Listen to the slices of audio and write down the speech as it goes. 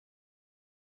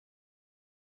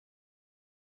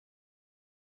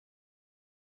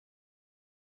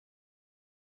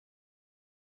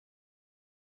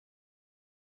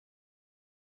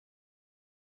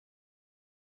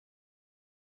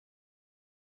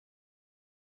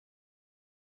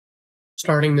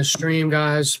Starting the stream,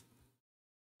 guys.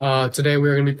 Today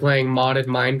we're going to be playing modded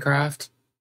Minecraft.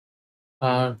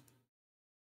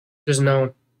 Just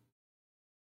know.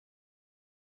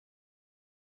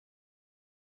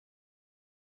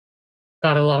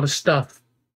 Got a lot of stuff.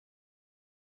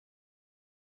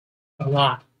 A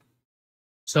lot.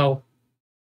 So.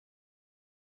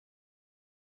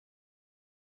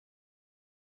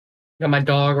 Got my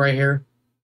dog right here.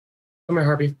 Come here,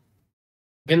 Harvey.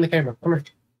 Get in the camera. Come here.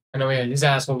 I know, yeah, his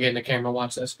ass won't get in the camera.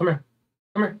 Watch this. Come here.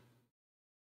 Come here.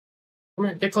 Come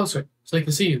here. Get closer so they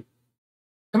can see you.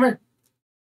 Come here.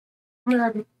 Come here,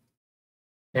 Harvey.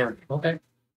 Damn. Okay.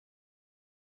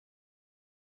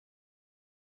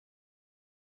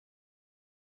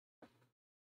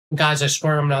 Guys, I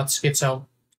swear I'm not schizo.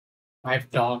 I have a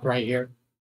dog right here.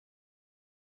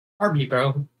 Harvey,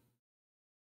 bro.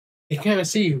 They can't even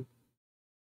see you.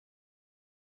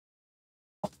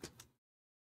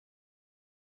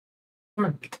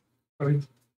 Come on.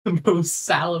 The most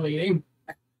salivating.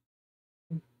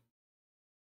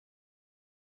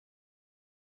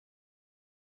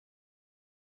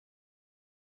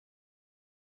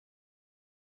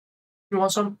 You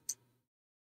want some?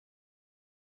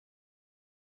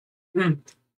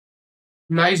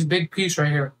 Nice big piece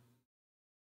right here.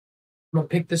 I'm gonna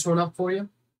pick this one up for you.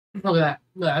 Look at that.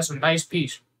 Look, that's a nice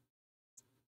piece.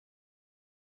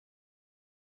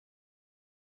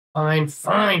 Fine,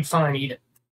 fine, fine. Eat it.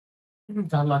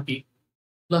 Got lucky.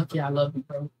 Lucky, I love you,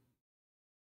 bro.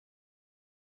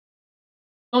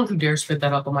 Don't you dare spit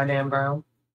that up on my damn brow.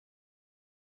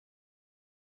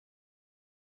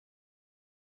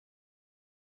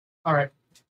 All right.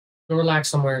 Go relax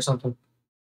somewhere or something.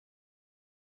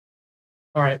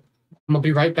 All right. I'm gonna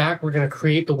be right back. We're gonna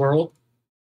create the world.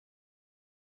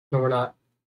 No, we're not.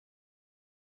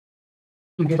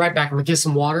 I'm gonna be right back. I'm gonna get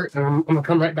some water, and I'm gonna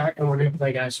come right back, and we're gonna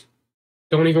play, guys.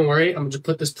 Don't even worry. I'm gonna just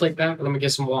put this plate back, and I'm gonna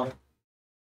get some water.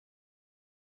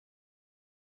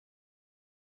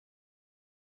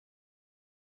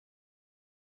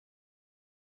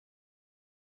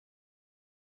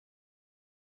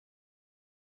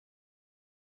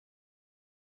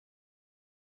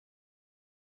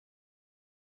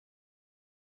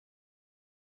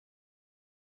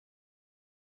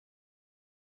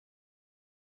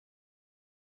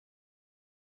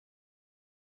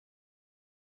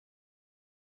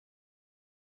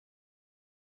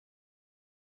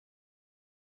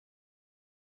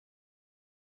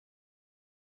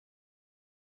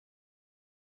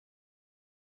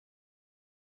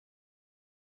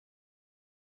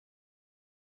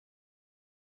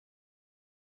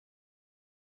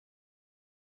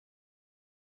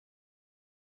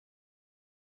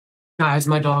 Guys,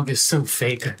 my dog is so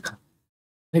fake.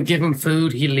 I give him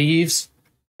food, he leaves,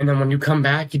 and then when you come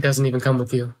back, he doesn't even come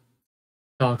with you.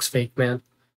 Dog's fake, man.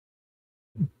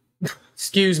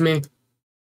 Excuse me.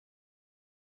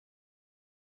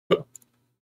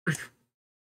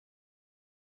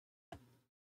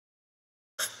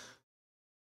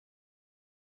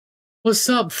 What's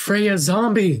up, Freya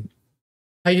Zombie?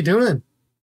 How you doing?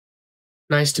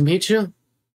 Nice to meet you.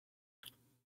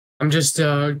 I'm just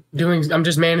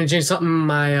managing something in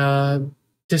my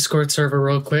Discord server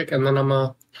real quick, and then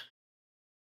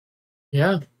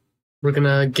yeah, we're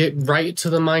gonna get right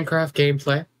to the Minecraft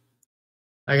gameplay.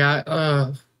 I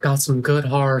got some good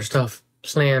horror stuff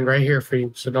planned right here for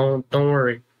you, so don't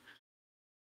worry.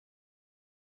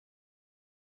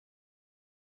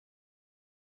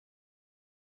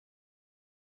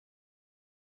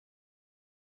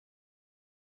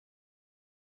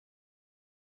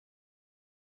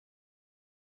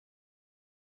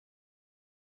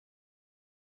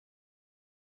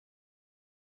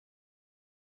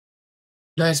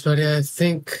 Nice, buddy. I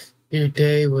think your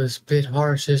day was a bit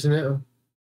harsh, isn't it?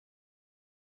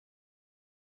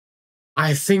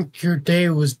 I think your day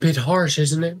was a bit harsh,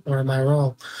 isn't it? Or am I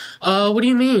wrong? What do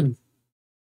you mean?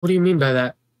 What do you mean by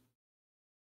that?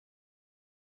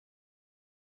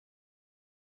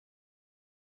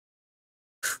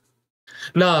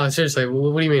 No, seriously,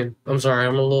 what do you mean? I'm sorry,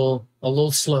 I'm a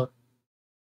little slow.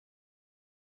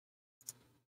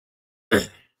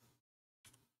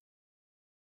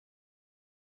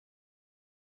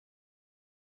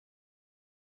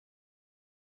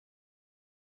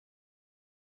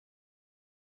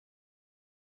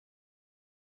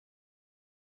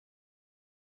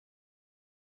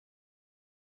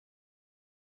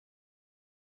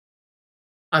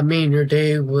 I mean, your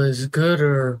day was good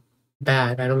or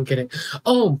bad? I don't get it.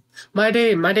 Oh, my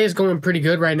day is going pretty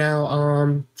good right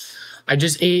now. I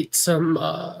just ate some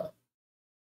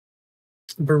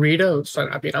burritos.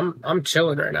 I mean, I'm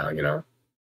chilling right now, you know.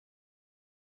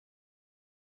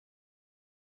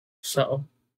 So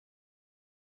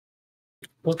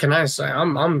what can I say?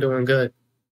 I'm doing good.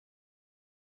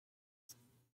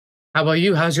 How about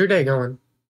you? How's your day going?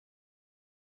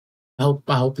 I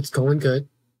hope it's going good.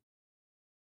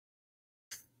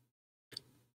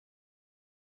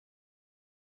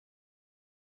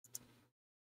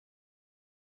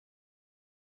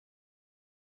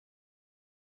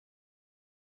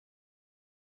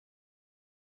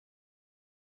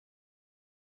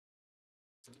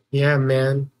 Yeah,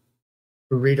 man.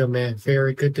 Burrito man,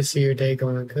 very good to see your day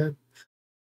going good.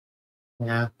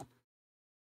 Yeah.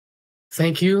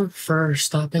 Thank you for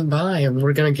stopping by, and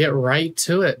we're gonna get right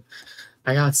to it.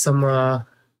 I got some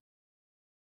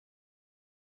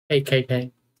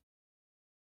AKK.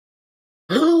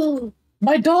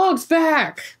 My dog's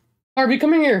back! Harvey,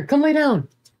 come in here. Come lay down.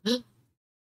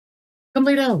 Come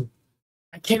lay down.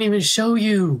 I can't even show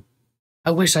you.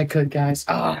 I wish I could, guys.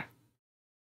 Ah.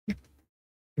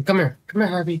 Come here. Come here,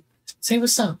 Harvey. Say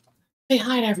what's up. Say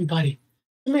hi to everybody.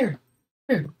 Come here.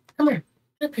 Here. Come here.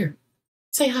 Get up here.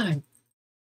 Say hi.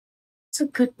 It's a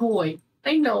good boy.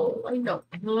 I know. I know.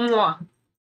 Mwah.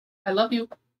 I love you.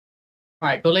 All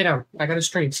right, go lay down. I got a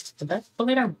stream. Okay? Go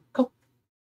lay down. Go.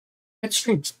 Get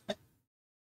stream.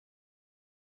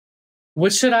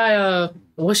 What should I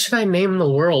name the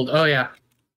world? Oh yeah.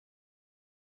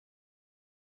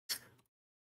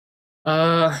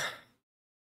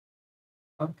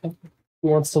 Okay. Who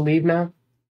wants to leave now?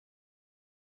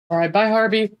 All right, bye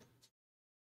Harvey.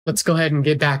 Let's go ahead and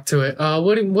get back to it.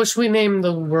 What should we name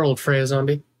the world, Freya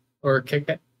Zombie? Or Kick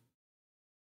It?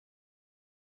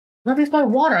 Where's my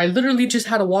water? I literally just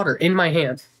had a water in my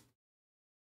hand.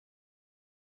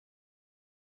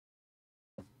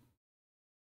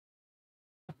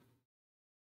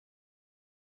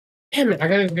 Damn it, I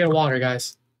gotta go get water,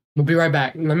 guys. We'll be right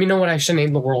back. Let me know what I should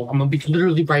name the world. I'm gonna be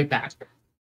literally right back.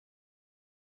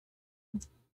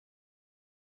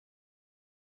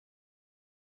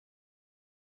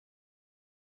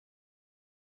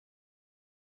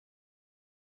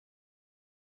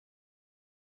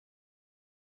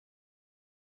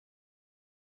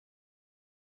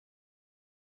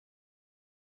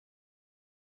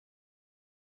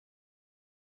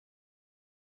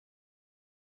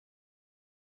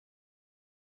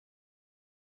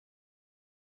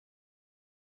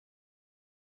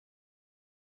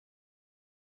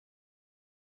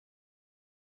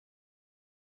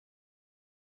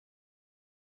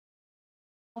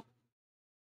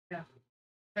 Yeah.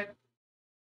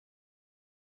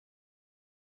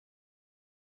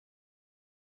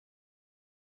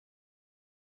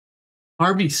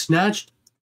 Harvey snatched.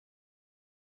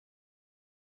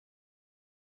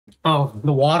 Oh,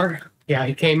 the water? Yeah,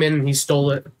 he came in and he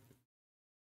stole it.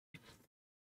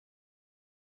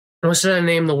 What should I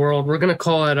name the world? We're gonna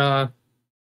call it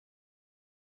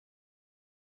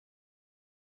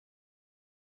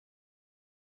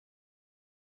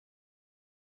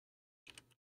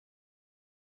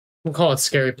we'll call it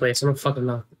Scary Place. I don't fucking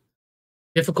know.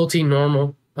 Difficulty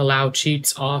normal. Allow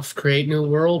cheats off. Create new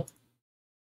world.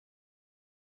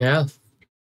 Yeah.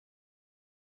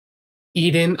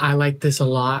 Eden, I like this a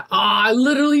lot. Ah, I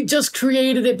literally just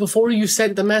created it before you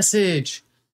sent the message.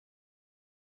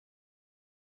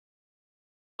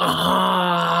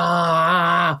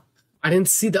 Ah, I didn't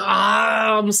see the.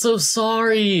 Ah, I'm so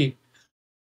sorry.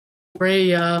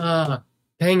 Freya.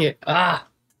 Dang it. Ah.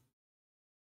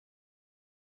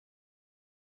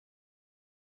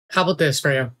 How about this,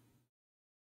 Freya?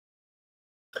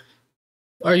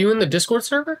 Are you in the Discord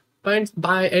server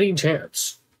by any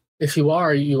chance? If you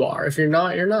are, you are. If you're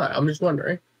not, you're not. I'm just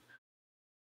wondering.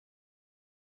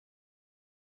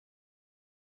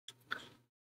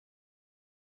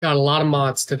 Got a lot of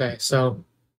mods today, so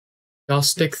y'all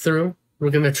stick through. We're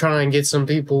gonna try and get some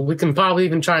people. We can probably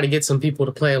even try to get some people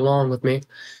to play along with me.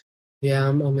 Yeah,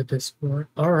 I'm on the Discord.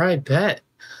 All right, bet.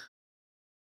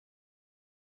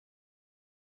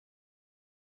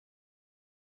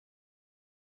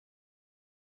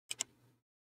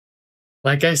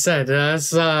 Like I said,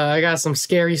 I got some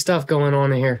scary stuff going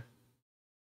on in here.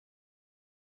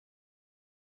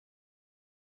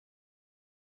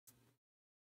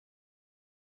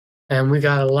 And we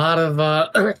got a lot of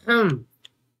I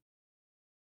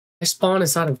spawned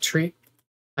inside of a tree.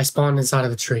 I spawned inside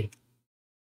of a tree.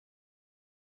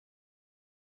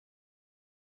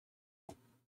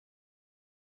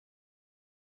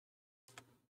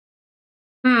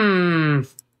 Hmm.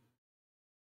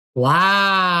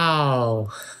 Wow.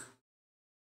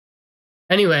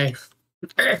 Anyway.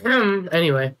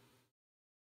 Anyway.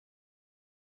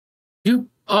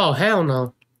 Oh, hell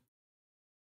no.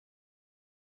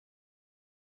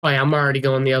 Oh yeah, I'm already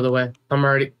going the other way.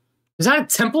 Is that a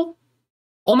temple?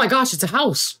 Oh my gosh, it's a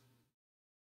house.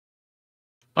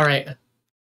 All right.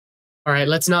 All right,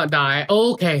 let's not die.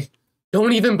 Oh, okay.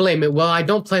 Don't even blame it. Well, I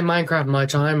don't play Minecraft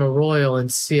much. I'm a Royal in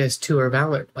CS2 or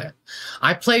Valorant player.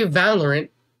 I play Valorant,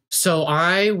 so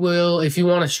I will, if you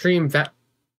want to stream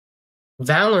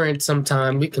Valorant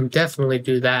sometime, we can definitely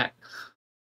do that.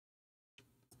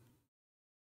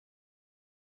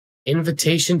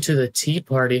 Invitation to the tea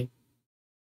party.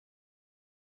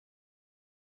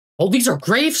 Oh, these are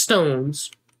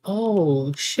gravestones.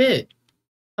 Oh, shit.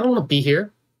 I don't want to be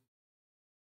here.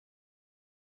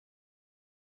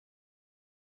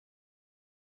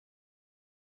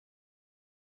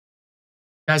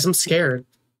 Guys, I'm scared.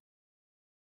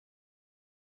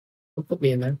 Don't put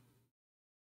me in there.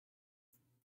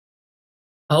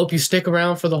 I hope you stick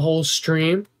around for the whole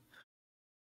stream.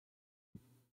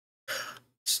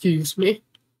 Excuse me.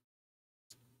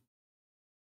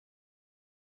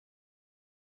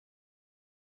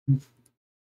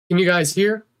 Can you guys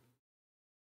hear?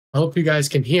 I hope you guys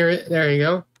can hear it. There you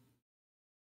go.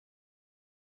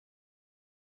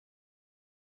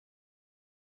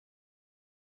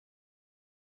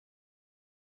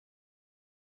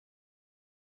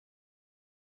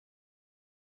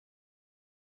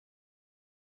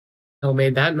 Who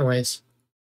made that noise?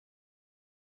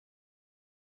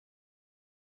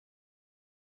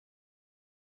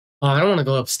 Oh, I don't want to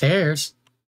go upstairs.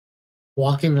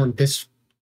 Walking on this.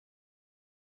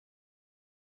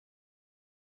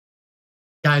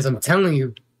 Guys, I'm telling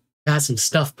you, got some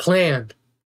stuff planned.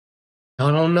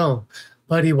 I don't know.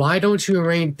 Buddy, why don't you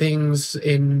arrange things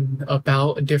in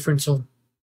about a different so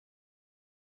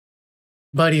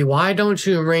Buddy, why don't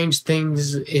you arrange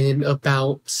things in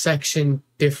about section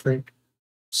different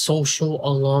social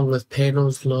along with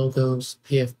panels, logos,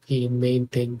 PFP, and main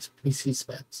things, PC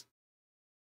specs?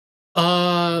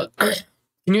 Can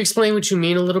you explain what you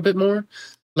mean a little bit more?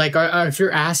 Like, if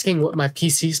you're asking what my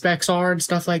PC specs are and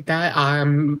stuff like that,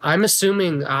 I'm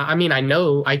assuming. I mean, I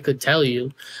know I could tell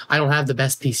you. I don't have the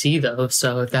best PC though,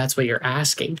 so if that's what you're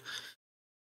asking,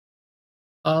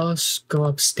 let's go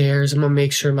upstairs. I'm gonna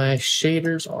make sure my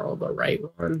shaders are all the right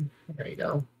one. There you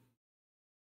go.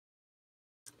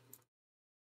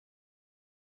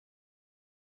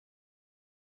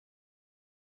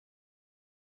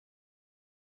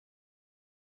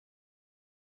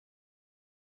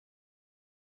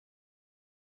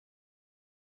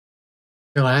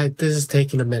 No, this is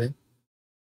taking a minute.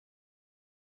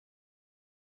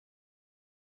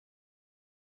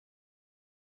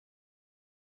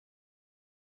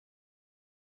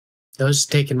 That was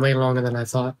taking way longer than I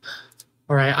thought.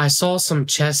 All right, I saw some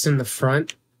chests in the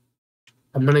front.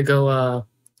 I'm gonna go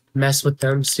mess with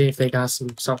them, see if they got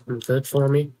something good for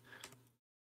me.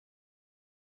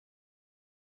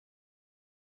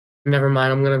 Never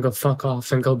mind, I'm gonna go fuck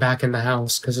off and go back in the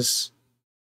house because it's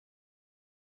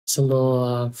a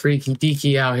little freaky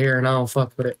deaky out here and I don't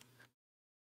fuck with it.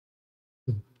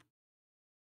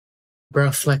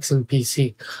 Bruh, flexing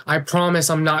PC. I promise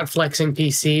I'm not flexing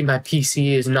PC. My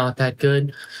PC is not that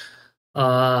good.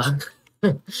 Uh,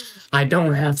 I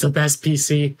don't have the best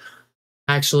PC.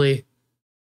 Actually,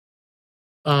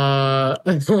 uh,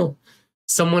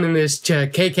 someone in this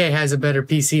chat, KK has a better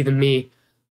PC than me.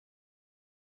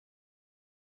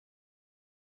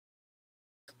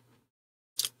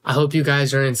 I hope you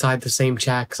guys are inside the same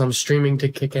chat because I'm streaming to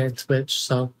Kick and Twitch,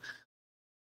 so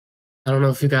I don't know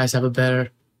if you guys have a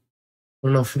better. I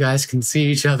don't know if you guys can see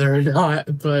each other or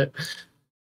not, but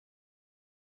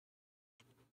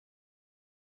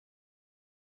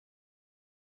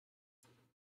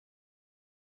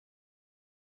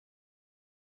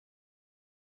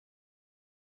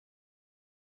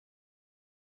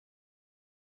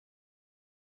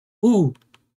ooh,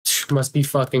 must be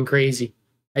fucking crazy.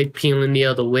 I peeling the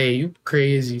other way. You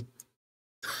crazy.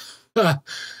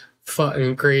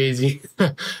 Fucking crazy.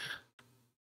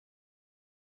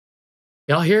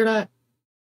 Y'all hear that?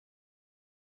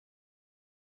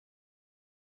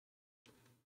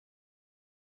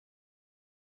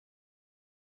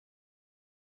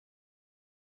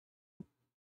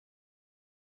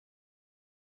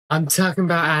 I'm talking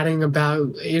about adding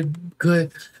about it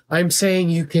good. I'm saying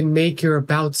you can make your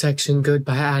about section good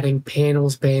by adding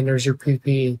panels, banners, your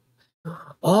PP.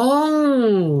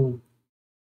 Oh,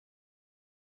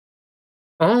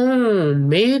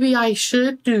 maybe I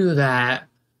should do that.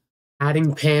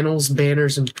 Adding panels,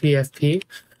 banners, and PFP.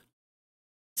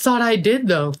 Thought I did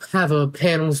though. Have a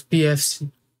panels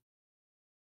BFC.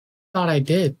 Thought I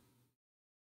did.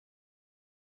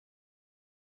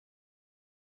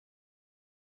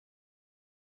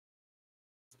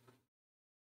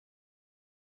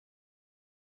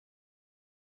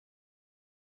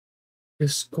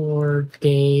 Discord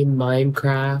game,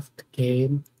 Minecraft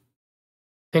game.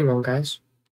 Hang on, guys.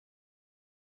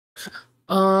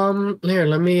 Here,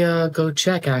 let me go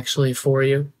check actually for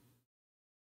you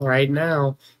right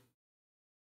now.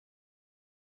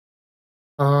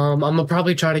 I'm gonna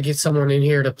probably try to get someone in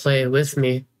here to play with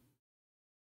me.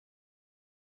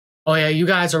 Oh yeah, you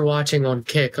guys are watching on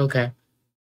Kick. Okay.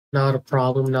 Not a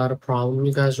problem, not a problem.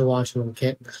 You guys are watching on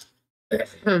Kick.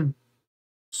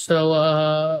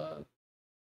 So,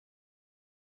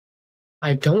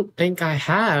 I don't think I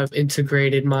have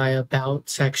integrated my About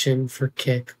section for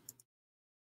Kick.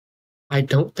 I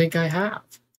don't think I have.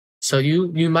 So you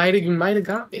might have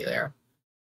got me there.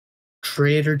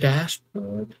 Creator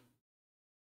dashboard.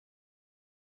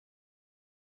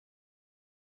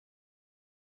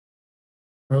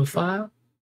 Profile.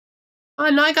 Oh,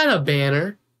 no, I got a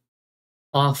banner.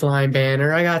 Offline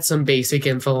banner. I got some basic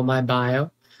info in my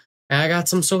bio. And I got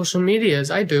some social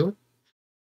medias. I do.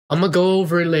 I'm gonna go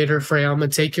over it later, Freya. I'm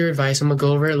gonna take your advice. I'm gonna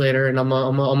go over it later, and I'm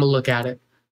gonna look at it.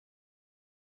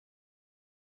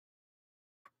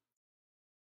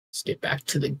 Let's get back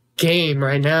to the game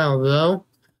right now, though.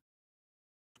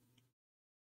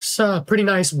 It's a pretty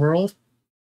nice world.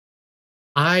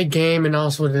 I game and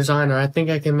also a designer. I think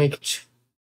I can make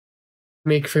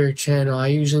for your channel. I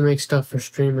usually make stuff for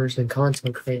streamers and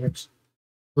content creators.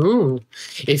 Ooh,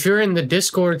 if you're in the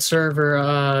Discord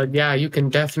server, yeah, you can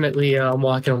definitely. I'm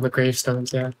walking on the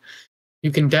gravestones. Yeah,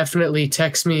 you can definitely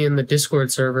text me in the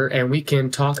Discord server, and we can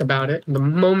talk about it the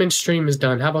moment stream is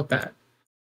done. How about that?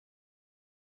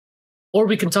 Or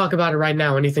we can talk about it right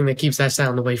now. Anything that keeps that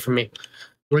sound away from me,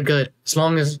 we're good. As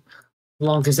long as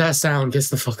that sound gets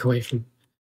the fuck away from me.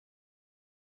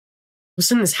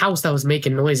 What's in this house that was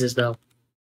making noises though?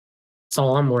 That's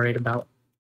all I'm worried about.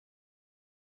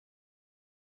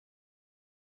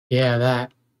 Yeah,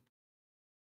 that.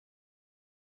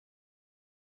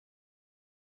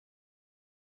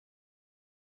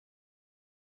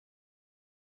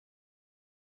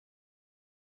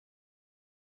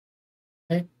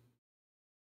 Okay.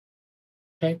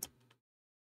 Okay.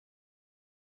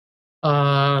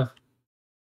 What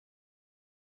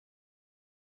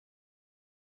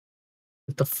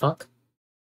the fuck?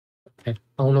 Okay.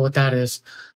 I don't know what that is.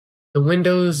 The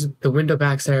window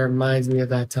back there reminds me of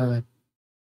that time.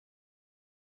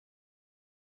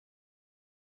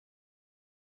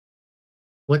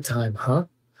 What time, huh?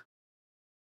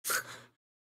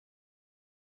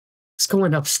 It's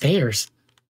going upstairs.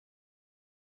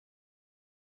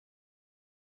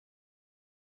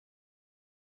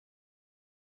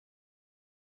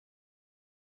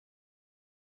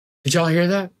 Did y'all hear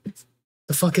that?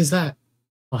 The fuck is that?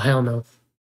 Oh, hell no.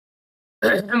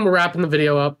 I'm wrapping the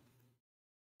video up.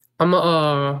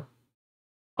 I'll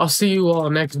see you all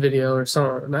next video or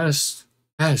something.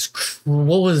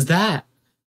 What was that?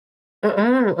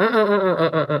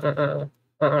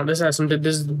 This has some,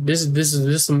 this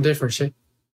is some different shit.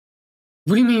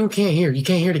 What do you mean you can't hear? You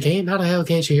can't hear the game? How the hell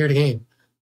can't you hear the game?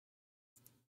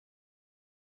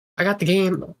 I got the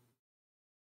game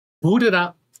booted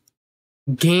up.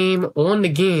 Game on the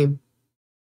game.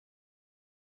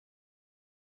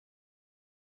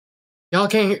 Y'all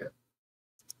can't hear.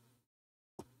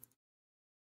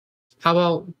 How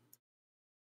about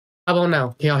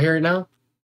now? Can y'all hear it now?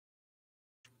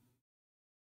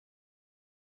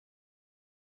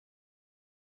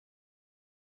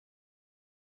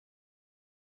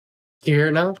 Can you hear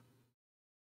it now?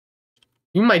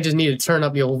 You might just need to turn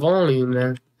up your volume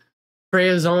there.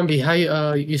 Freya Zombie, how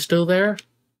you still there?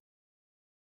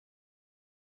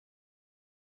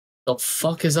 The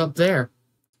fuck is up there?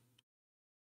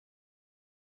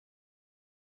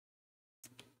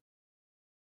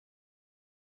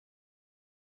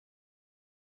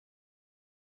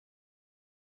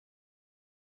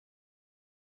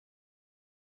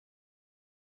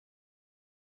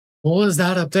 What was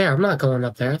that up there? I'm not going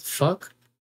up there. Fuck.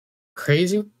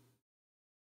 Crazy.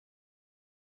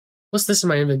 What's this in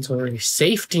my inventory?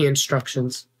 Safety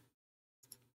instructions.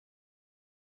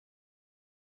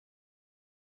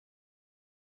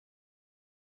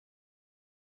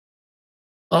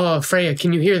 Oh, Freya,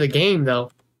 can you hear the game though?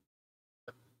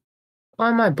 Why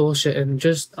am I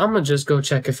bullshitting? I'm gonna just go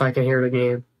check if I can hear the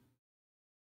game.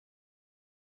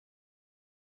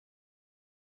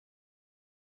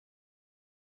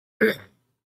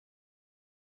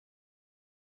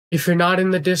 If you're not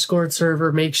in the Discord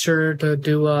server, make sure to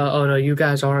do oh no, you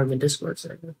guys are in the Discord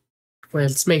server. Wait,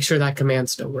 let's make sure that command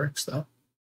still works though.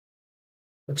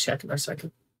 Let's check in a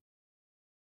second.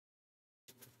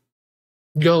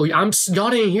 Yo, y'all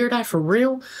didn't hear that for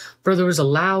real? Bro, there was a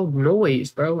loud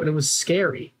noise, bro, and it was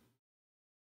scary.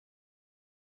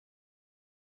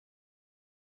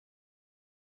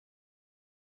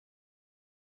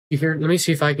 You hear? Let me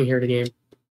see if I can hear the game.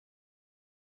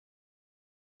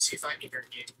 See if I can hear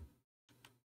the game.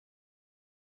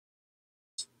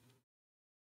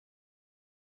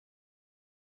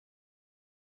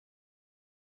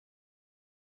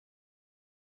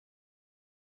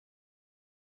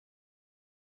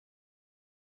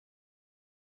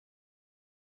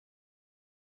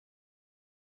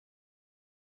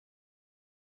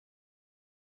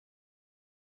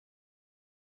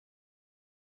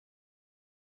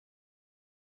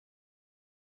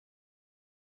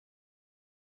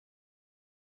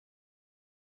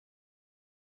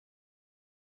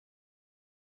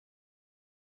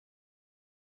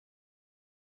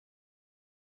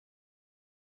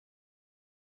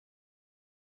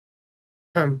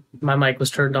 My mic was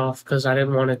turned off because I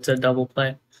didn't want it to double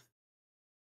play.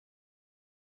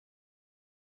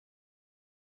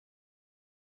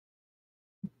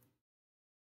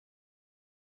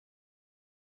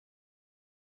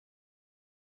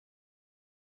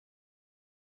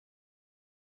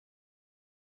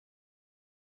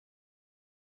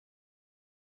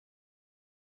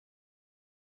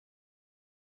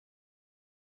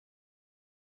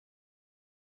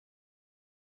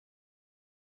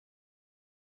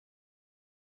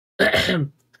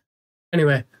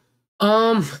 Anyway,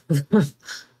 let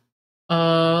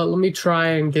me try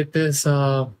and get this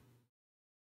audio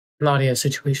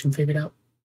situation figured out.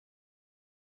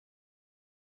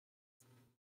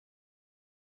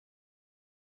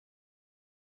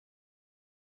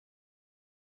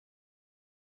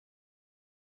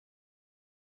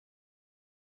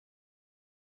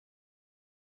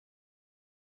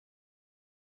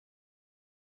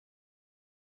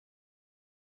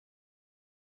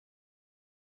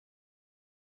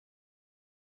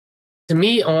 To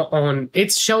me, on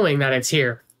it's showing that it's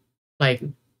here. Like,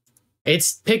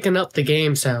 it's picking up the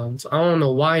game sounds. I don't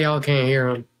know why y'all can't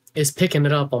hear them. It's picking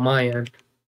it up on my end.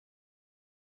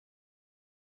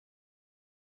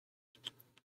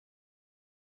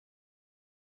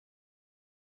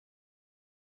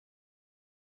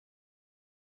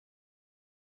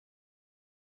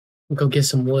 Go get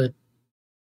some wood.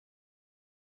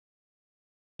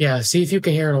 Yeah, see if you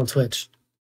can hear it on Twitch.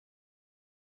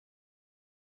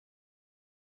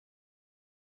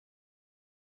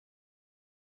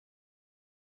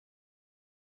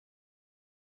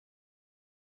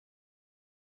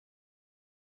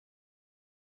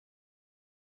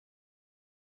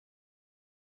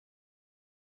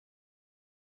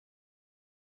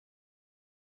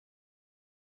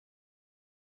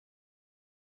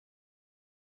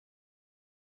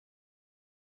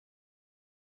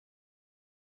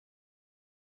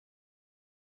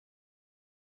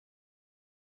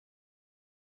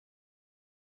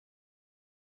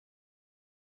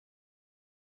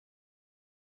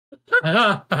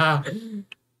 Oh,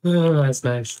 that's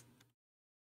nice.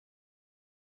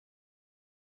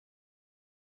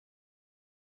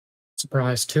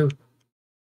 Surprise too.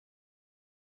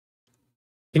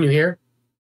 Can you hear?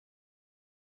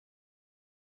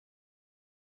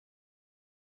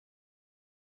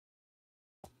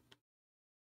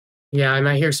 Yeah, and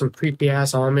I hear some creepy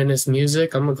ass ominous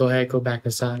music. I'm gonna go ahead and go back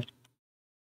inside.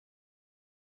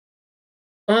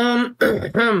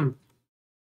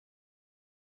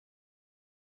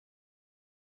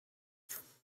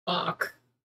 Fuck.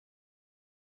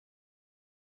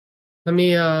 Let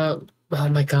me oh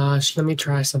my gosh, let me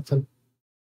try something.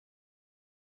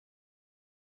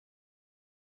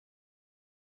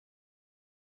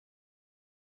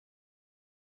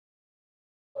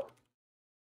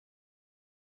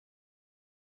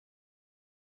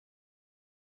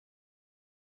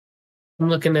 I'm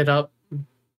looking it up.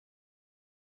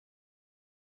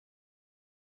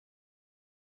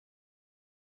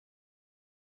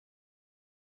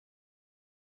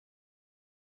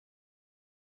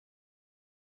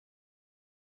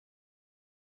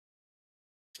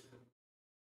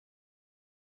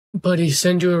 Buddy,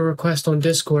 send you a request on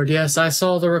Discord. Yes, I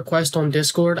saw the request on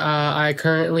Discord. I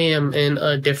currently am in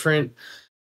a different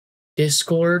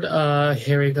Discord.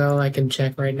 Here we go. I can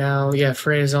check right now. Yeah,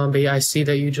 Freya Zombie, I see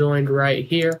that you joined right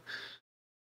here.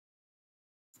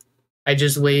 I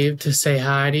just waved to say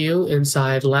hi to you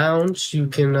inside lounge. You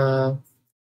can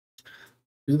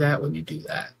do that when you do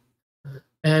that.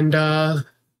 And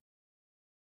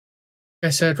like I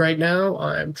said, right now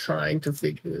I'm trying to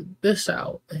figure this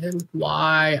out and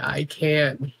why I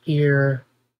can't hear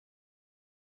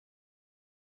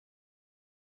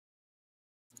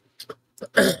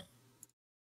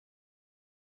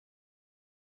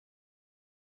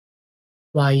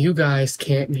why you guys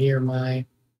can't hear my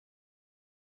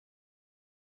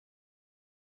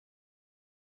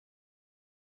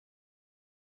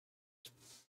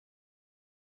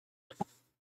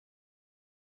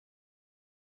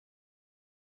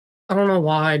I don't know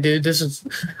why, dude. It's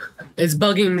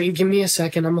bugging me. Give me a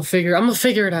second. I'm gonna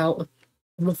figure it out.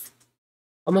 I'm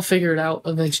gonna figure it out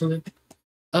eventually.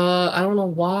 I don't know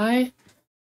why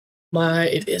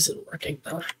it isn't working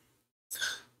though.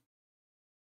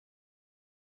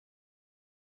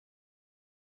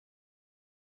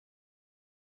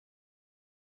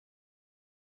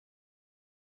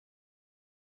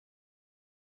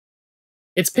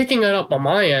 It's picking it up on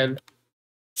my end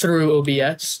through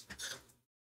OBS.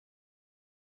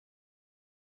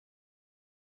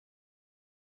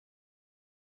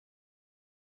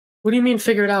 What do you mean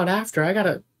figure it out after? I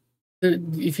gotta.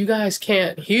 If you guys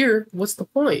can't hear, what's the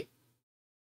point?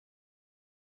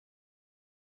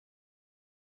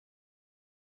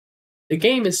 The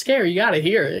game is scary. You gotta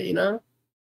hear it, you know?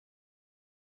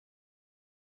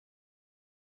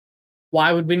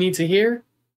 Why would we need to hear?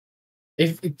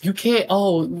 If you can't,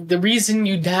 the reason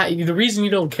you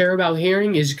don't care about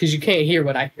hearing is because you can't hear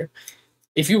what I hear.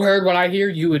 If you heard what I hear,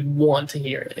 you would want to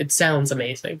hear it. It sounds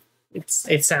amazing.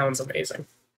 It sounds amazing.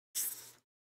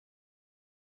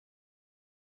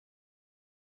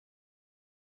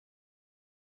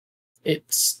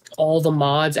 It's all the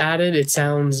mods added. It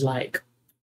sounds like.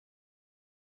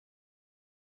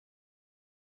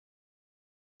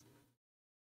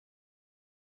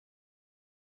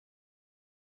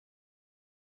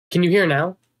 Can you hear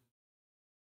now?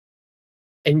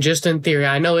 And just in theory,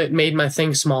 I know it made my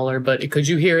thing smaller, but could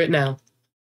you hear it now?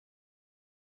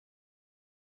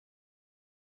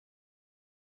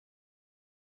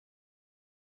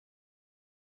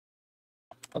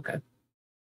 Okay.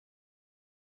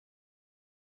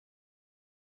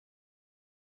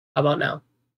 How about now?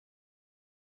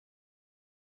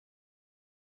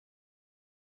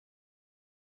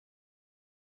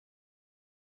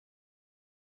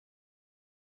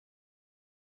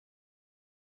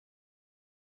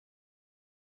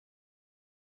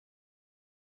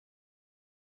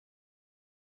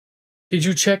 Did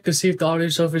you check to see if the audio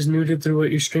source is muted through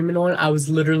what you're streaming on? I was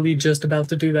literally just about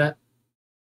to do that.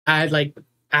 I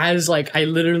I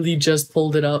literally just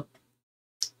pulled it up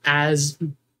as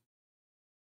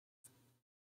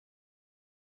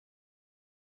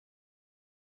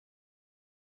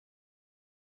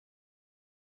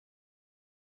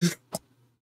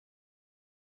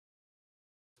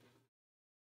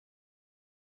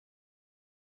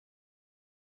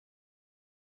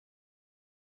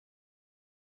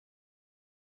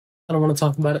I don't want to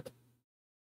talk about it.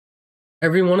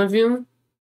 Every one of you?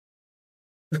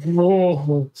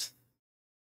 Whoa.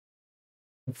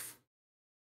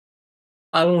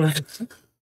 I don't want to.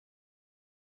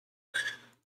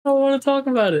 I don't want to talk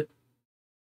about it.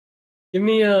 Give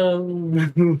me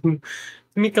give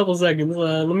me a couple seconds.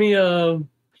 Let me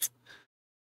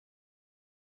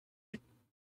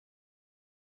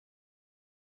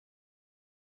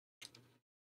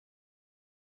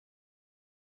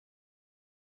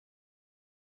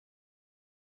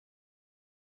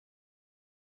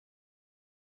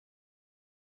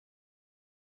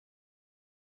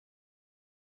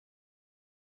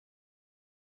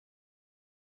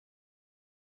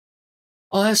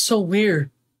Oh, that's so weird.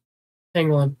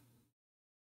 Hang on.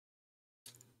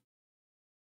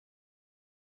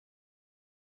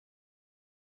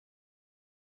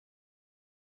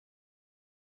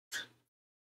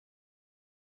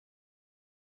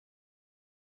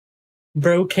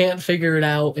 Bro can't figure it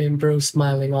out, and bro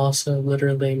smiling also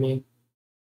literally me.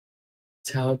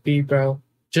 That's how it be, bro.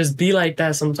 Just be like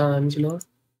that sometimes, you know?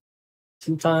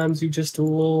 Sometimes you just a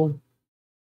little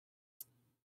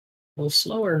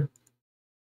slower.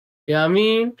 You know what I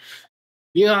mean?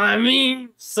 You know what I mean?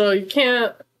 So you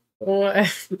can't. Oh,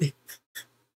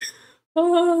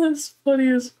 it's funny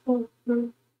as fuck,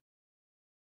 bro.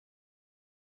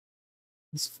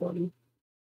 It's funny.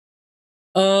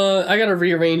 I gotta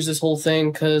rearrange this whole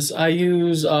thing because I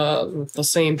use the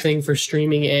same thing for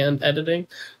streaming and editing,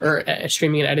 or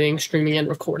streaming and editing, streaming and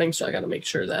recording. So I gotta make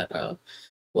sure that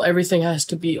well, everything has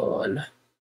to be on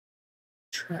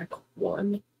track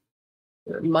one,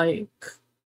 or mic,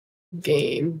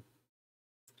 game,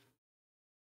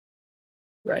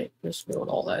 right? Just doing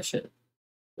all that shit,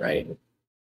 right?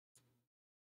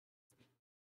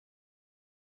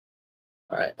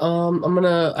 All right.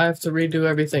 I have to redo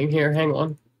everything here. Hang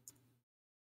on.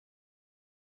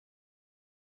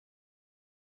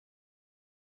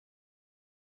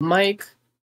 Mic,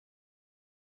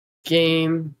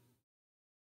 game,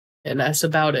 and that's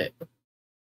about it.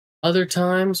 Other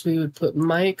times we would put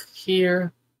mic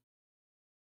here.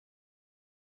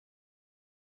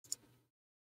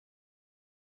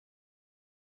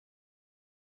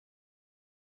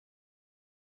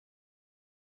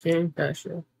 Game,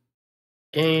 gotcha.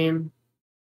 Game,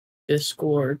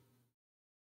 Discord.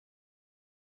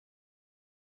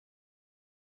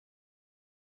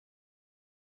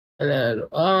 And then,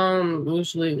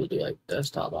 usually we'll do like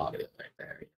desktop audio right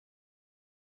there.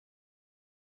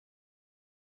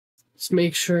 Let's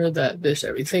make sure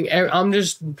that I'm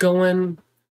just going,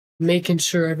 making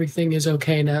sure everything is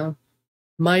okay now.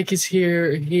 Mic is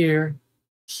here.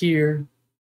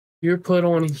 You're put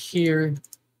on here.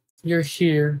 You're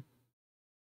here.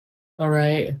 All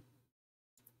right.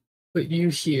 Put you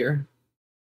here.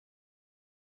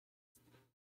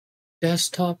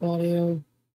 Desktop audio.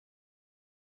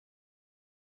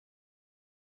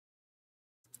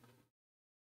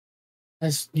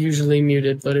 That's usually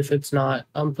muted, but if it's not,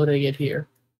 I'm putting it here.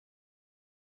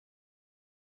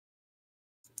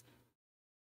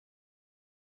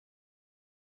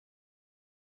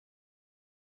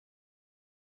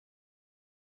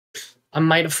 I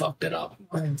might have fucked it up,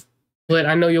 but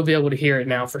I know you'll be able to hear it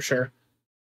now for sure.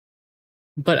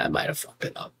 But I might have fucked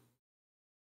it up.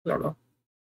 I don't know.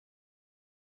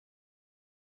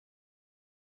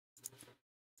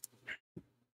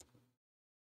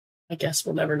 I guess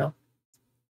we'll never know.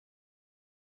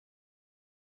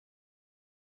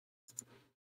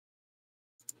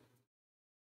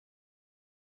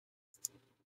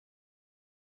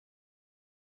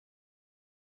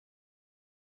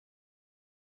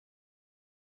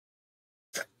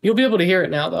 You'll be able to hear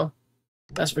it now, though.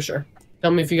 That's for sure.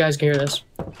 Tell me if you guys can hear this.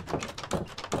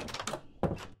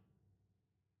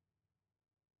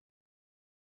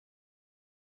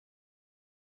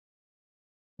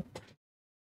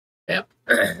 Yep.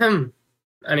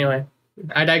 Anyway,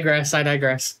 I digress.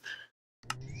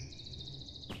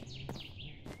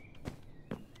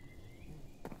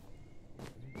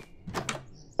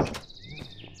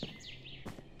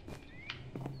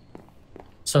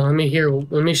 So let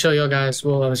me show y'all guys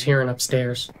what I was hearing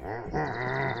upstairs.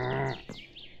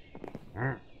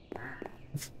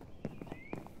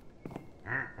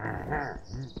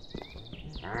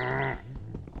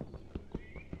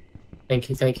 Thank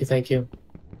you.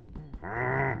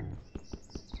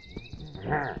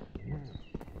 I'm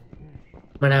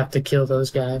gonna have to kill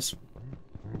those guys.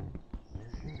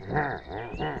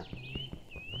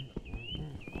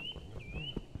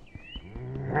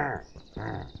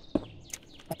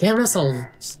 Damn, that's all.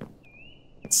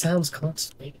 It sounds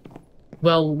constantly.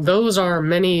 Well, those are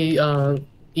many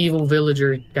evil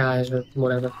villager guys or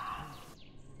whatever.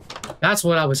 That's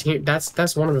what I was hearing.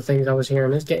 That's one of the things I was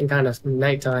hearing. It's getting kind of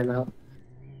nighttime out.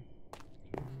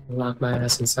 Lock my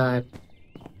ass inside.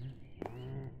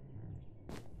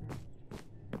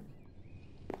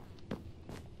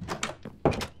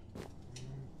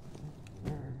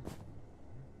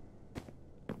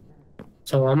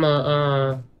 So I'm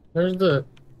where's the...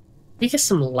 We get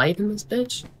some light in this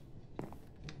bitch?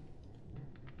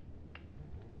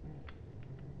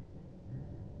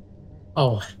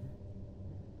 Oh.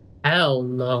 Hell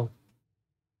no.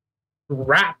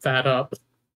 Wrap that up.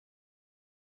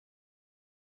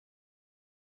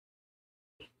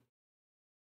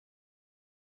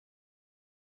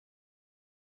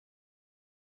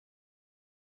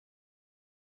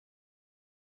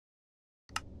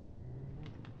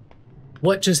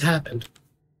 What just happened?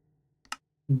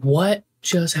 What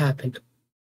just happened?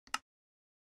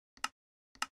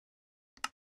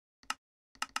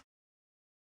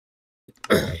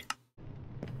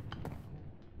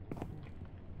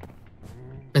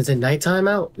 Is it nighttime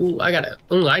out? Ooh,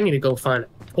 I need to go find a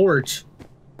torch.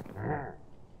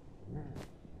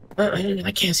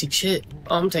 I can't see shit.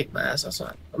 Oh, I'm taking my ass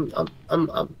outside. What's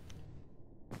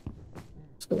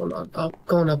going on? Oh,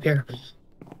 going up here.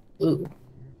 Ooh.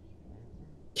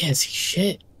 Can't see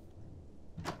shit.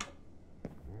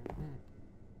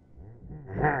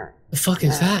 The fuck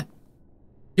is that?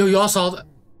 Yo, y'all saw that?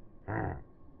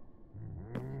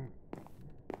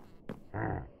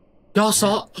 Y'all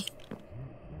saw...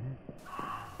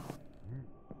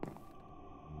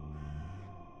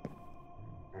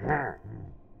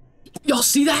 Y'all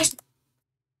see that?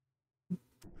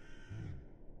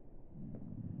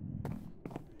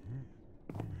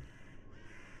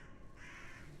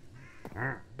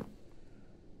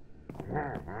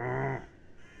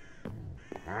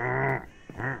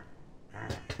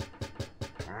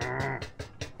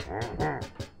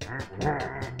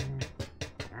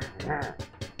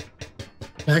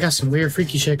 I got some weird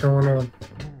freaky shit going on.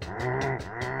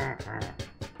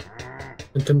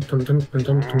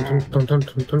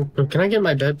 Can I get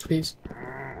my bed, please?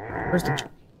 Where's the...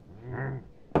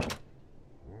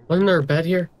 Wasn't there a bed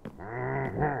here?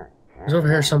 It's over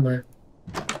here somewhere.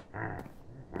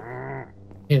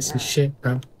 Can't see shit,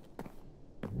 bro.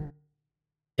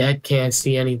 Dad can't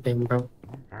see anything, bro.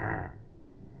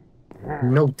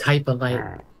 No type of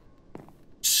light.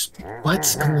 Just,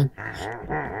 what's going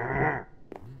on?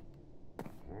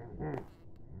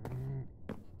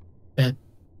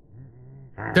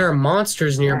 There are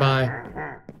monsters nearby.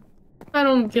 I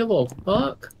don't give a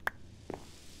fuck.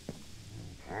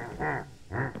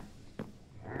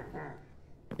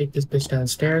 Take this bitch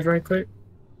downstairs right quick.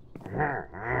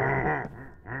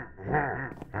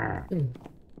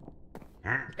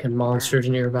 And monsters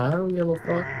nearby. I don't give a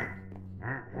fuck.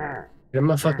 That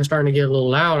motherfucker's starting to get a little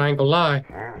loud, I ain't gonna lie.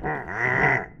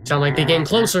 Sound like they getting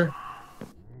closer.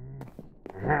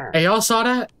 Hey, y'all saw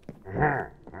that?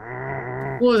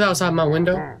 What was outside my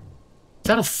window? Is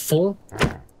that a fool?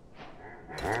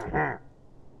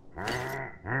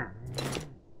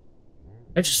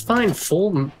 I just find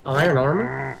full iron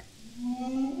armor?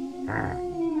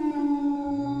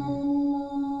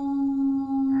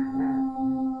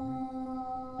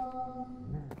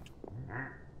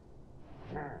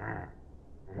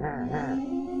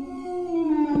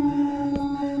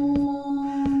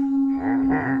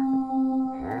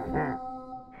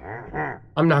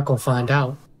 I'm not gonna find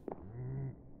out.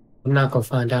 I'm not gonna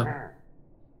find out.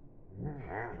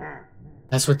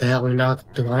 That's what the hell we're not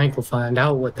gonna do. I ain't gonna find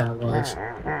out what that was.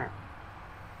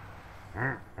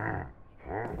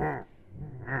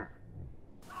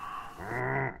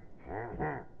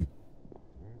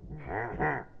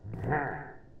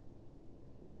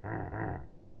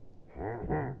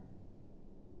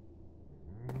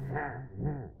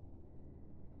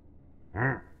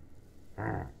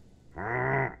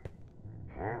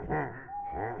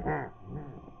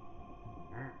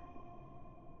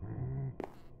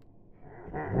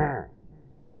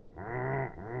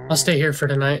 I'll stay here for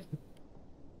tonight.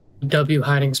 W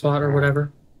hiding spot or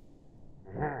whatever.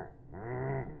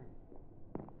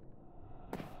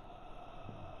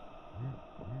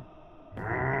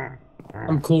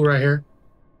 I'm cool right here.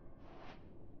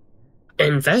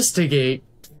 Investigate?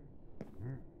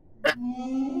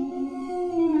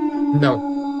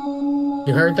 No.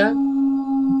 You heard that?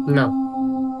 No.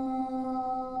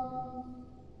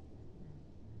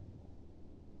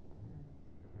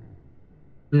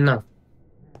 No.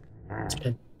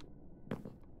 Okay.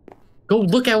 Go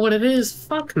look at what it is.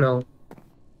 Fuck no.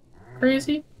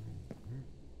 Crazy?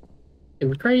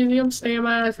 You crazy? I'm staying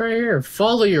my ass right here.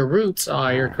 Follow your roots. Oh,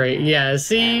 you're crazy. Yeah,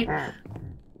 see?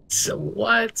 So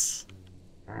what? It's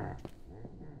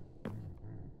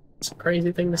a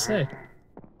crazy thing to say.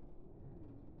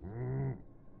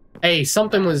 Hey,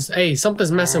 something's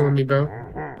messing with me, bro.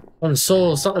 On the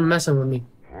soul, something messing with me.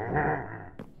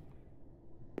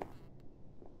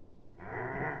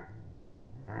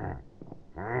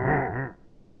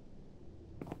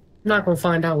 I'm not gonna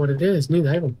find out what it is, neither.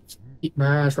 I'm gonna keep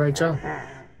my eyes right, y'all.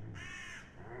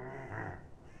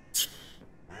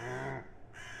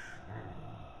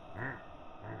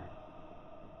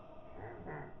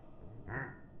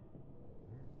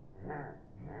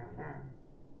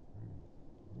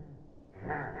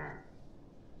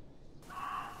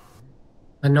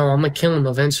 I know I'm gonna kill him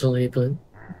eventually, but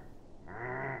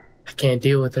I can't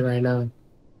deal with it right now.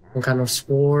 No kind of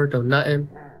sword or nothing.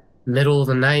 Middle of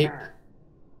the night.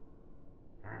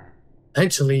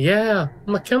 Eventually, yeah, I'm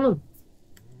gonna kill him.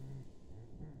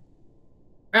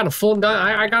 I got a full gun.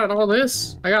 I got all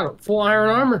this. I got a full iron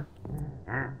armor.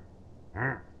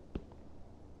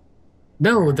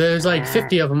 No, there's like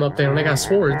 50 of them up there, and they got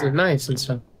swords and knives and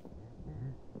stuff.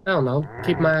 I don't know.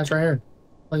 Keep my ass right here.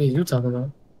 What are you talking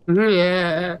about?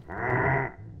 Yeah.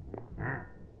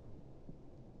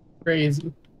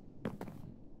 Crazy.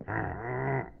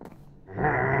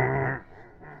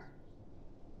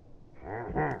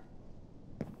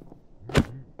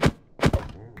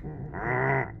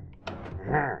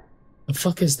 The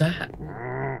fuck is that?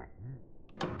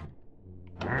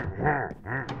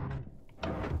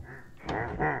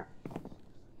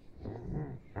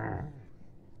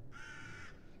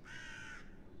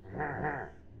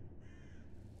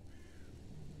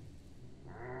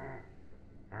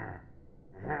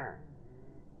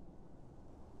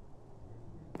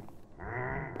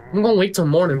 I'm gonna wait till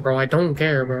morning, bro. I don't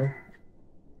care, bro.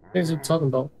 What are you talking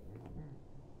about?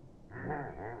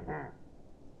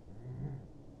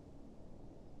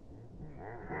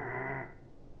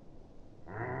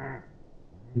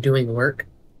 Doing work?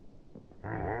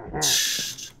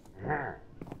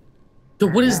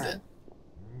 Dude, what is that?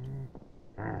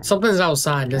 Something's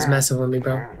outside that's messing with me,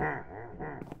 bro.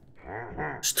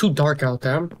 It's too dark out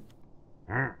there.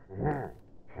 I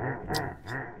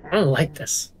don't like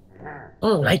this. I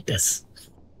don't like this.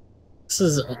 This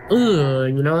is,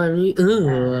 you know what I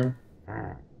mean?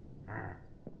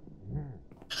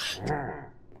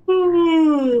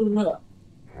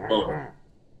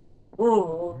 Did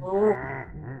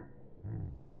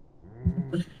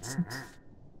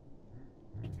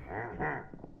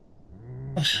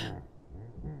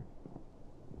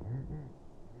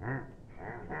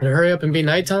it hurry up and be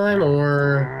nighttime,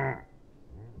 or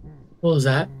what was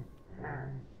that?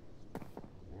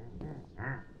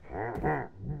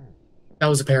 That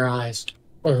was a pair of eyes.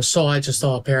 Oh, so I just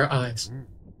saw a pair of eyes.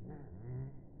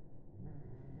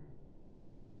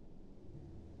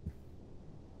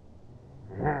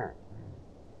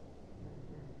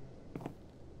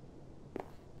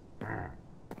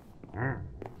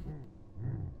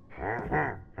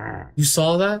 You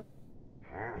saw that?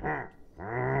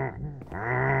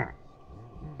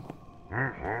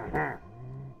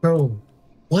 Bro,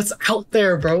 what's out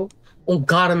there, bro? Oh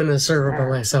god, I'm in a server by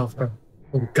myself, bro.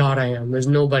 Oh god, I am. There's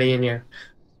nobody in here.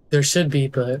 There should be,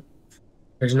 but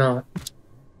there's not.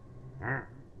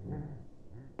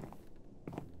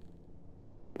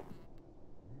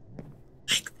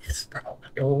 Like this, bro. I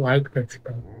don't like this,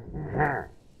 bro.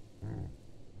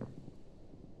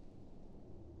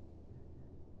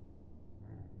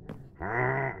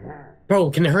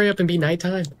 Bro, can it hurry up and be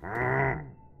nighttime?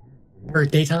 Or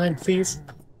daytime, please?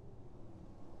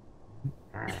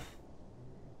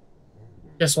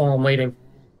 Just while I'm waiting.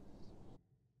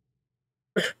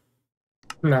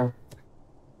 No.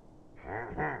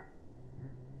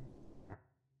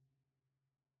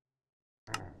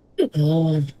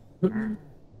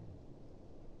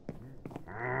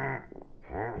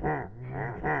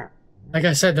 Like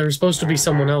I said, there's supposed to be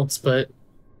someone else, but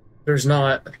there's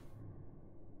not.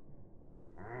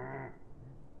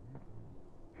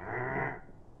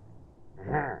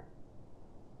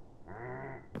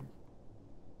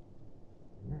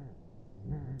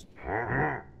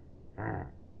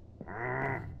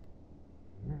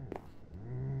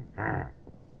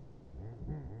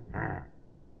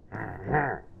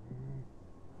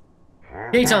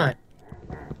 Daytime!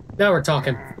 Now we're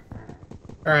talking.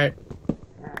 Alright.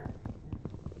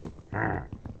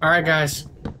 Alright, guys.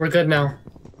 We're good now.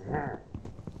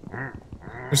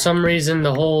 For some reason,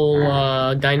 the whole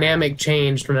dynamic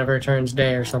changed whenever it turns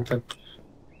day or something.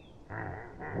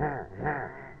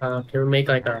 Can we make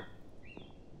like a...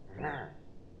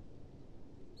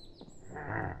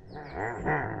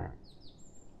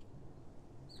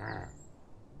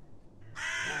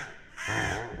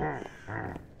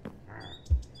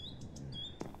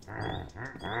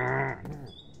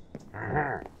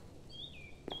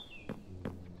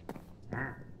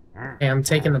 Hey, I'm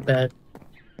taking the bed.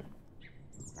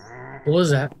 What was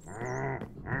that?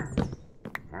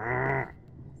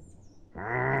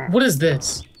 What is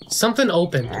this? Something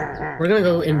opened. We're gonna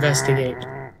go investigate.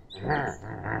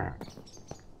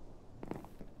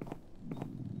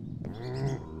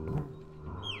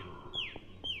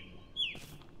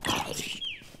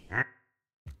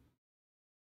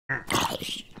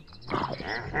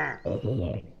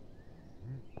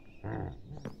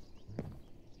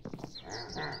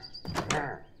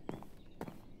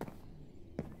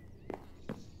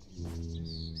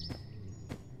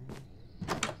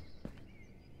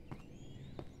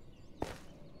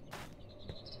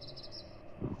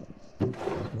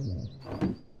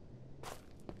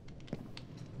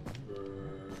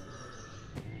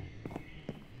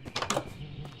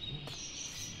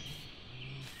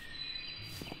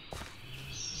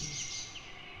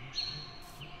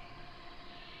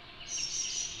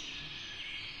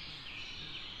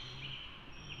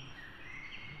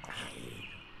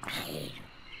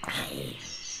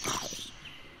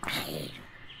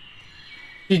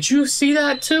 Did you see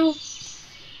that too?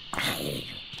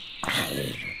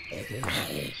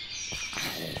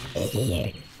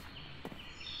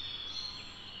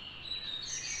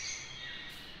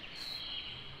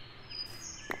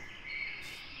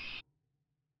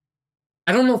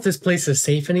 I don't know if this place is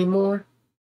safe anymore.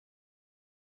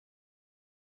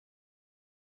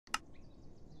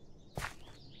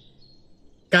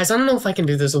 Guys, I don't know if I can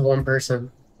do this with one person.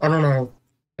 I don't know.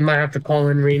 I might have to call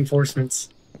in reinforcements.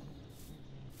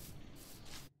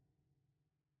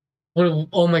 What,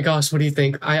 oh my gosh, what do you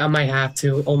think? I might have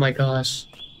to. Oh my gosh.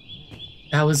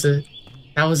 That was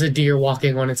a deer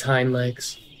walking on its hind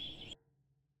legs.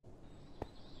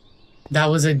 That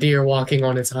was a deer walking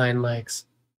on its hind legs.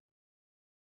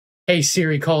 Hey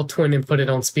Siri, call Twin and put it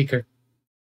on speaker.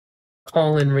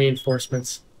 Call in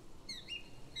reinforcements.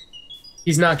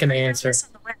 He's not gonna answer.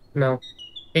 No.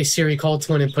 Hey Siri, call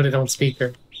Twin and put it on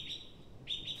speaker.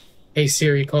 Hey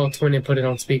Siri, call Twin and put it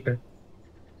on speaker.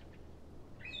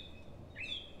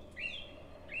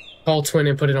 Call Twin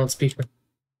and put it on speaker.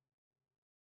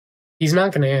 He's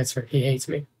not gonna answer. He hates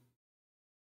me.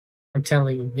 I'm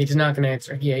telling you, he's not gonna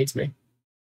answer. He hates me.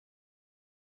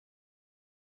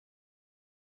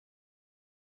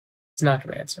 It's not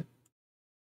gonna answer.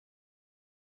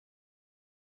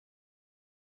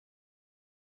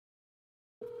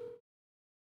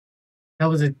 That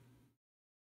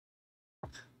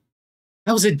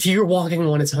was a deer walking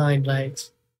on its hind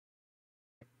legs.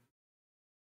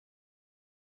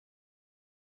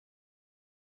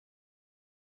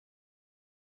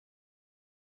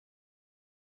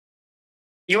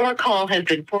 Your call has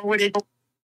been forwarded.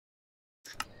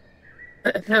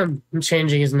 I'm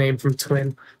changing his name from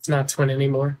Twin. It's not Twin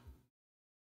anymore.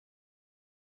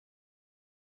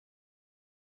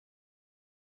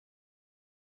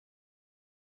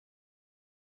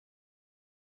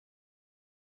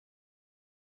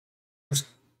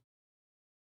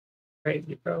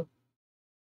 Crazy, bro.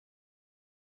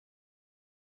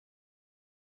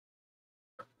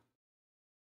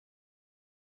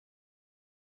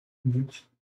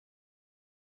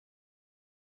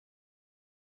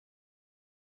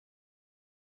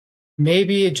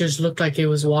 Maybe it just looked like it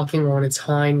was walking on its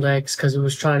hind legs because it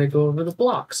was trying to go over the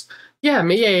blocks. Yeah,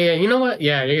 yeah. You know what?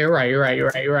 Yeah, you're right. You're right.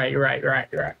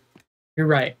 You're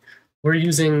right. We're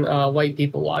using white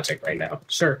people logic right now.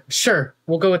 Sure.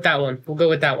 We'll go with that one. Go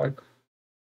with that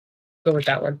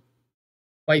one.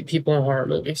 White people in horror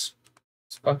movies.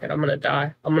 Fuck it. I'm gonna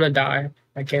die.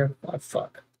 I can't. Oh,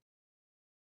 fuck.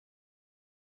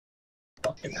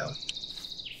 Fucking hell.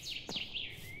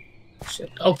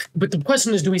 Shit. Oh, but the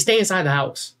question is, do we stay inside the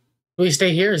house? Do we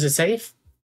stay here? Is it safe?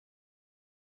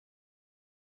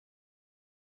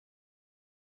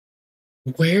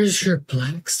 Where's your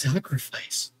black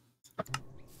sacrifice?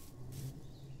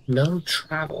 No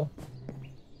travel.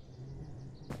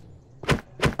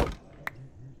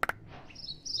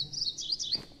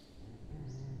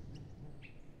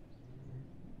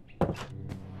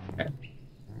 Okay.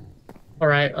 All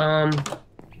right.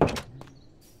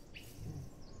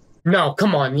 No,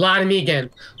 come on. Lie to me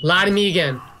again.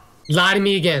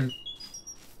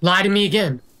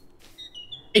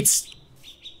 It's...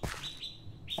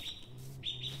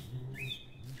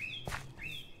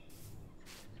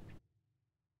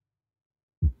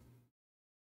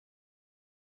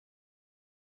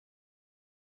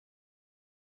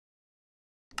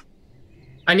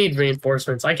 I need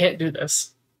reinforcements. I can't do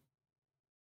this.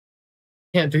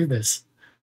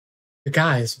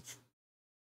 Guys.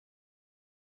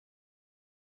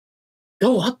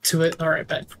 Go up to it. All right,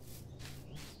 bet.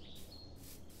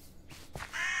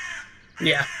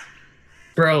 Yeah.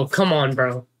 Bro, come on,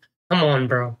 bro.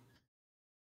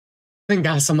 Then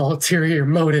got some ulterior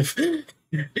motive.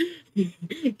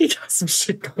 He got some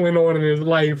shit going on in his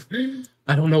life.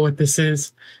 I don't know what this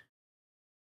is.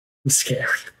 I'm scared.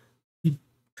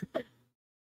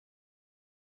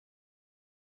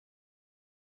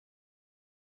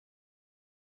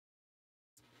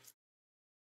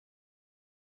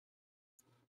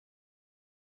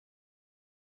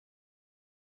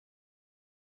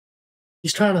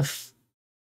 He's trying to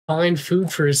find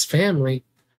food for his family.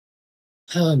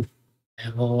 Well,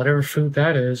 whatever food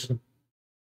that is,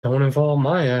 don't involve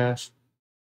my ass.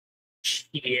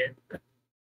 Shit.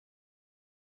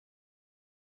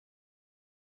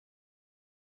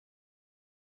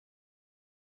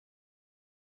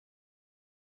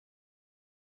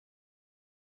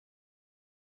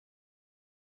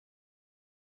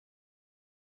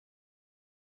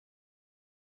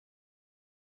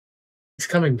 He's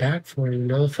coming back for you.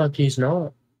 No, the fuck he's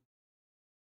not.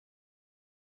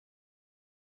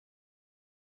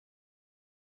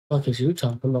 Fuck is you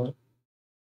talking about?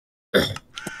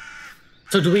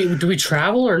 So do we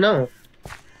travel or no?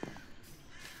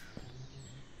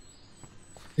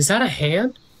 Is that a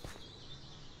hand?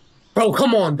 Bro,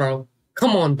 come on, bro.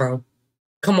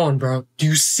 Do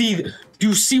you see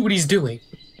what he's doing?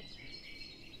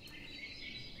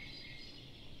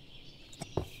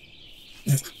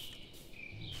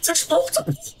 It's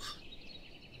explosive.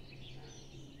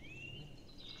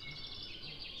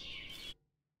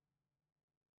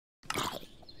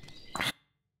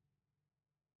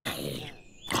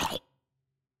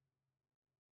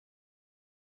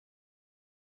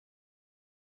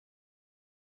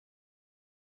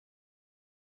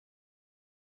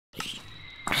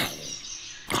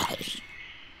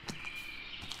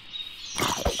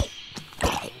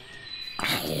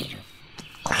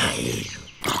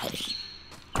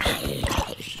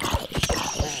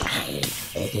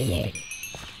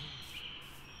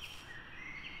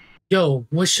 Yo,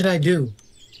 what should I do?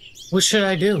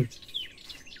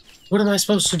 What am I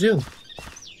supposed to do?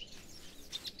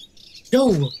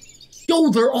 Yo,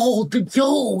 they're all,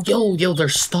 they're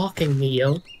stalking me,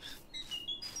 yo.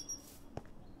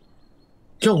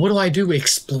 Yo, what do I do?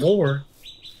 Explore?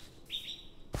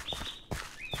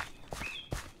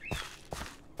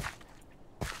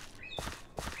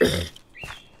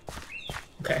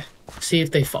 See if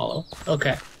they follow.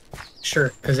 Okay.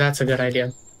 Sure, because that's a good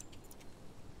idea.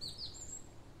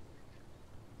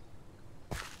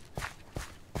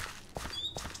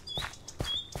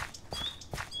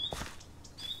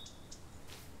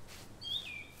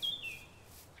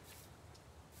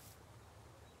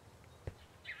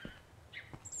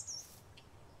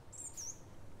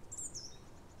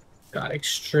 Got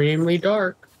extremely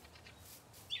dark.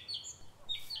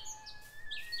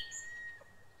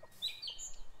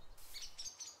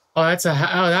 Oh,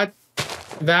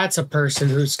 that's a person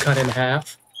who's cut in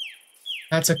half.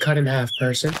 That's a cut in half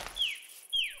person.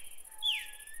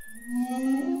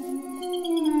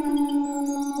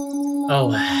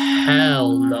 Oh,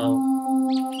 hell no.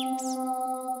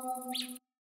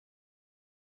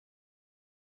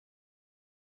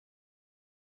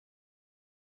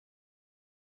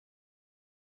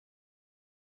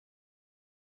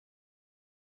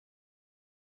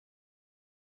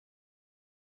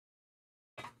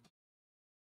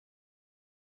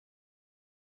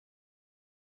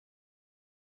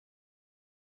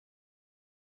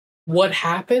 What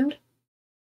happened?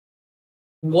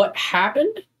 What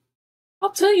happened? I'll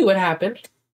tell you what happened.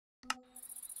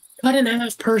 Cut in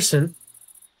half person.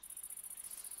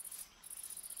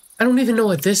 I don't even know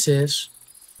what this is.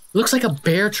 Looks like a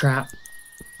bear trap.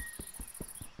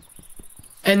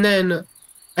 And then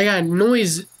I got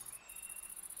noise.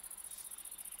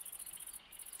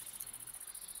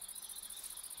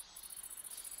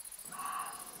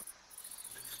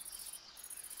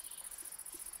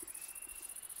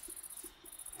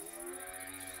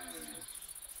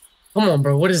 Come on,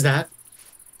 bro. What is that?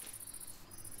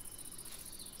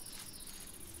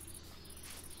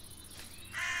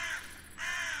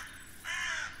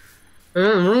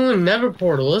 Ruined Never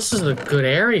Portal. This is a good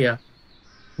area.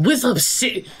 With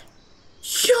obsidian.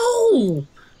 Yo!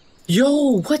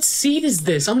 Yo, what seed is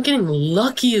this? I'm getting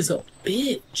lucky as a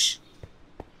bitch.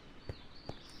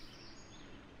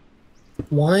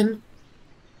 1,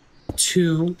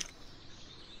 2,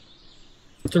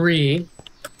 3.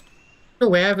 No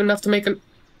way, I have enough to make an...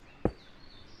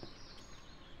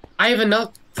 I have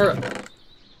enough for...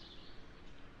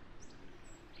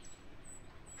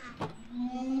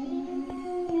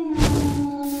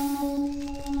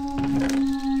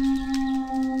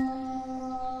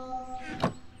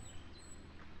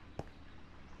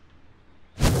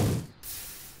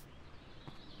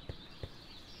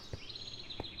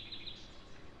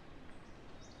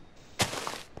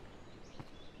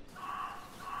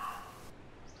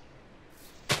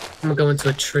 I'm gonna go into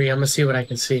a tree. I'm gonna see what I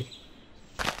can see.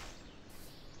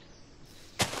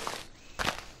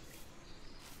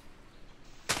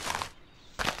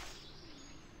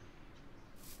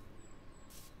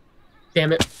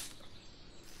 Damn it.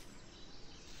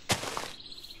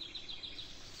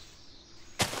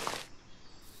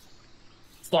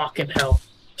 Fucking hell.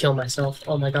 Kill myself.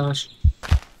 Oh my gosh.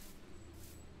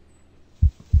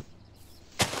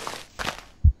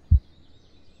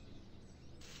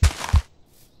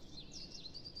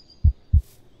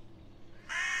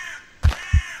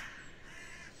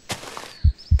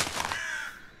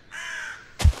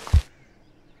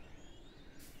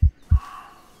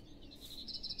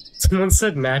 Someone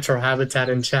said natural habitat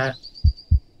in chat.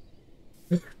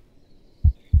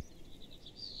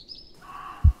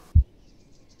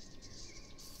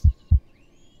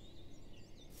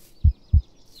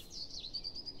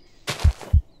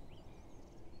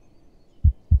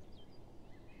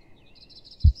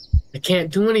 I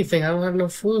can't do anything. I don't have no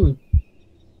food.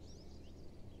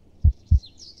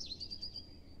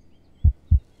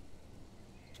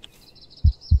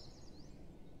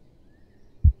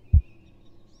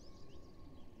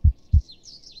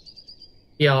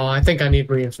 Yo, I think I need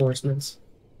reinforcements.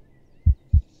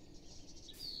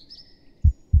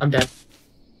 I'm dead.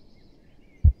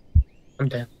 I'm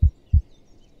dead.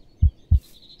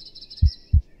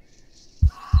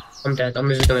 I'm dead. I'm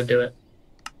just gonna do it.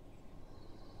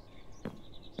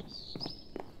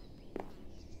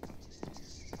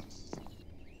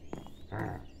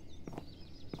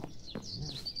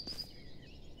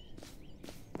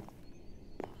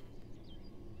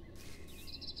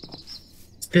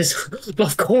 This,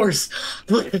 of course.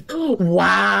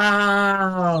 Wow.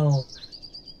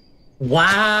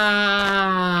 Wow.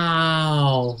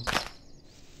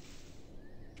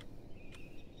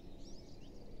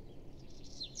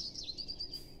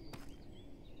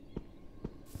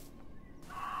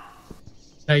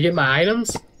 Can I get my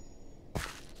items?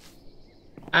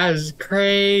 That is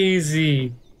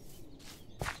crazy.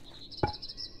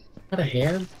 Got a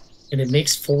hand? And it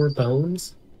makes 4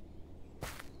 bones?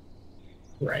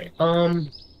 Right.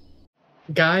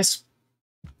 Guys,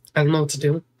 I don't know what to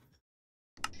do.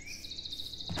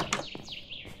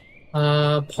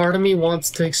 Part of me wants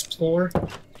to explore.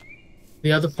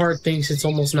 The other part thinks it's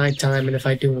almost nighttime, and if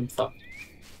I do, I'm fucked.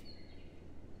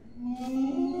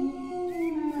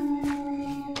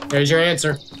 There's your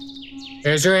answer.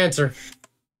 There's your answer.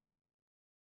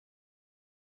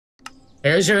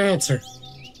 There's your answer.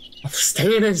 I'm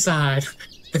staying inside.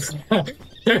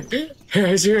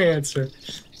 There's your answer.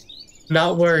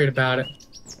 Not worried about it.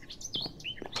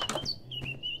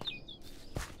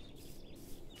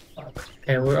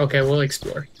 Okay, we'll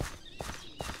explore.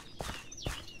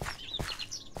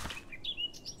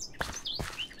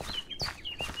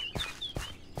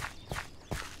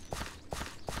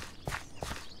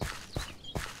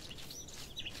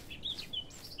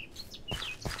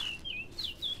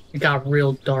 It got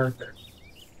real dark.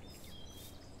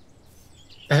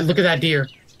 Look at that deer.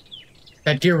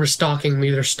 That deer was stalking me.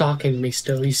 They're stalking me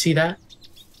still. You see that?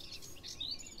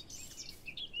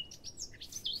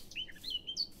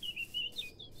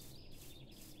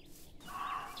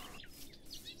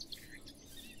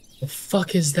 The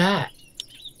fuck is that?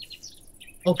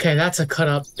 Okay, that's a cut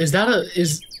up. Is that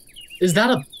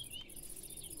a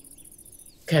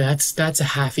Okay, that's a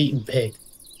half-eaten pig.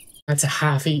 That's a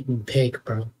half-eaten pig,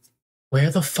 bro. Where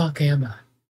the fuck am I?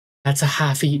 That's a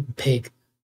half-eaten pig.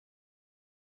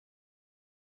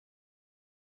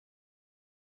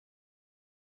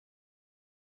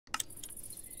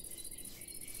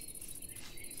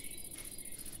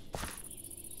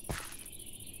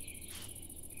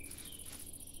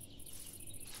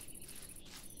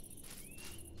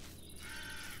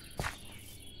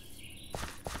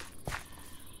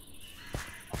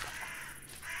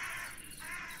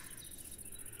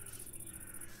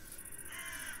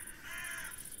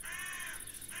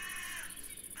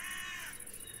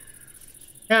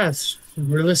 Yeah, it's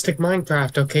realistic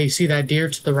Minecraft. Okay, you see that deer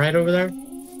to the right over there?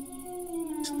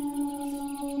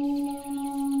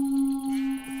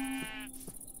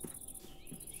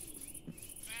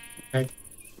 Okay.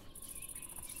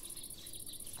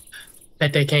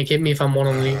 Bet they can't get me if I'm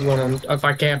if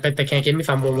I can't, bet they can't get me if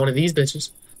I'm on one of these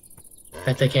bitches.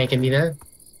 Bet they can't get me then.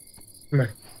 Come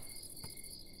here.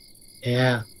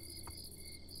 Yeah.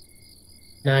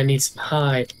 Now I need some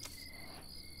hide.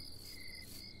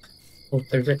 Oh,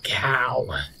 there's a cow.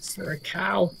 Is there a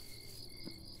cow?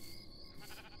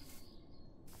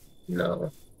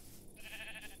 No.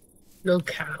 No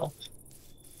cow.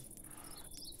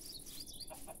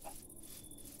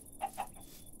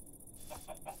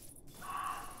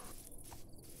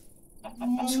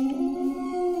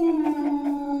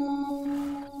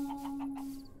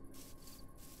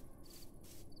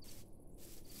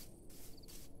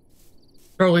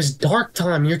 Bro, it's dark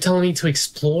time. You're telling me to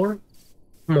explore?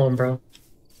 Come on, bro.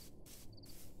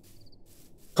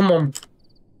 Come on.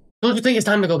 Don't you think it's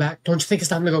time to go back? Don't you think it's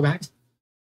time to go back?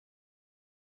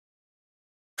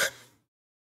 If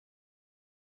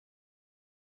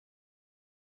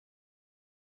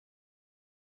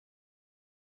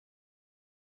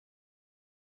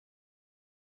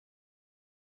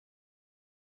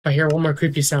I hear one more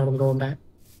creepy sound, I'm going back.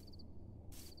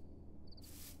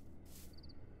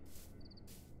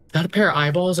 Got a pair of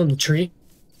eyeballs on the tree?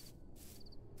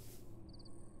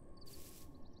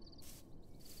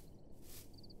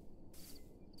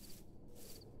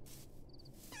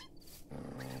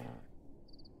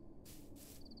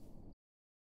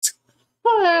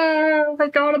 Oh my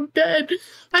god, I'm dead.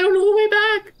 I don't know the way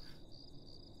back.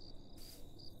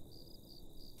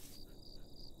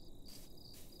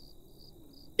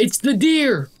 It's the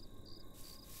deer.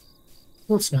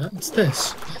 No, it's not. It's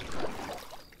this.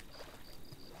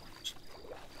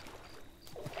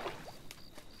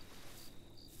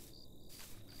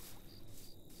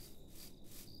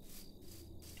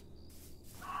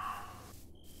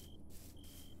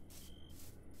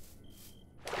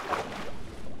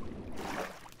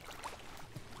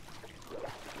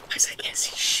 Guys, I can't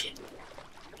see shit.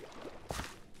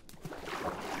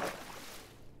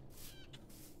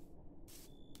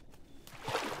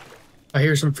 I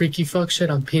hear some freaky fuck shit,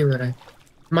 I'm peeling it.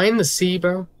 Am I in the sea,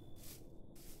 bro?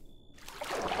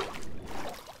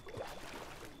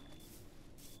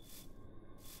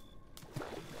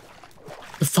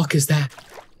 The fuck is that?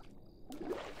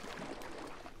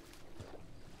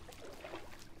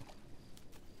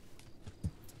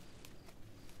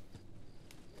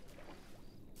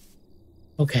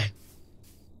 Okay.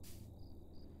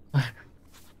 What?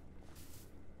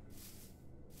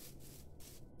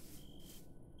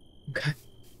 Okay.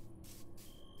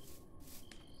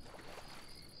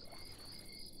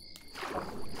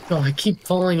 No, I keep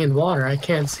falling in water. I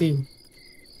can't see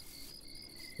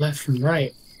left from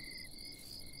right.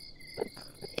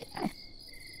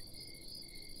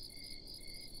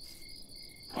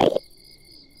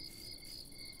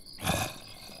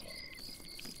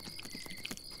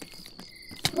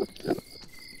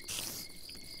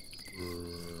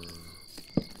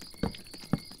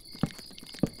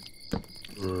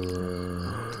 I'm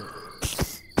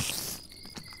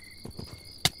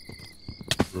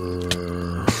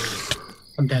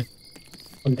dead.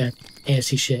 I'm dead. Can't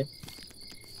see shit.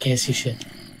 Can't see shit.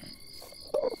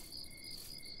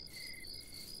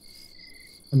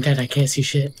 I'm dead. I can't see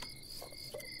shit.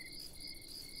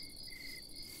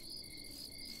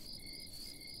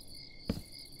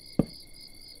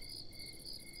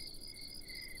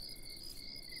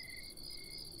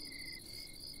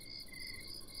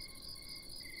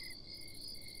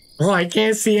 Bro, I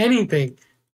can't see anything.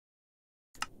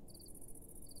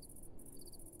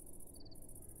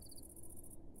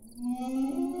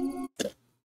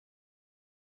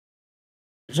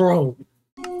 Bro.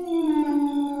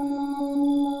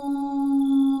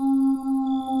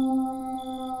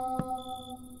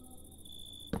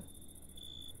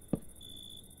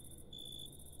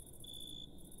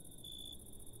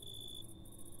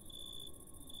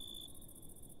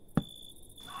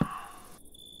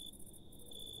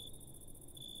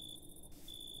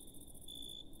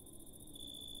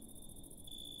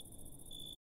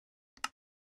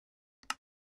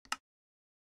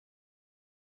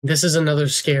 This is another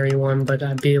scary one, but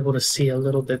I'd be able to see a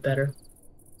little bit better.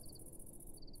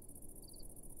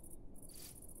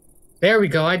 There we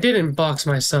go. I didn't box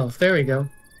myself. There we go.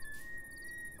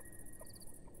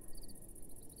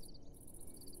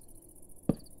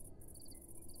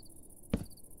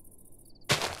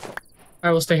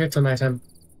 I will stay here till nighttime.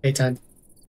 Daytime.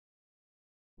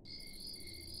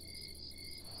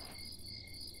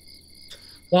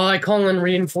 While I call in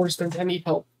reinforcements, I need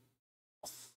help.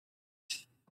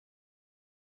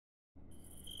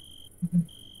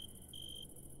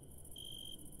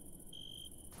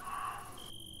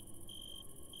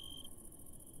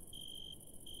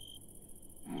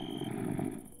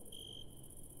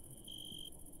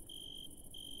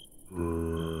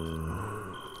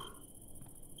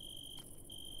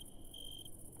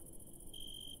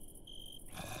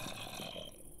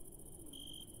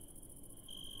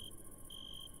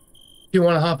 You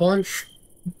want to hop on?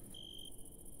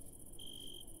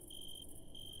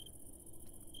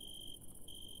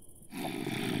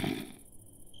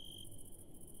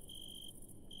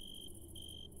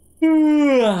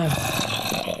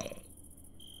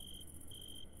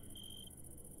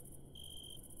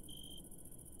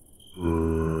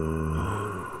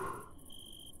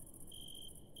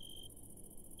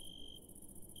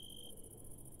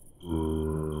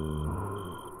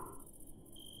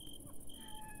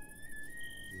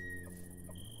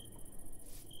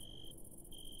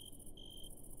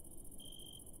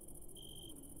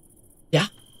 Yeah.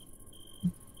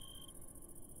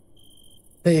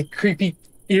 The creepy,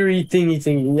 eerie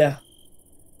thingy, yeah.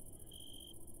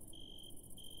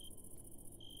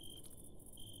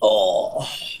 Oh.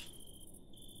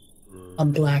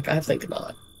 I'm black. I think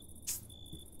not.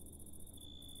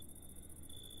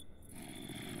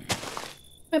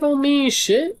 That don't mean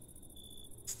shit.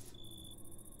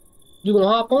 You gonna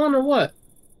hop on or what?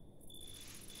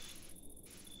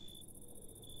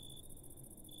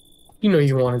 You know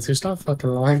you wanted to. Stop fucking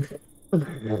lying.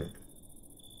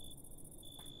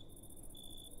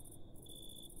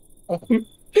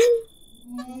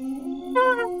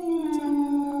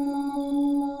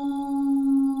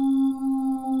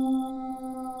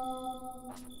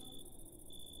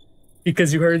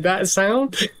 Because you heard that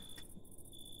sound?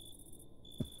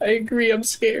 I agree, I'm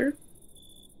scared.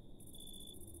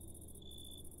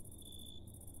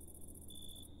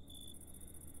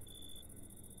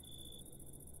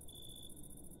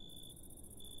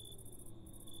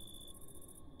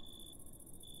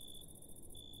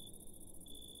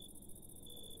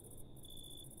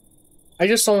 I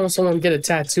just saw someone get a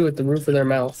tattoo at the roof of their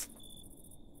mouth.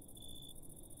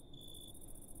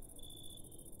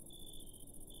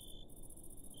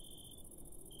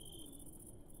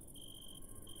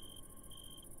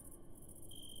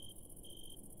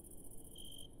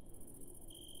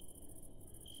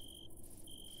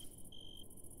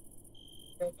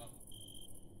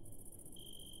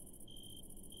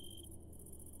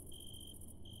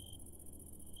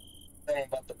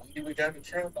 About the weed we got in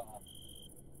trip.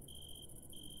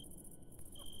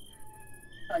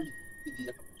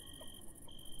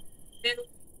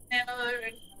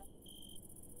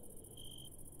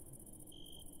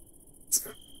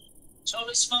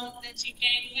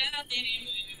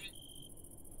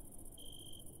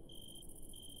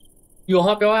 You gonna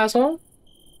hop your ass on?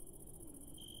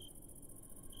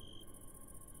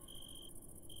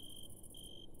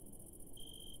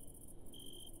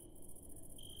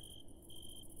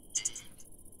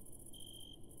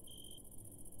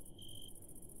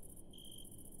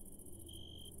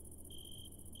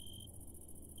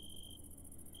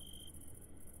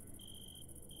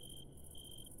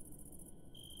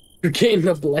 You're getting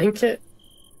a blanket?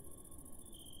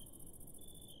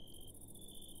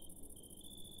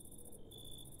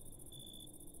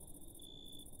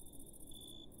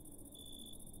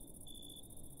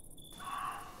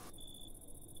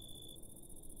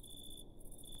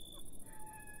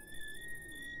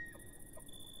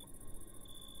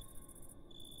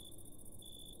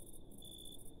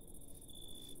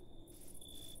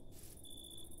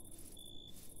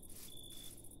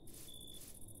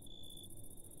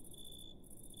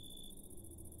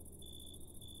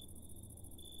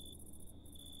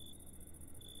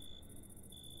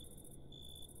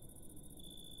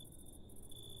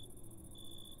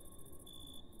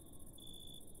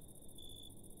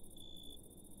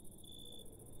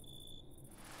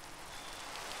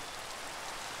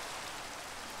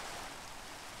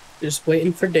 Just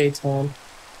waiting for daytime.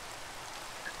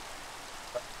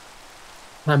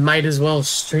 I might as well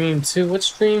stream too. What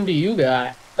stream do you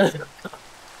got?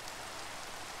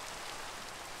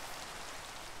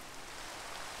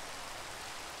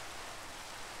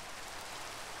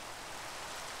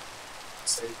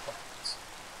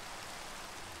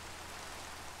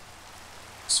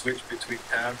 Switch between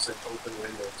tabs and open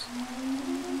windows.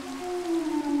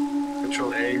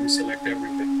 Control A to select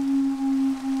everything.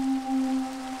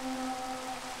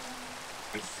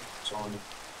 It's on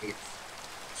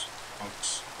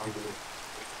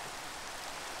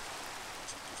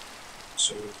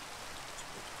so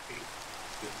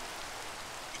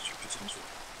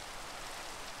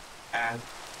add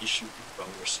issue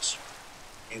bonuses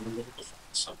and a little bit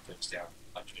sometimes down.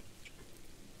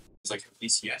 It's like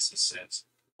BCS says,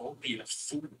 only the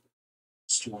food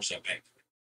stores are back.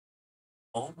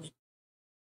 Only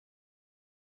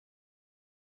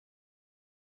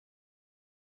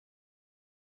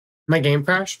My game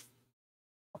crashed?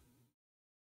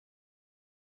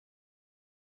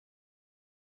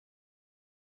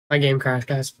 My game crashed,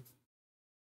 guys.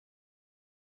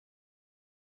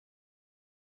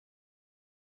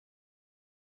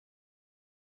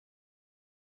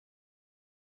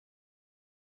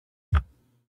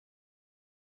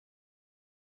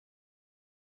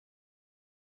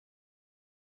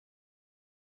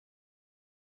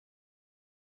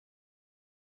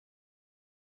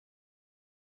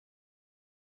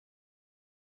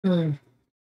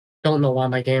 Don't know why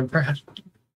my game crashed.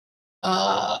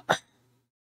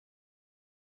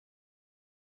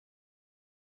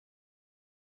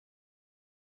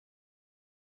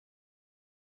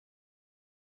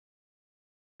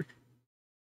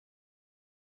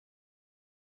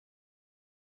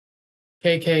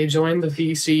 KK, join the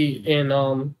VC in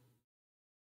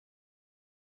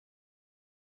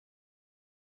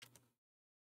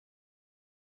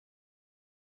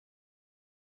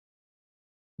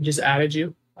just added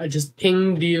you. I just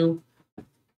pinged you. Of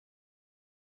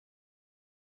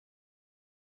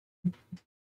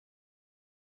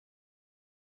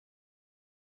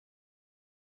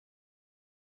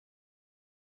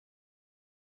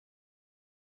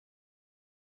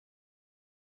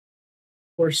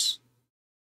course.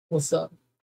 What's up?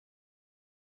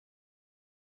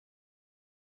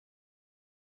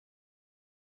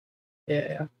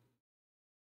 Yeah.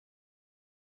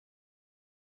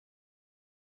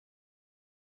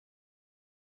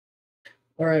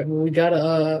 All right, well, we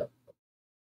gotta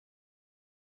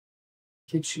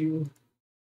get you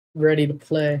ready to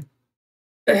play.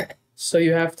 So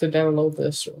you have to download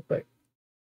this real quick.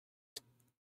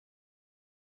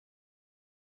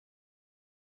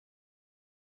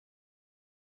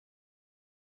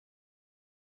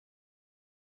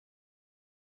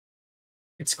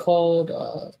 It's called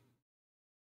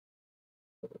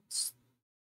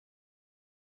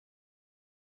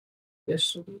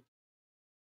this.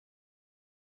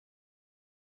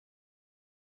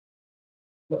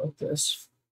 About this.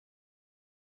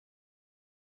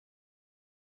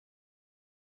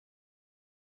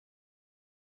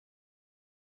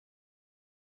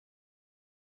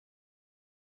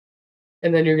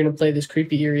 And then you're gonna play this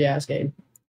creepy, eerie ass game.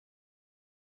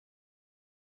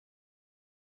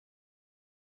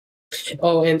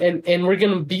 Oh, and we're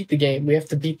gonna beat the game. We have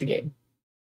to beat the game.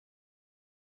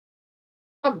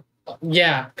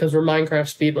 Yeah, because we're Minecraft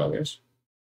speedrunners.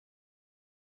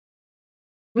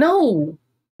 No!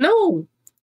 No!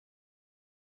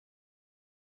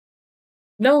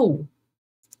 No!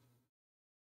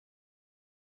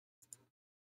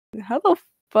 How the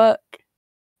fuck?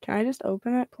 Can I just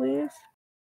open it, please?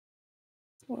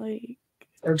 Like,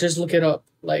 Or just look it up.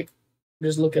 Like,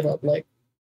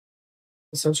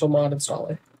 Essential Mod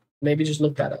Installer. Maybe just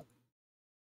look that up.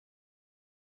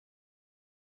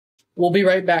 We'll be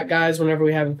right back, guys, whenever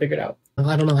we have it figured out.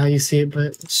 I don't know how you see it,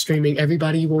 but streaming,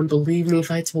 everybody, you won't believe me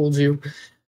if I told you.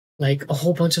 Like, a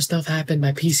whole bunch of stuff happened.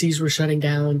 My PCs were shutting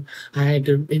down. I had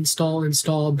to install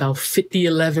about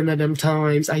 11 of them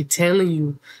times. I telling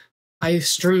you, I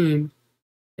streamed,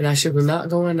 and that shit was not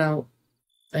going out.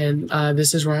 And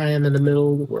this is where I am in the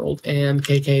middle of the world, and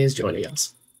KK is joining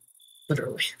us.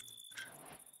 Literally.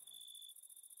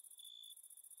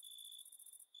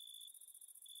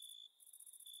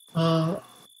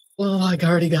 Well, I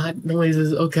already got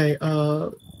noises. Okay,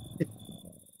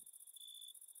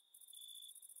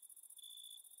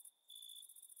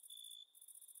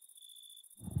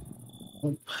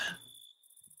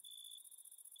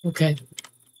 okay.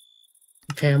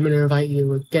 Okay, I'm gonna invite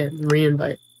you again.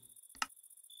 Re-invite.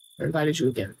 I invited you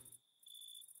again.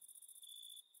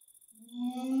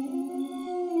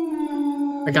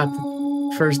 I got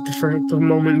the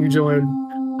moment you joined.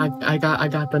 I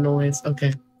got the noise.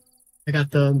 Okay. I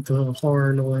got the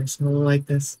horror noise. I don't like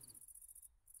this.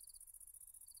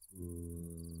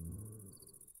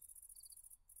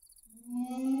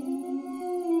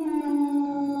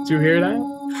 Did you hear that?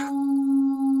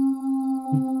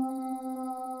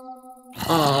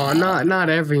 Oh, not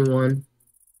everyone.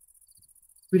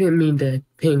 We didn't mean to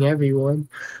ping everyone.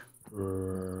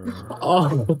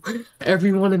 Oh,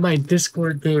 everyone in my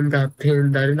Discord game got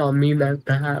pinned. I did not mean that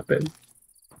to happen.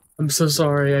 I'm so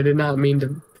sorry. I did not mean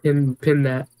to pin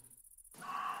that.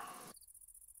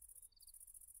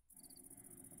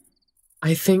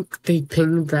 I think they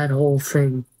pinged that whole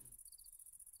thing.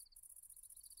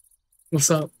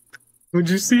 What's up? What'd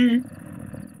you see?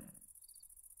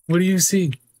 What do you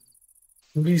see?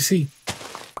 What do you see?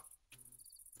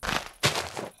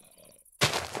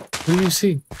 What do you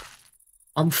see?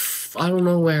 I don't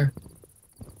know where.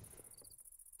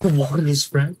 The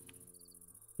water's red.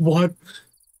 What?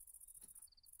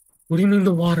 What do you mean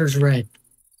the water's red?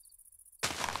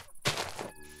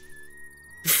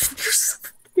 You're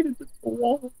suffocated in the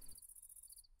wall.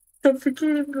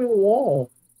 Suffocated in the wall.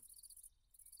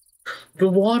 The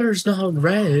water's not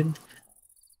red.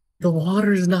 The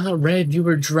water's not red. You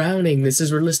were drowning. This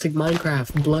is realistic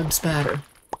Minecraft. Blood spatter.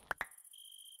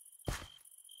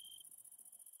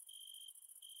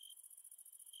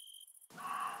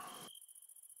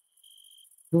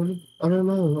 I don't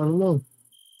know.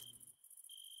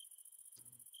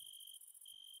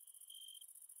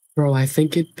 Bro, I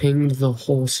think it pinged the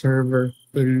whole server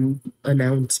in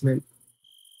announcement.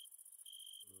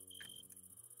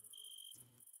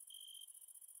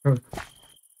 Bro.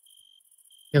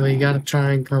 Yeah, but you gotta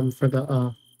try and come for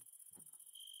the,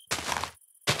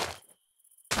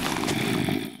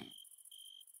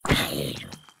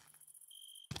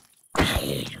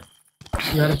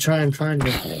 You gotta try and find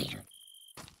it.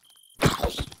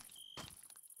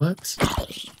 What?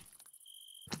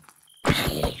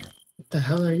 What the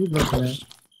hell are you looking at?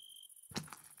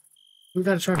 We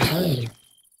gotta try to find me.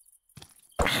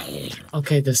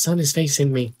 Okay, the sun is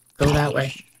facing me. Go that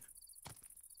way.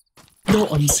 No,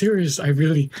 I'm serious. I'm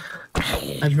really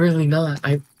not.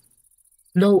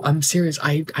 No, I'm serious.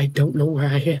 I don't know where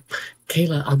I am.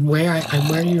 Kayla, I'm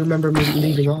where you remember me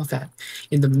leaving off at.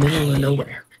 In the middle of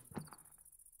nowhere.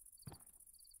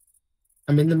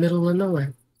 I'm in the middle of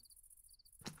nowhere.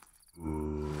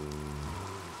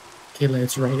 Kayla,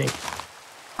 it's raining.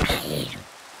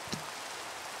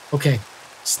 Okay,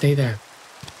 stay there.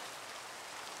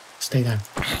 Stay there.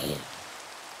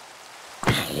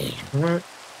 Alright.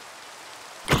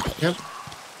 Yep.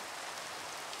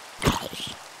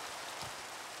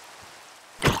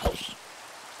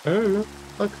 I don't know.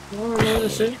 Fuck, I don't know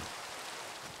this shit.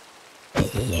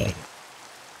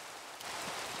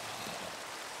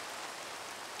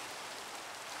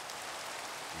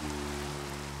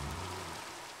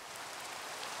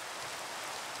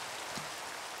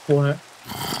 What?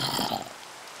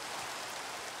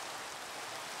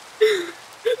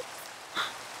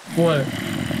 What?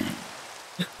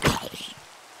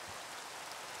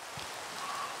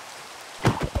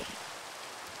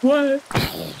 What?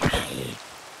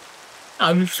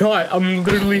 I'm shot. I'm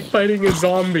literally fighting a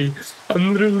zombie.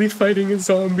 I'm literally fighting a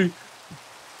zombie.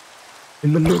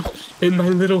 In my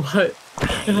little hut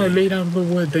that I made out of the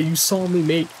wood that you saw me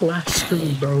make last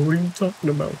stream, bro. What are you talking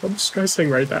about? I'm stressing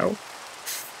right now.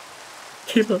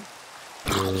 Kayla.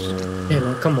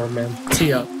 Kayla, come on, man.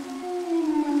 Tee up.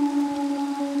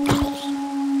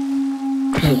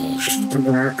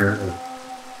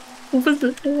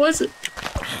 What was it?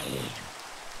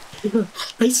 Kayla,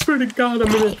 I swear to God,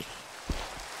 I'm gonna...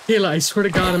 Kayla, I swear to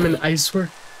God, Kayla,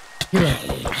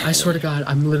 I swear to God,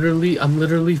 I'm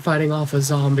literally fighting off a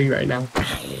zombie right now.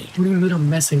 What do you mean I'm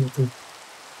messing with you?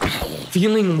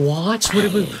 Feeling watch? What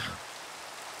it was...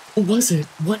 What was it?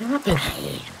 What happened?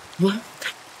 What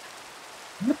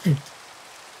happened?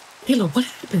 Kayla, what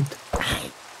happened?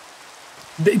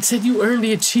 It said you earned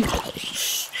the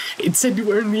achievement. It said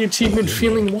you earned the achievement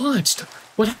feeling watched.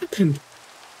 What happened?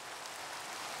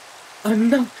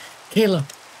 No. Kayla,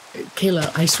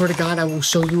 I swear to God, I will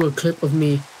show you a clip of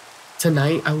me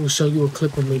tonight. I will show you a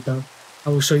clip of me, bro. I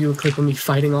will show you a clip of me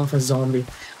fighting off a zombie.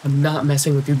 I'm not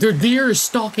messing with you. Their deer is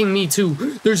stalking me, too.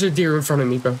 There's a deer in front of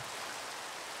me, bro.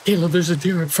 Kayla, there's a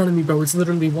deer in front of me, bro. It's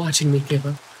literally watching me,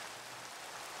 Kayla.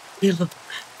 Kayla,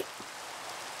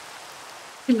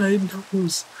 it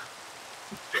knows.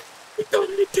 I thought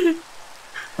I did.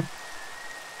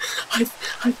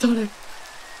 I thought I...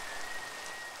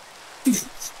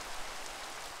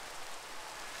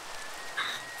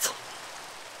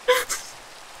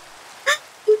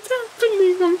 What's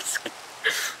happening? I'm scared.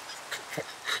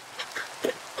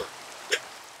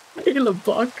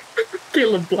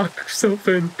 Kayla, block yourself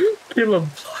in. Kayla,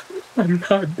 block. I'm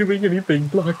not doing anything.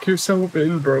 Block yourself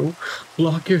in, bro.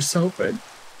 Block yourself in.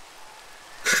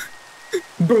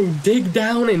 Bro, dig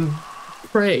down and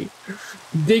pray.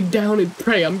 Dig down and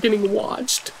pray. I'm getting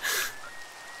watched.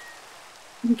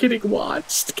 I'm getting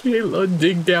watched. Kayla,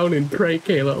 dig down and pray,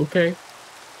 Kayla, okay?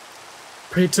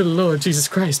 Pray to the Lord Jesus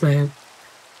Christ, man.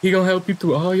 He gonna help you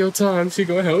through all your times. He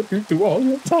gonna help you through all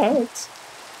your times.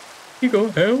 He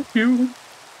gonna help you.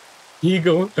 He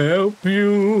gonna help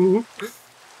you.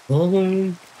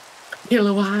 Oh.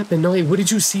 Kayla, what happened? No, hey, what did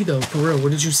you see, though? For real,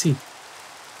 what did you see?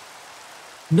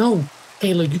 No.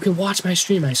 Kayla, you can watch my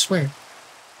stream, I swear.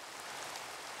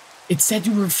 It said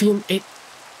you were feeling it.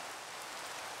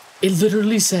 It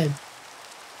literally said,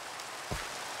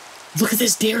 look at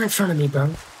this deer in front of me, bro.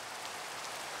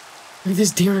 Look at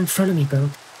this deer in front of me, bro.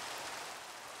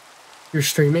 You're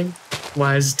streaming?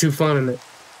 Why is it too fun in it?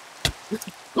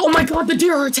 Oh my God, the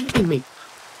deer are attacking me.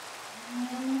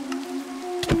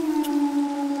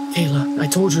 Kayla, I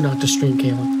told you not to stream,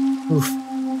 Kayla. Oof.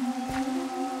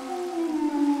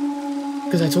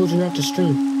 Because I told you not to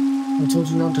stream. I told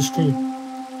you not to stream.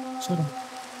 Shut up.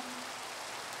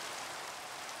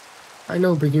 I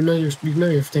know, but you know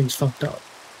your thing's fucked up.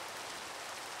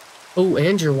 Oh,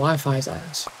 and your Wi-Fi's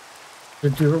ass. The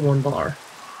deer at 1 bar.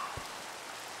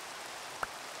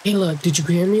 Kayla, did you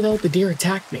hear me though? The deer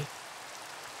attacked me.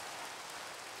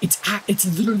 It's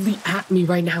literally at me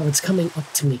right now. It's coming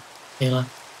up to me, Kayla.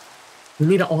 We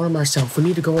need to arm ourselves. We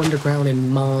need to go underground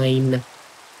and mine.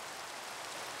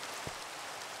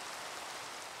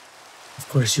 Of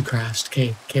course you crashed.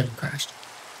 Kayla crashed.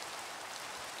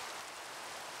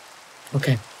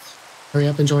 Okay. Hurry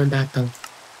up and join back though.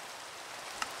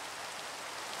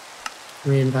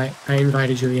 I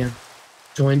invited you again.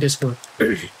 Join Discord.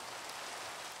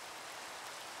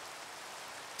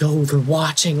 Yo, they're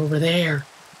watching over there.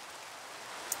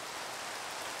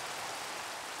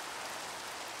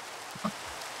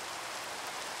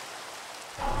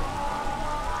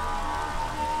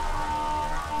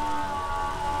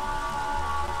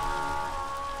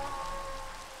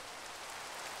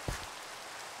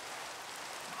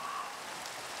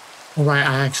 Alright,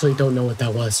 I actually don't know what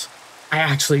that was. I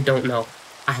actually don't know.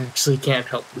 I actually can't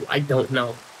help you. I don't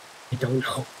know. I don't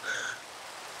know.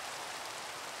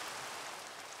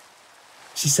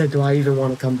 She said, do I even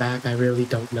want to come back? I really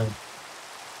don't know.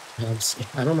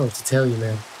 I don't know what to tell you,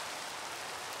 man.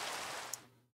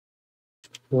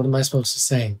 What am I supposed to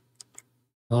say?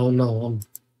 I don't know.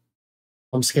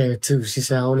 I'm scared too. She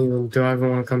said, do I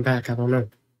even want to come back? I don't know.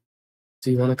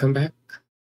 Do you want to come back?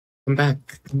 Come back.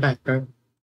 Come back, bro.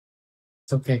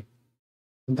 It's okay.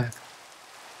 Come back.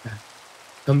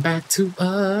 Come back to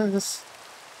us.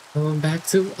 Come back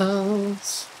to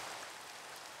us.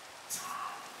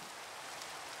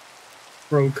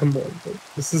 Bro, come on, bro.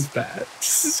 This is bad.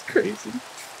 This is crazy.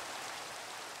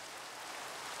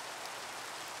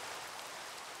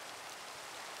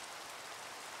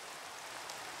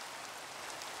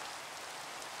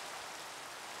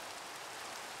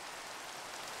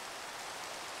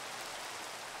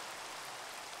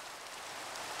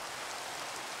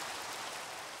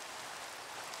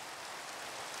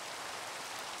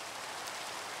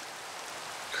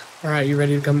 Alright, you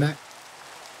ready to come back?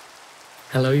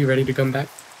 Hello, you ready to come back?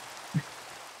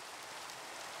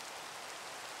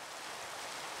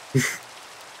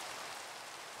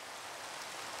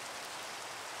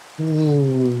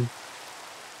 Ooh.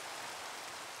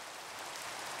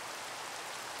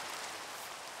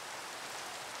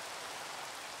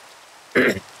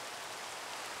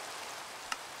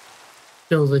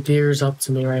 Yo, the deer's up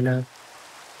to me right now.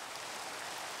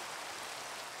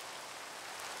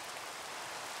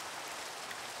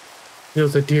 Yo,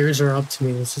 the deers are up to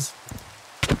me. This is...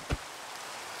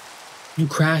 You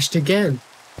crashed again.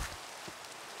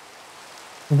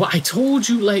 Well, I told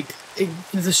you, like,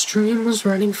 the stream was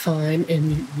running fine,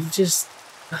 and you just...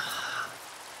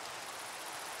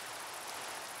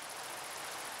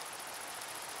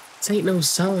 This ain't no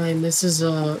sign. This is,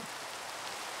 I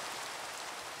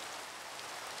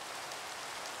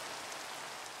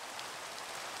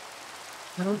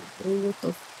don't know what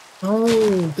the...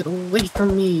 Oh, get away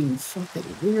from me, you fucking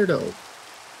weirdo.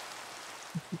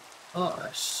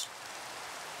 Gosh.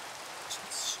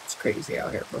 It's crazy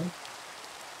out here, bro.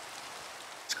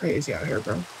 It's crazy out here,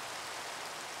 bro.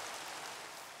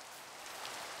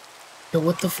 Yo,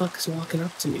 what the fuck is walking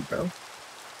up to me, bro?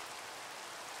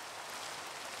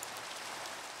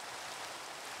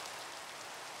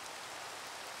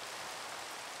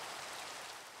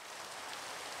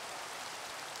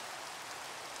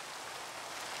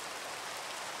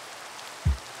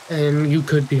 And you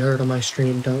could be heard on my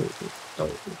stream. Don't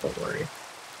worry.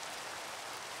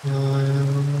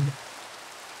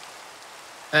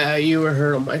 You were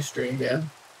heard on my stream, yeah.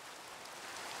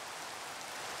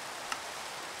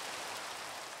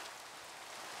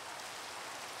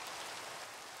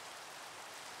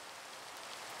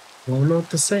 I don't know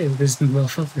what to say. This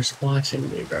motherfucker's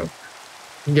watching me, bro.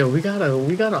 Yo, we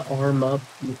gotta arm up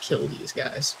and kill these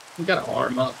guys. We gotta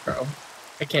arm up, bro.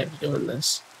 I can't be doing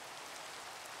this.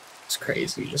 It's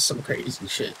crazy, just some crazy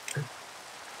shit.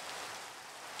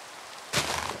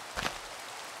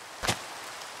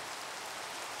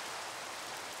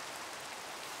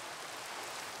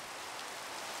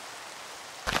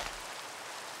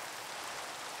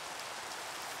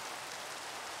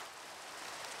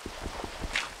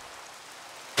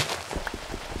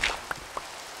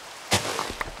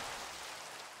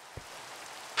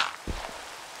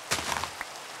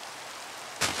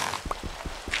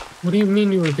 What do you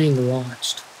mean you were being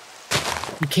watched?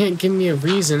 You can't give me a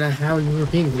reason of how you were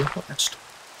being watched.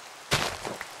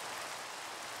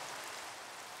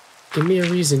 Give me a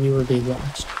reason you were being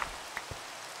watched.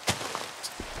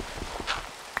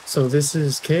 So this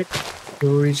is Kick.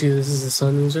 Luigi, this is the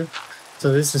Sun user.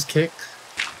 So this is Kick.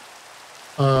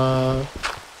 Yeah,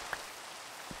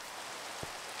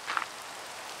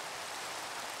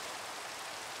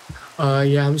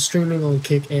 I'm streaming on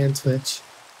Kick and Twitch.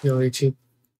 Luigi.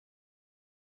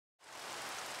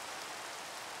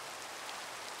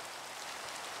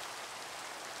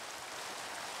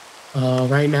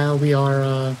 Right now we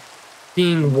are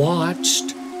being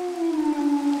watched,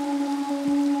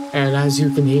 and as you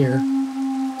can hear,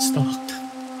 stalked.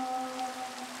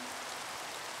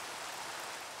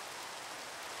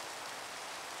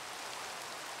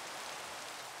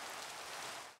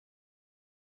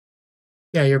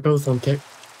 Yeah, you're both on Kick.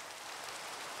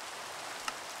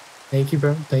 Thank you,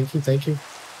 bro. Thank you, thank you.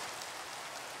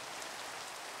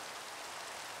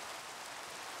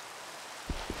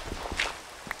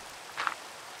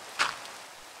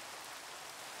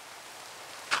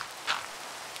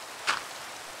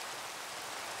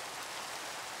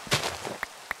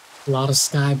 A lot of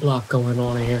sky block going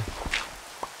on here.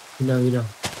 You know.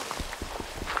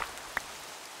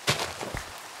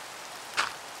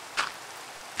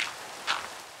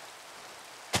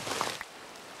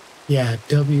 Yeah,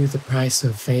 W the price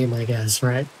of fame, I guess,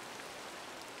 right?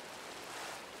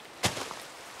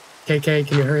 KK,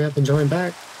 can you hurry up and join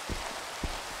back?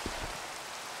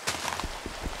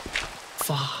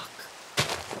 Fuck.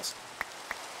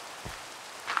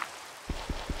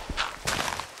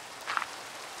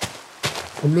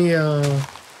 Let me, Yo,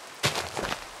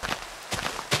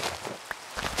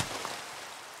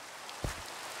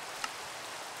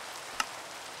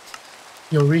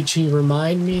 Richie,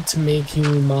 remind me to make you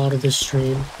mod of the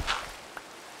stream.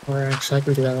 Or actually, I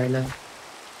can do that right now.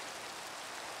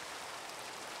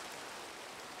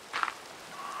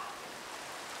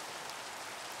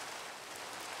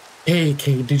 Hey,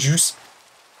 Kay, did you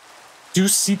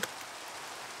see?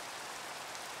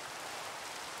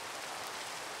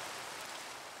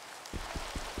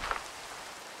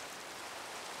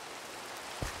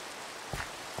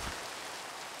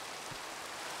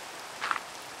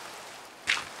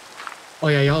 Oh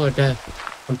yeah, y'all are dead.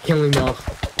 I'm killing y'all.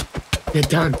 They're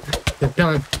done. They're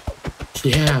done.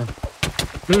 Yeah.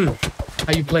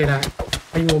 How you play that?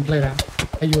 How you wanna play that?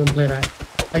 How you wanna play that?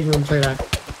 How you wanna play that?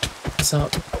 What's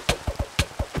up?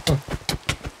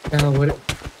 Down with it.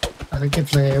 I can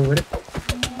play with it.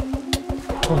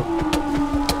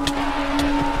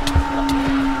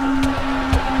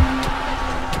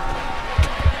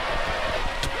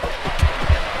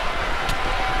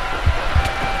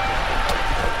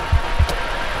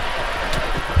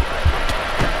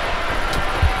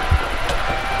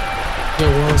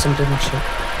 Some different shit.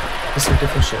 It's some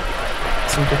different shit.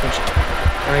 Some different shit.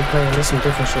 I ain't playing. This some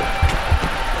different shit.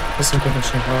 This some different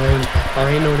shit. I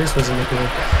ain't know this was in the game.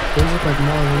 These look like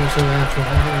Marvel and after.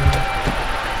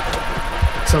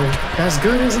 So that's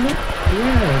good, isn't it?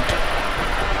 Yeah.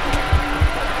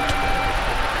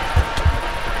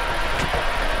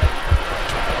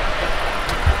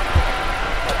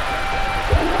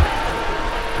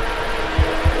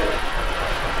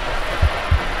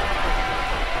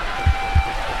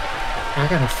 I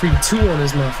got a free 2 on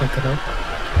this motherfucker though.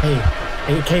 Hey,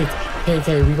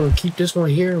 KK, we gonna keep this one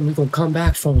here and we gonna come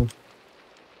back for him.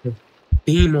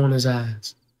 Beam on his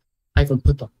ass. I gonna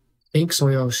put the inks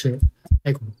on your shit.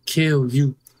 I gonna kill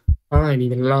you. I ain't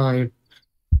even lying.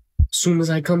 As soon as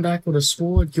I come back with a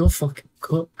sword, you're fucking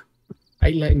cooked.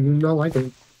 I letting you know I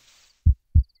can.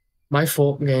 My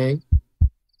fault, gang.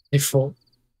 My fault.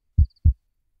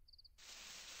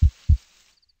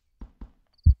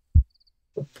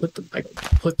 I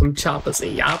put them choppers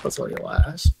and yappers on your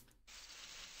ass.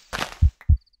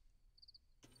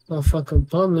 Motherfucking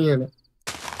put me in it.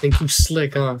 Think you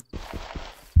slick, huh?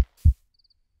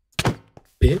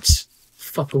 Bitch,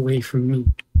 fuck away from me.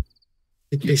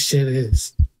 This shit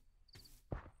is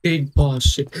big boss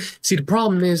shit. See, the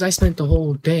problem is I spent the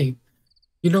whole day.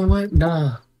 You know what?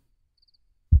 Nah.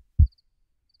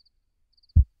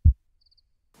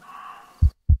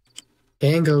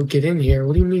 Dango, get in here.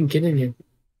 What do you mean, get in here?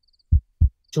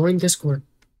 Join Discord.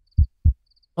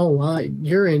 Oh,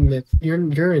 you're in the. You're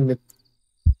in the.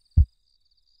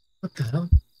 What the hell?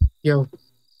 Yo.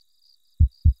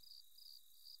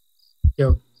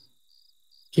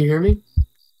 Can you hear me?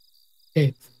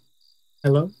 Hey.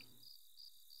 Hello?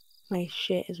 My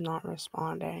shit is not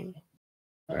responding.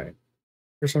 Alright.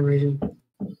 For some reason.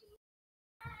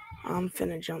 I'm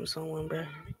finna jump someone, bro.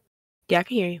 Yeah, I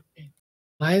can hear you.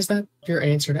 Why is that your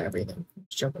answer to everything?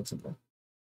 Just jumping someone.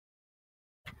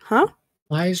 Huh?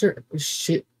 Why is your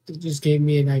shit? It just gave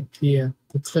me an idea.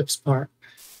 The clips part.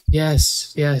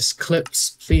 Yes,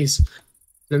 clips, please.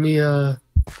 Let me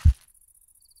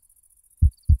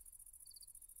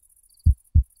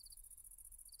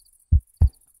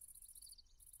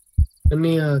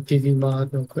give you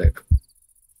mod real quick.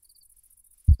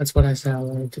 That's what I said I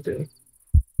wanted to do.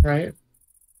 Right?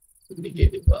 Let me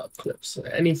give you clips.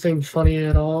 Anything funny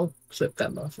at all? Clip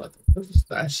that motherfucker.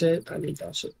 That shit. I need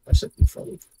that shit. That should be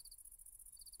funny.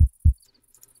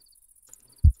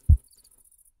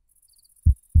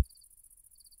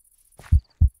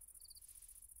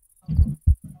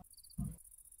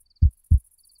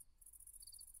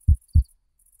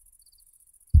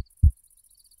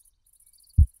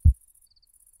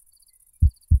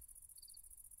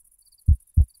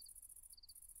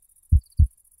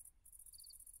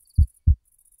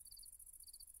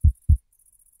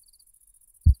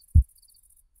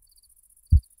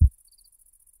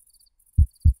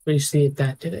 Let me see if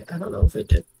that did it. I don't know if it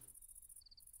did.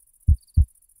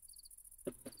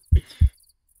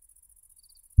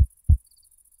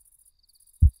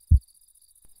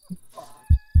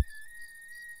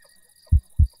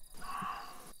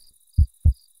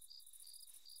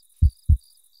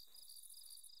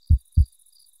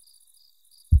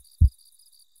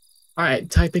 Alright,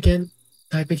 type again.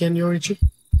 Type again, Yorichi.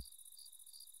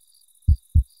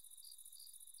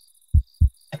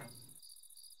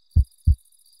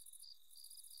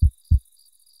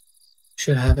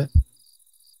 Should have it.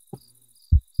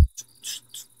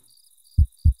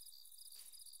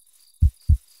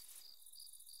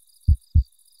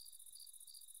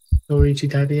 Yorichi,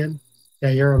 type again.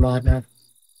 Yeah, you're a mod now.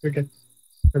 You're good.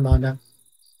 You're a mod now.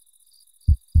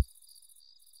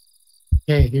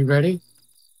 Okay, you ready?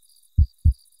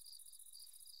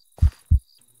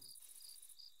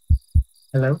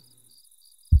 Hello?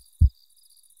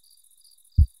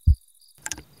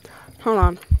 Hold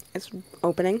on. It's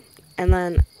opening. And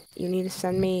then you need to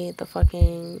send me the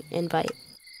fucking invite.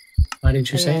 Why didn't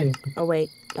you And say then- anything? Oh, wait.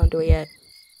 Don't do it yet.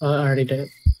 I already did it.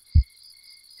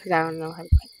 Because I don't know how to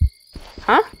play.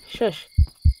 Huh? Shush.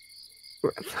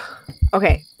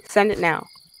 Okay. Send it now.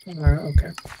 Alright,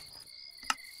 okay.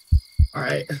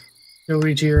 Alright.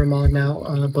 Yorichi, you're a mod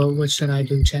now, but what should I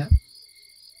do, chat?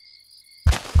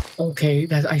 Okay,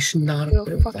 that I should not have You'll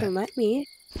put it with fucking that. let me.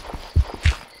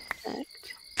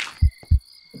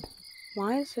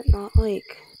 Why is it not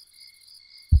like...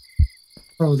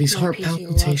 Bro, these my heart PC loves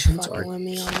palpitations fucking are with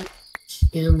me on it?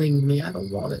 killing me. I don't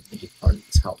want it to be part of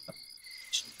these heart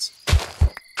palpitations.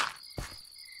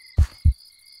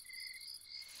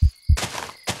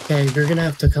 Okay, you're gonna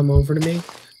have to come over to me,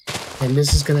 and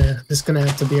this is gonna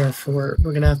have to be our fort.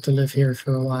 We're gonna have to live here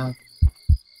for a while.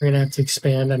 We're gonna have to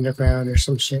expand underground or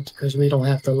some shit because we don't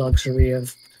have the luxury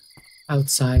of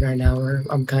outside right now, or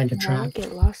I'm kind of Why trapped.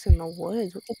 get lost in the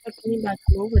woods? What the fuck do you mean by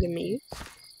come over to me?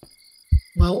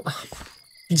 Well,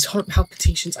 these heart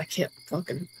palpitations, I can't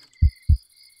fucking...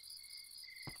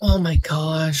 Oh my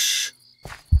gosh.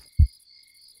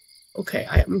 Okay,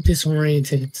 I am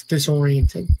disoriented. It's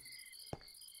disorienting.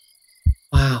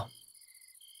 Wow.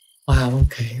 Wow,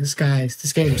 okay. This game's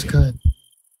good.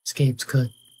 This game's good.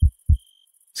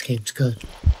 This game's good.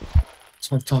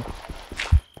 That's what I'm talking.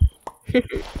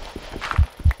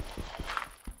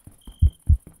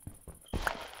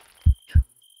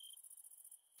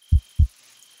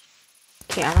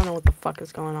 Okay, I don't know what the fuck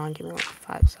is going on. Give me like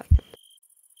 5 seconds.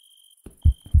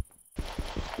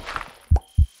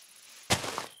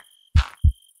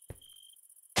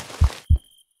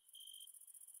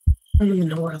 I don't even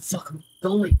know where the fuck I'm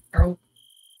going, bro.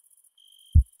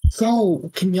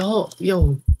 Yo, can y'all,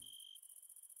 yo.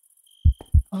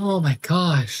 Oh my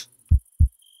gosh.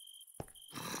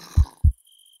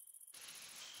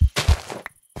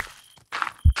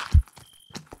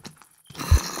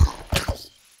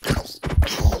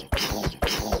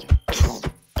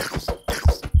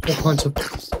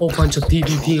 Whole bunch of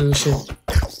PvP and shit.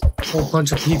 Whole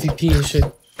bunch of PvP and shit.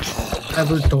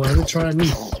 Don't ever try me.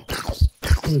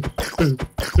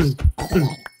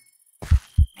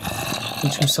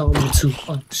 What you saw me too.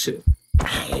 Oh shit.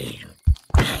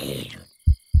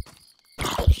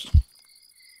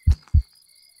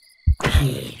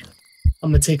 I'm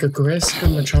gonna take a grist.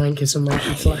 I'm gonna try and get some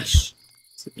rotten flesh.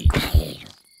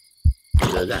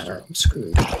 Either that or I'm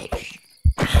screwed.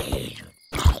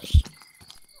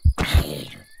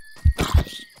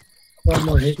 One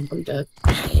more hit and I'm dead.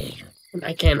 And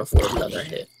I can't afford another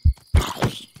hit.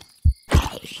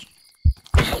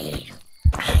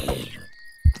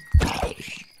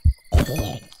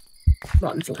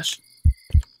 Rotten flesh.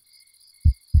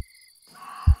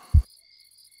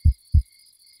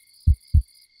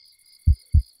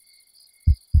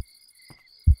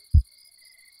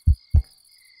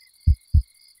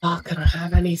 Fuck, I don't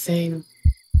have anything.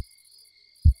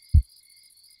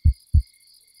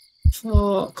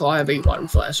 Fuck, oh, I have 8 rotten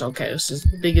flesh. Okay, this is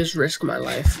the biggest risk of my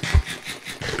life.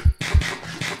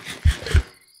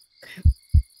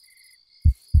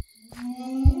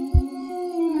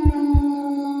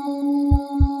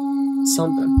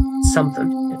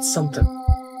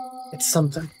 It's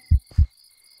something.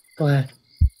 Go ahead.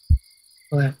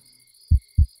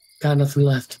 Got nothing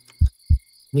left.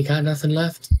 You got nothing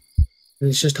left? And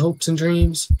it's just hopes and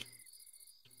dreams.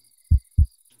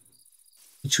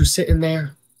 But you sitting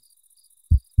there,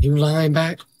 you lying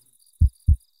back,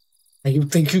 and you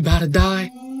think you about to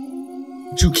die,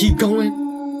 but you keep going,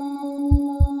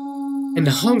 and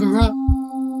the hunger up,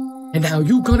 and now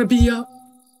you gonna be up.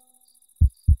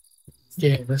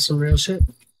 Yeah, that's some real shit.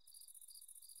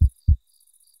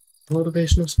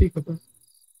 Motivational speaker, bro.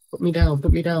 Put me down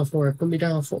for it.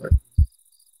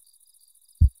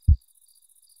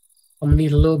 I'm gonna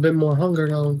need a little bit more hunger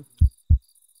though.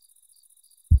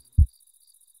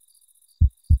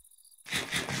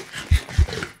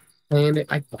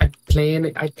 I plan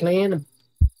it,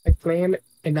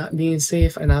 and not being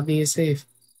safe. I'm gonna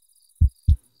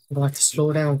have to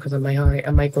slow down because I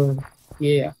might go,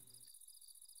 yeah.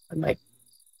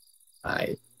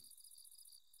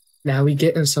 Now we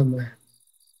getting somewhere.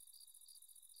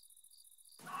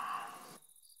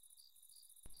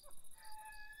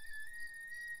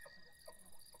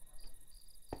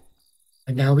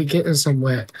 And now we getting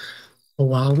somewhere. But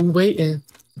while we waiting,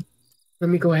 let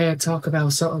me go ahead and talk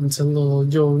about something to little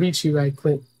Joe Ricci right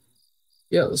quick.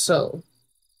 Yo, so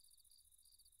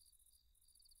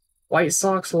White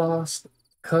Sox lost,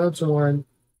 Cubs won,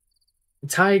 the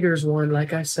Tigers won,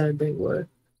 like I said they would.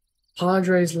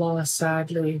 Padres lost,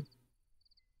 sadly.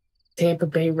 Tampa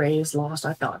Bay Rays lost.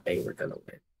 I thought they were gonna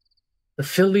win. The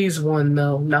Phillies won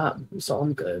though, not so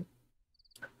I'm good.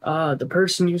 The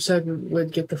person you said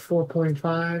would get the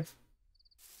 4.5.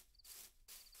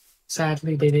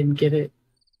 Sadly, they didn't get it.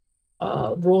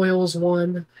 Royals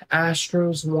won.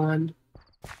 Astros won.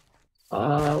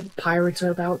 Pirates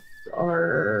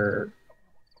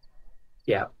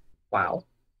yeah, wow.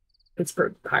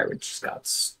 Pittsburgh Pirates just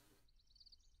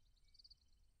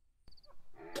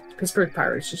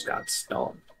got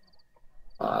stomped.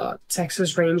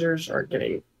 Texas Rangers are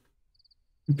getting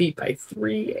beat by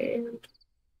 3, and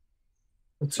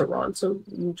the Toronto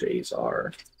Blue Jays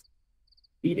are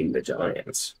beating the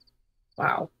Giants.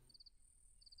 Wow.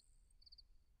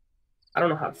 I don't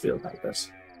know how to feel about this.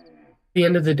 At the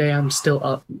end of the day, I'm still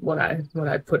up what I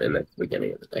put in at the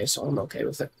beginning of the day, so I'm okay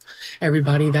with it.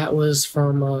 Everybody that was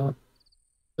from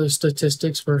the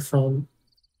statistics were from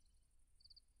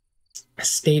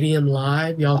Stadium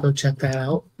Live. Y'all go check that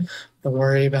out. Don't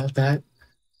worry about that.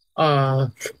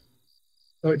 Go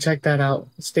check that out.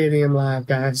 Stadium Live,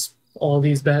 guys. All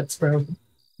these bets, bro.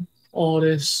 All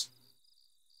this,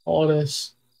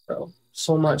 bro.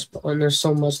 So much, and there's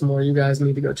so much more. You guys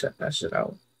need to go check that shit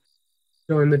out.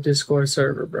 Join the Discord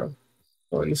server, bro.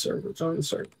 Join the server. Join the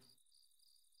server.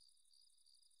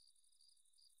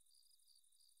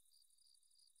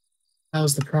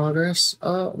 How's the progress?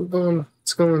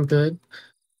 It's going good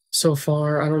so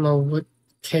far. I don't know what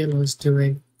Kayla's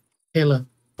doing. Kayla,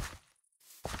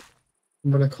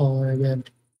 I'm gonna call her again.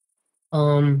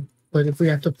 But if we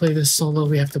have to play this solo,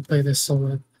 we have to play this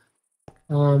solo.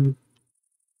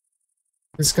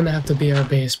 It's gonna have to be our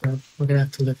base, bro. We're gonna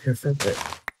have to live here for a bit.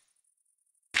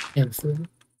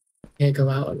 Can't go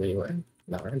out anywhere.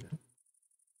 Not right now.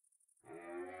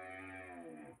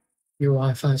 Your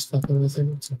Wi-Fi's fucking with it.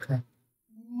 It's okay.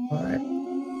 Alright.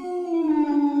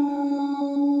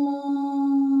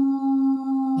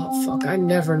 Oh, fuck. I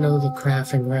never know the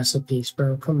crafting recipes,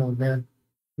 bro. Come on, man.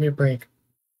 Give me a break.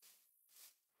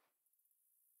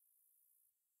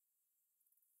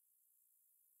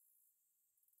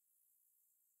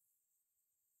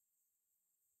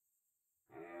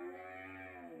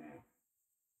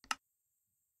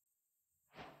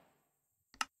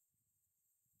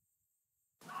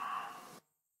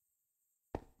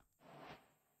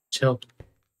 Chill.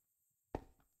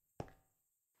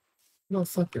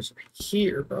 Motherfuckers are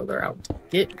here, bro. They're out to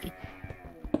get me.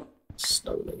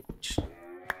 Stone Age.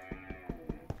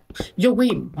 Yo,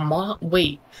 wait.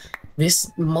 Wait.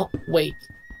 Wait.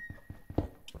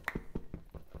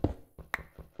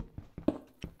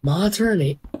 Mods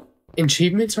are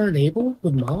achievements are enabled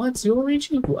with mods? You'll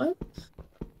reach you? What?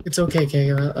 It's okay,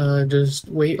 Kayla. Just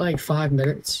wait like 5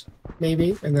 minutes,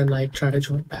 maybe, and then like try to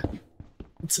join back.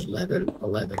 It's 11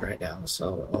 right now,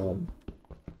 so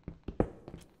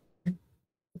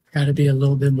gotta be a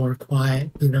little bit more quiet,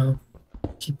 you know.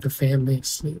 Keep the family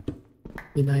asleep.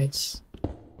 Be nice.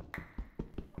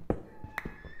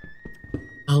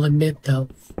 I'll admit though,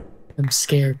 I'm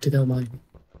scared to go mine.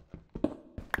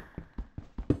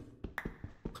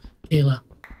 Kayla,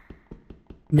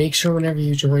 make sure whenever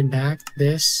you join back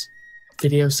this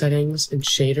video settings and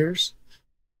shaders,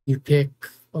 you pick,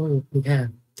 oh yeah,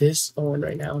 this one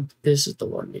right now. This is the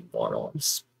one we bought on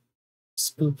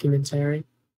Spookumentary.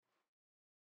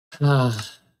 Get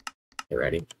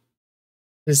ready.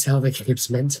 This is how the game's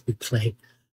meant to be played.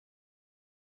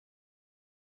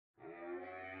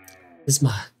 This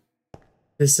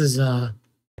is the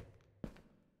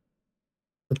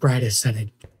brightest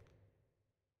setting.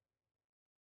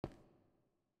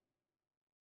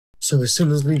 So as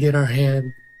soon as we get on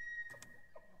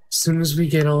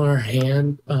our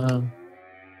hand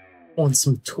on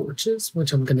some torches,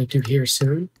 which I'm gonna do here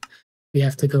soon, we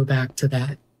have to go back to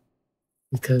that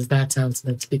because that's how it's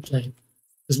meant to be played.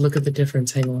 Just look at the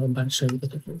difference. Hang on, I'm about to show you the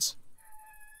difference.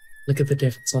 Look at the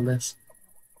difference on this.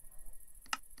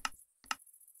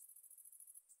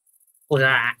 Look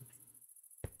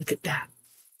at that.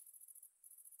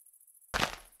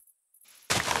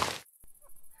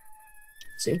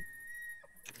 See?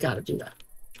 Gotta do that.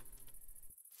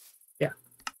 Yeah.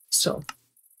 So,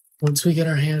 once we get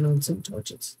our hand on some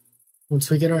torches. Thank you. Once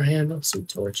we get our hand on some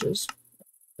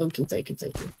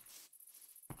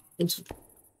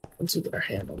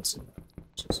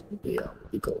torches, we'll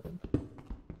be golden.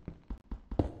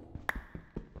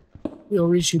 Yo,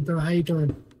 Rishi, bro, how you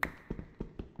doing?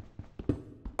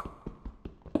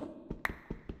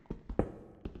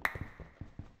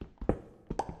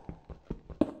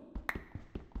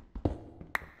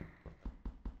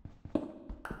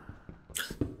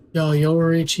 Yo,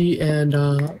 Yoruichi and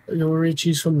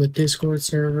Yoruichi's from the Discord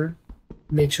server.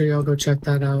 Make sure y'all go check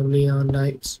that out. Neon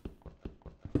Nights.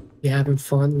 You having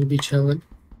fun? You be chilling.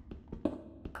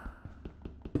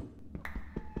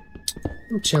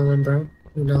 I'm chilling, bro.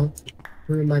 You know,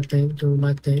 doing my thing.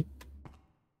 What the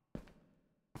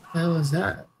hell is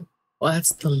that? Well,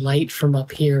 that's the light from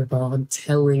up here, bro. I'm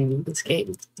telling you, this game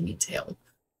is detailed.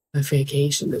 My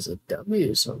vacation is a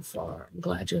W so far. I'm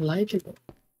glad you're liking it.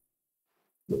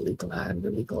 Really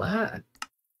glad.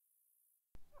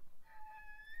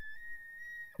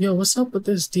 Yo, what's up with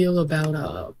this deal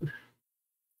about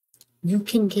you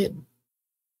can get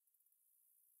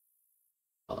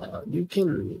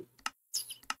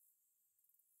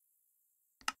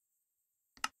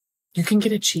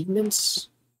achievements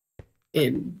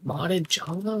in modded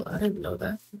Java? I didn't know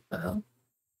that. What the hell?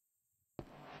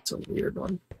 It's a weird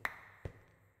one.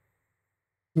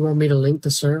 You want me to link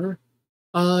the server?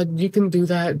 You can do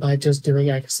that by just doing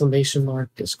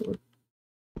 !Discord.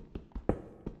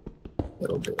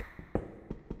 It'll do it.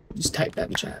 Just type that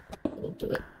in chat. It'll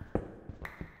do it.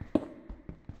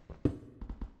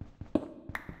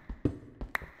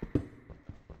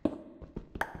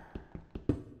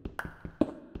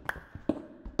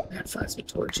 I gotta find some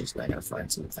torches and I gotta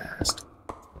find some fast.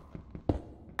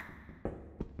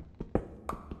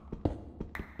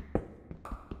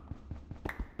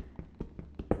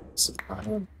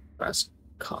 Supply, press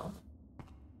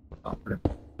copper.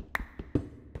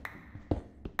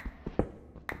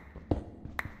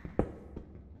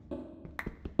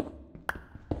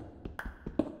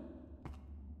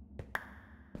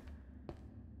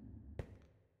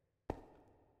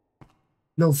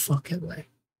 No fucking way.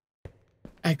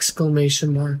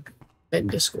 Exclamation mark in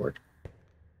Discord.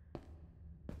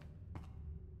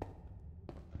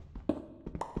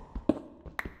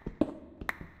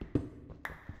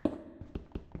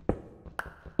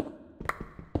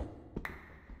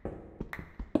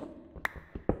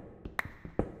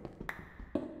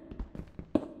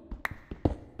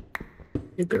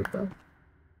 You're good, bro.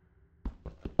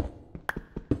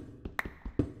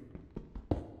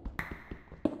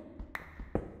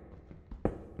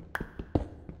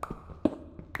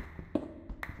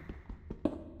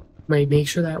 Wait, make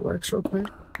sure that works real quick.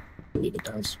 I believe it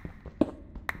does.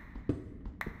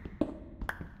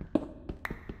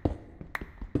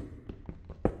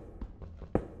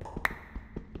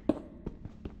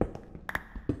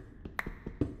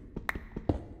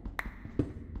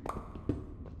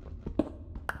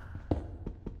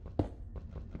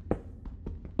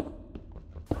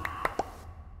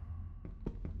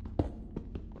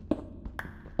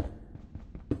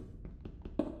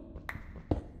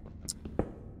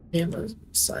 Kayla's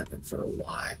been silent for a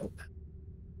while.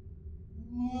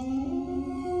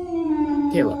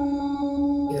 Kayla,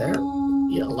 you there?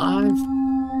 You alive?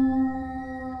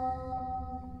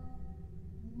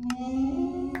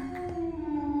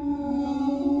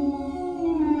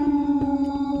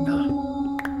 Nah,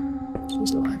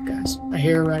 she's alive, guys. I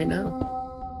hear her right now.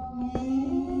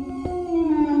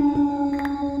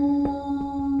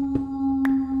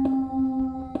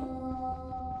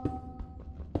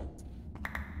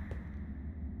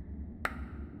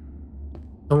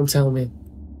 Don't tell me.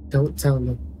 Don't tell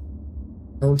me.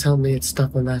 Don't tell me it's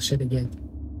stuck on that shit again.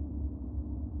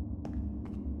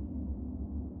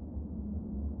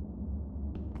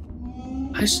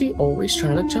 Why is she always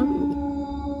trying to jump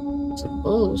me? Some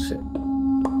bullshit.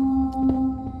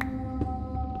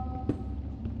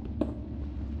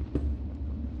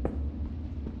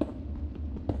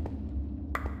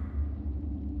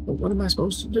 But what am I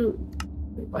supposed to do?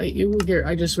 Invite you here.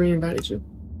 I just re-invited you.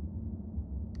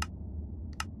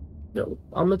 Yo,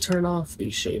 I'm gonna turn off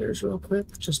these shaders real quick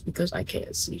just because I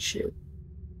can't see shit.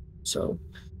 So,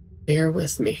 bear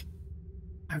with me.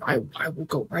 I will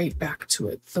go right back to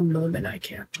it the moment I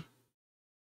can.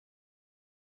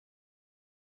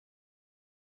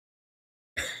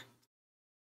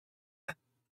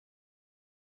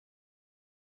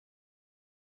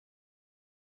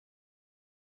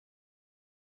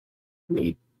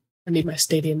 I need my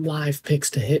Stadium Live picks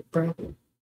to hit, bro.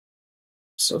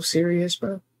 So serious,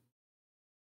 bro.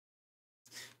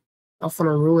 I'm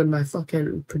gonna ruin my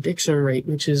fucking prediction rate,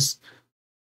 which is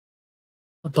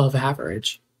above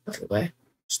average, by the way.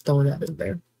 Just throwing that in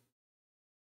there.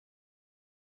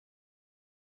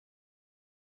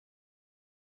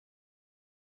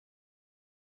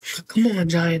 Come on,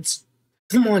 Giants.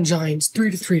 Come on, Giants.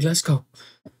 3-3. Let's go.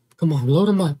 Come on, load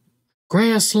them up.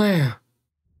 Grand Slam.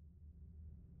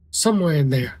 Somewhere in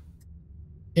there.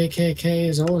 KKK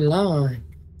is online.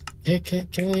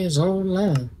 KKK is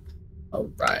online. All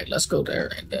right, let's go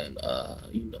there, and then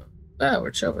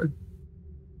we're chilling.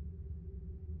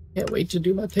 Can't wait to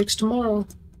do my picks tomorrow.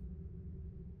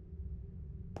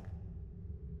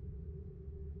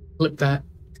 Flip that,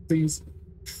 please.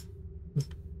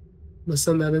 Let's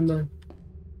send that in there.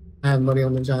 I have money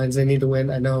on the Giants. They need to win.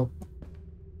 I know.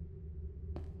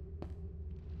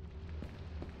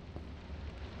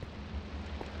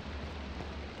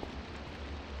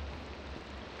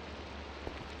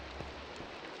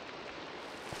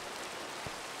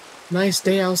 Nice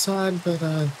day outside, but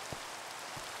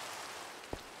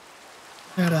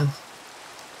gotta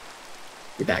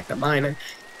be back to mining.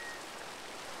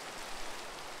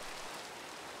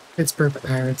 Pittsburgh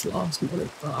Pirates lost money.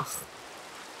 Ugh.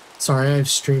 Sorry, I have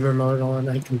streamer mode on.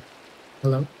 I can.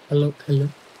 Hello, hello, hello,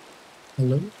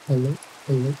 hello, hello,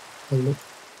 hello, hello,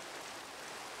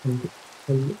 hello,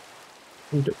 hello,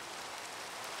 hello.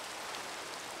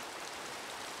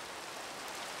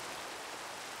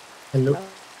 Hello.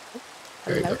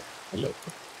 There you go. Hello.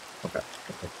 Okay.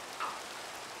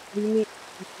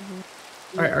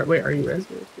 Alright, wait, are you in?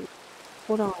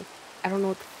 Hold on. I don't know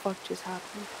what the fuck just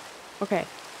happened. Okay,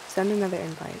 send another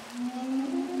invite.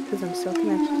 Because I'm still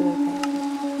connected to the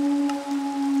thing.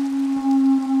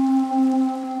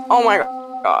 Oh my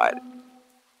god.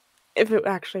 If it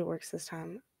actually works this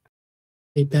time.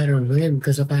 They better win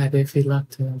because I've had iffy luck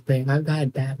today. I've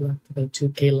had bad luck today too,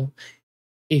 Kayla.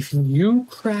 If you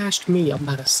crashed me, I'm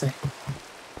about to say.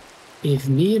 If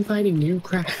me inviting you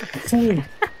crashed.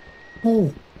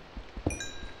 Oh.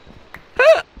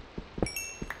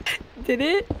 Did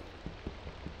it?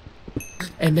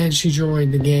 And then she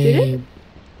joined the game.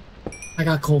 I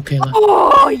got cold, Kayla.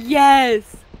 Oh,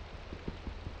 yes!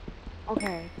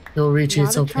 Okay. Yo, Richie,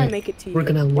 it's Try to okay. make it to you. We're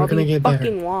gonna get better.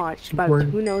 Fucking watched by We're-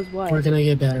 who knows what. We're gonna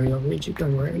get better, yo, Richie.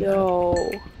 Don't worry. about Yo.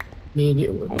 it. Me and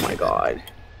you. Oh my god.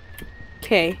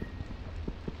 Okay.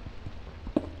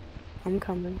 I'm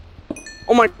coming.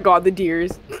 Oh my god, the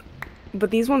deers. But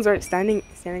these ones aren't standing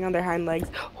on their hind legs.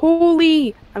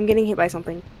 Holy! I'm getting hit by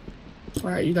something.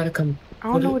 Alright, you gotta come.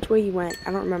 I don't know which way you went.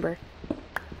 I don't remember.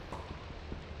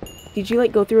 Did you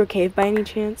like go through a cave by any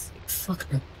chance?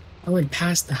 Fuck no. I went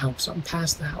past the house. I'm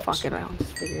past the house. Fuck it, I'll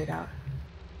just figure it out.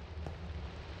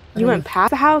 I You don't went past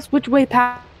the house? Which way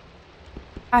past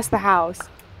the house?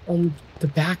 On the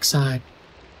backside.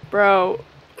 Bro,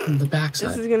 On the this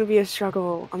backside. is gonna be a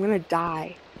struggle. I'm gonna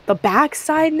die. The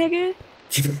backside, nigga?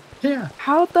 Yeah.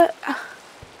 How the...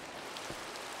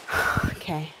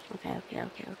 Okay.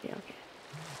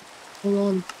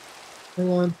 Hold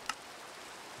on.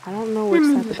 I don't know which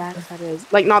side the backside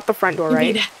is. Like, not the front door,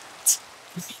 right?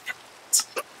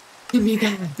 Give me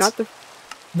that. Not the...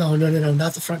 No,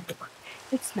 not the front door.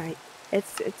 It's night.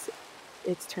 It's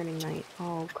turning night.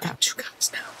 Oh, I crap. got you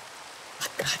guys now.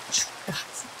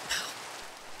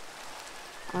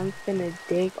 I'm finna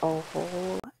dig a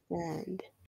hole and...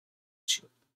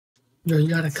 No, you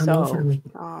gotta come over to me.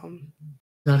 You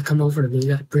gotta come over to me. You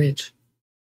gotta bridge.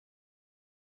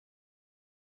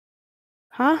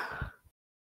 Huh?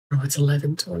 Bro, it's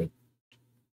 11:20.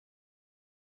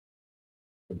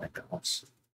 Oh my gosh.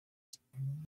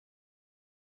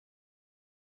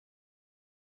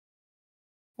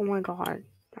 Oh my god.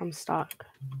 I'm stuck.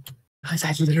 Guys,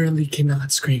 I literally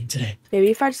cannot scream today.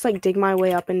 Maybe if I just, like, dig my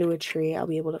way up into a tree, I'll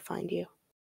be able to find you.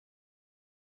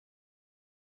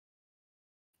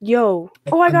 Yo.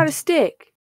 Oh, I got a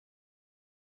stick.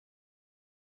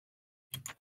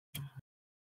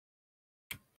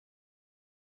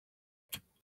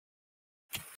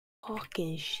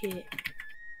 Fucking shit.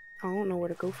 I don't know where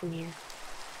to go from here.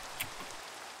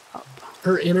 Up.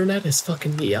 Her internet is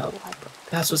fucking me up. Oh, I broke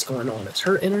that. That's what's going on. Is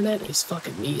her internet is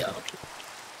fucking me up.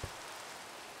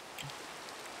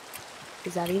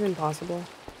 Is that even possible?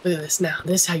 Look at this now.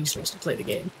 This is how you're supposed to play the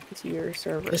game. It's your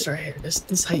server. This right here. This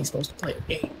is how you're supposed to play the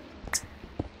game.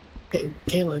 Okay,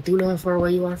 Kayla, do you know how far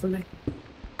away you are from me?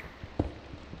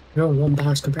 You're on 1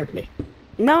 box compared to me.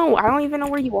 No, I don't even know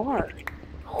where you are.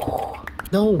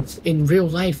 No, in real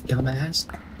life, dumbass.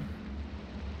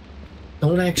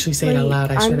 Don't actually say it out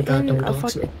loud. I swear to God, don't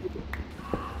dox me.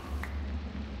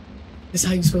 This is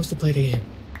how you're supposed to play the game.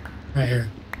 Right here.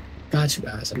 Got you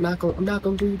guys. I'm not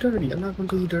gonna do you dirty. We're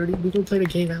gonna play the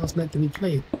game how it's meant to be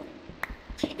played.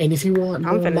 And if you want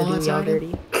more mods out of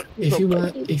it, if you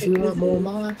want more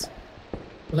mods,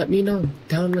 let me know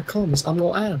down in the comments. I'm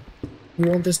gonna add them. You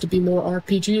want this to be more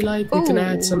RPG like? We can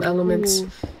add some elements.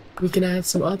 We can add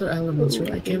some other elements,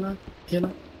 right, Kayla?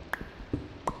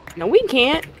 No, we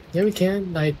can't. Yeah, we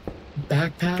can. Like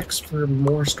backpacks for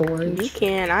more storage. We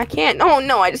can. I can't. Oh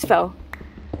no, I just fell.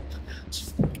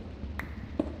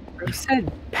 You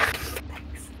said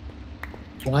backpacks.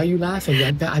 Why are you laughing?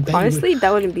 I bet. Honestly,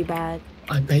 that wouldn't be bad.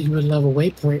 I bet you would love a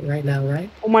waypoint right now, right?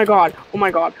 Oh my god. Oh my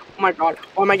god. Oh my god.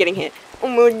 Oh, am I getting hit? Oh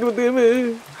my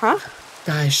god. Huh?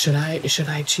 Guys, should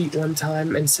I cheat one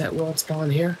time and set world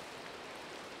spawn here?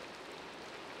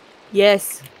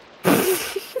 Yes.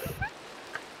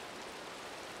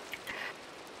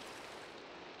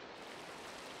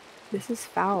 This is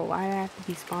foul. I have to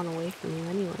be spawned away from you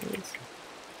anyways.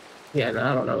 Yeah, no,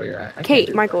 I don't know where you're at. Okay,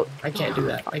 Michael. I can't do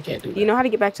that. I can't do that. Do you know how to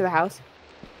get back to the house?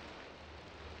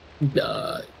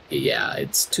 Yeah,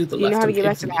 it's to the Do you left. know how to get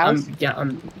back to the house?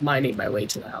 I'm mining my way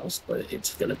to the house, but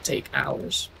it's gonna take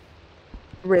hours.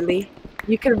 Really?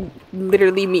 You could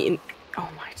literally meet in... Oh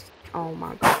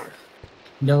my god.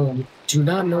 No, do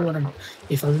not know what I'm...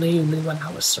 If only you knew what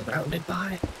I was surrounded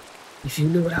by. If you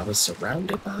knew what I was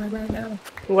surrounded by right now.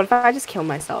 What if I just kill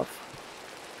myself?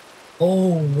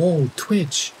 Oh, whoa,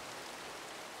 Twitch.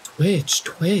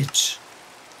 Twitch.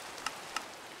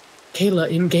 Kayla,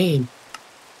 in-game.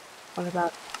 What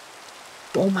about...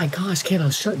 Oh my gosh,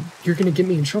 Kayla, shut... You're gonna get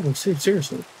me in trouble.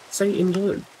 Seriously. Say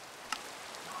in-game.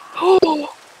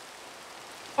 Oh!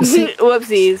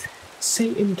 Whoopsies. Say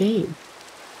in-game.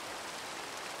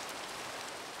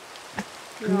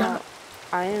 No,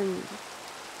 I am...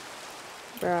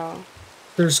 Bro.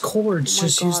 There's cords. Oh my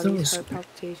Just use god, these those. heart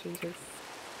palpitations are...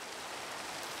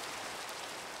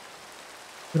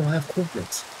 We don't have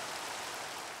coordinates.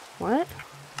 What?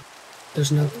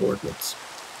 There's no coordinates.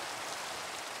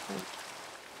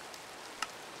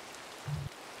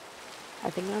 I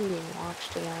think I'm being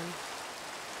watched again.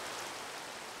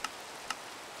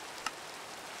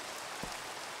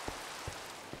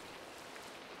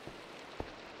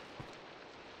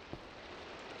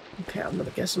 Okay, I'm gonna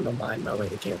guess I'm gonna find my way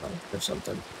to camera or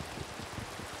something.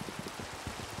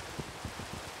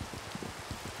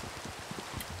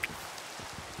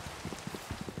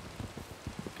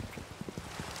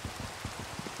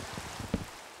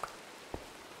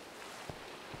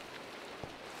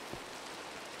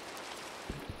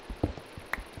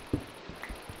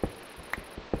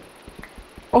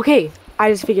 Okay,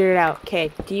 I just figured it out.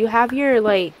 Okay, do you have your,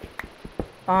 like,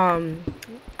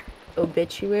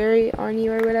 obituary on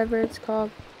you or whatever it's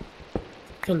called?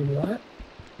 Fucking what?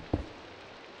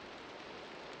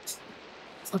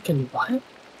 Fucking what?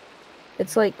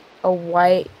 It's like a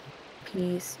white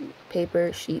piece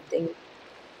paper sheet thing.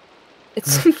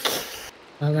 It's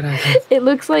Why would I have? it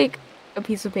looks like a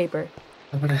piece of paper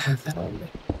Why would I have that on me?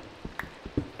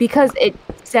 because it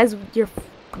says your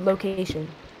location.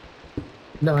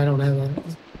 No, I don't have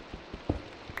that.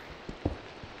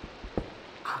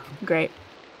 Great.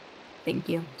 Thank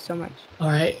you so much. All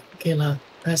right, Kayla,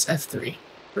 press F3.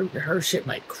 Her shit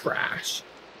might crash.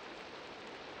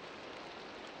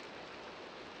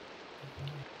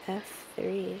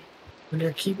 F3. On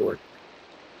your keyboard.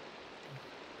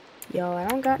 Yo, I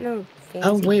don't got no fancy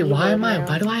Oh wait, why keyboard am I? now.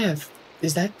 Why do I have?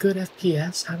 Is that good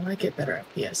FPS? How do I get better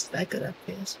FPS? Is that good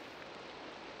FPS?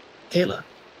 Kayla,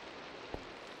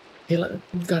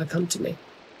 you've got to come to me.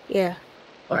 Yeah.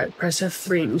 All right, press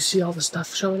F3. You see all the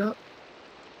stuff showing up?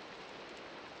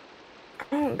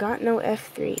 I don't got no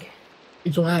F3.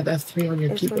 You don't have F3 on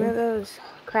your It's one of keyboard. those.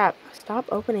 Crap. Stop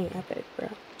opening Epic, bro.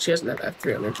 She doesn't have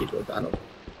F3 on her keyboard. I don't.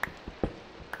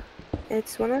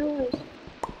 It's one of those.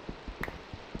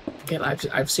 Kayla,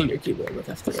 I've seen your keyboard with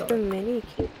It's F3 the on it. mini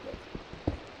keyboard.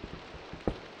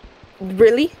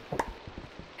 Really?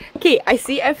 Okay, I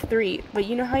see F3, but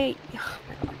you know how you... Oh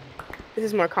my God. This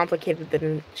is more complicated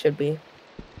than it should be.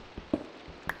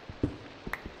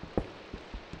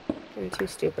 I'm too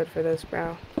stupid for this,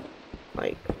 bro.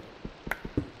 Like...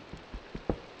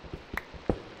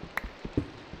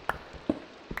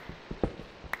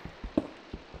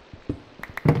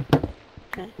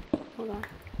 Okay, hold on.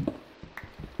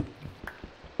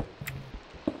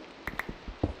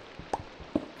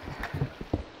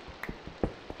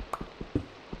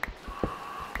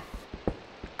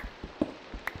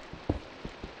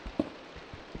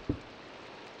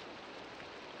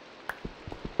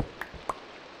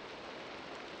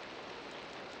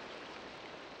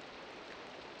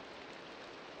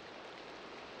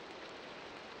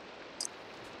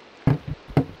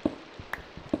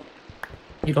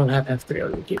 You don't have F3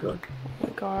 on your keyboard. Oh my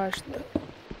gosh,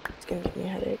 it's gonna give me a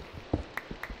headache.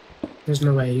 There's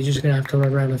no way. You're just gonna have to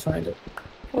run around and find it.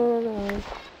 Hold on.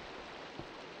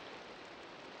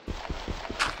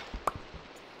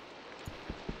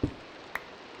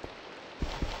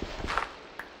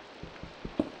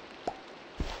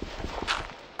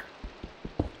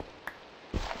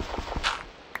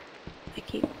 I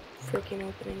keep freaking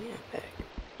opening Epic.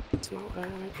 It's not what I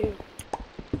want to do.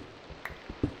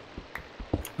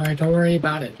 Alright, don't worry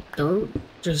about it. Don't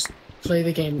just play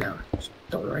the game now. Just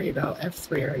don't worry about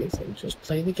F3 or anything. Just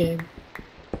play the game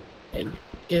and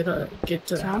get to It's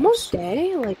the almost house.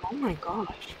 day? Like, oh my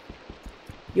gosh.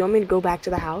 You want me to go back to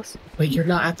the house? Wait, you're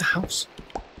not at the house?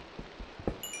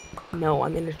 No,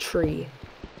 I'm in a tree.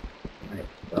 Alright,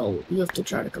 well, you have to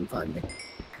try to come find me.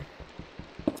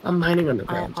 I'm mining I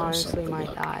underground. so honestly good might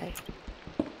luck. die.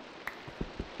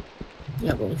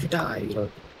 Yeah, well, if you die, you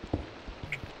don't...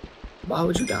 Why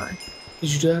would you die?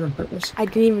 Did you do that on purpose? I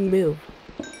didn't even move.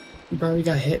 You probably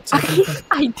got hit. Something,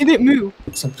 I didn't move.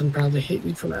 something probably hit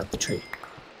you from out the tree.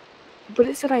 But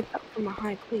it said I fell from a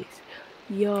high place.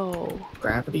 Yo.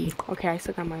 Gravity. Okay, I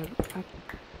still got my...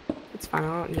 It's fine, I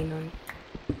don't need none.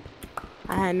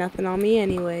 I had nothing on me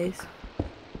anyways.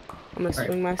 I'm gonna Right.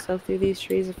 swing myself through these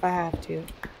trees if I have to.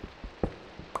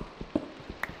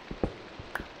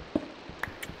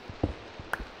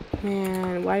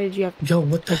 Man, why did you have to Yo,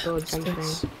 what the go hell is jumping?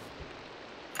 this?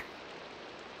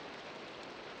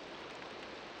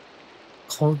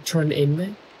 Coltron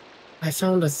inlet? I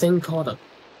found a thing called a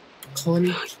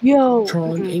Yo!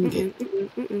 Tron ingot.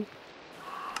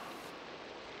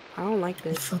 I don't like The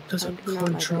this. fuck does I a do not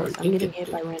like Coltron this. I'm getting ingot hit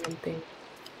do? by random things.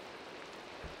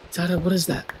 Zada, what is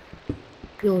that?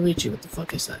 You'll reach you. What the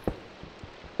fuck is that?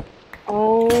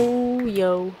 Oh Ooh,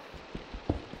 yo.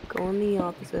 Going the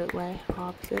opposite way.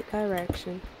 Opposite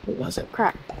direction. What was it?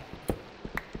 Crap.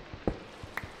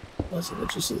 What was it?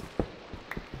 What'd you see?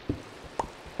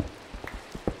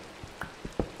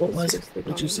 What was it? Seriously,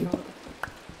 What'd you don't see? know.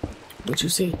 What'd you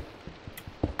see?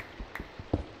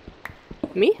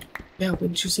 Me? Yeah, what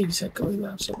did you see? You said going the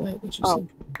opposite way. What'd you Oh. see?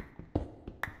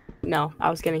 No, I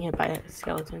was getting hit by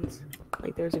skeletons.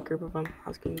 Like, there was a group of them. I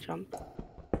was getting jumped.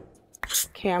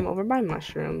 Okay, I'm over by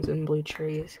mushrooms and blue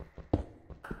trees.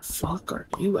 Fuck are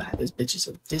you at? This bitch is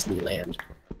in Disneyland.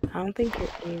 I don't think you're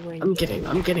anywhere near.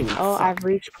 I'm getting. Oh, fucked. I've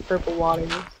reached purple water.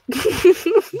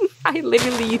 I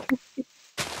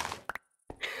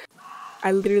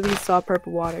literally saw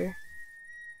purple water.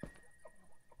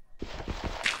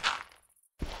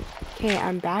 Okay,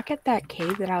 I'm back at that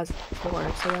cave that I was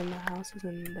before, so then the house is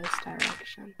in this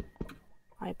direction.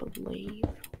 I believe.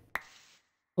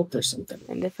 Hope there's something.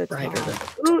 And if it's Brighter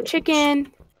not... than Ooh,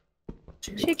 chicken!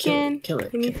 Kill Chicken! it. Kill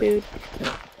it. Give me Kill it. food. Kill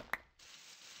it.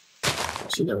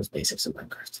 She knows basics in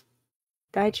Minecraft.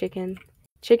 Die, chicken.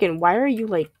 Chicken, why are you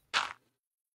like...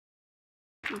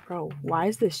 Bro, why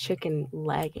is this chicken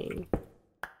lagging?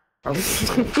 Probably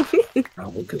because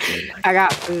you're lagging. I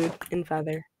got food and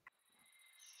feather.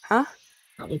 Huh?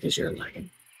 Probably because you're lagging.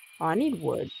 Oh, I need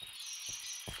wood.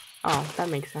 Oh, that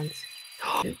makes sense.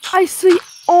 Bitch. I see.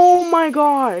 Oh my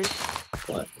gosh.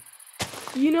 What?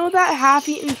 You know that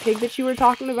half-eaten pig that you were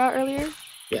talking about earlier?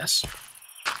 Yes.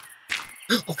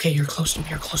 Okay, you're close to me.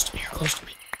 You're close to me. You're close to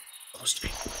me. Close to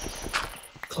me.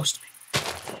 Close to me.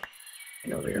 I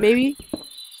know where you're at. Maybe.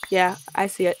 Yeah, I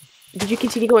see it. Did you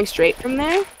continue going straight from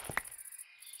there?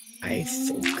 I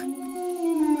think.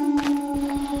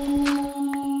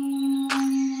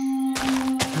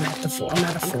 I'm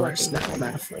at a forest. Now I'm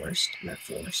at a forest. I'm at a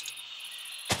forest.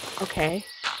 Okay.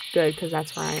 Good, because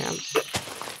that's where I am.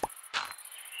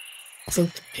 I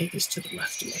think the pig is to the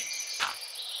left of me.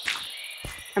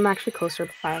 I'm actually closer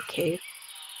by a cave.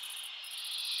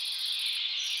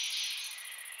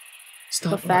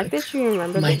 Stop The fact like, that you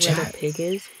remember my where the chat. pig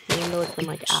is, even though it's been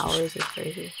like hours, is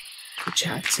crazy. The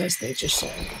chat says they just saw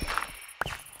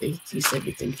me. He said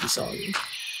we think he saw me.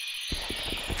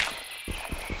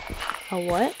 A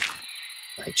what?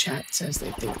 My chat says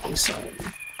they think they saw me.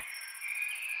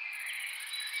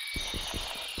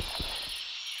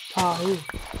 Oh, who?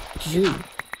 You?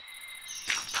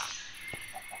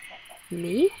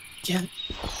 Me? Yeah.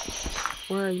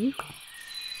 Where are you?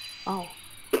 Oh.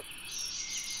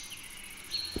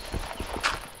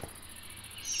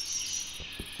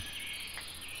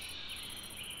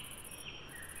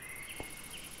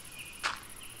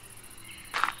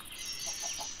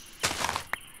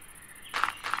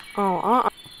 Oh,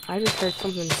 I just heard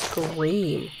something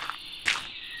scream.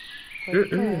 What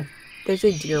the- There's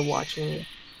a deer watching me.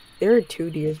 There are 2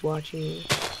 deers watching me.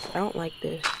 I don't like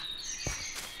this.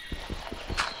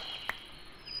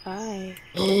 Bye.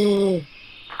 Oh.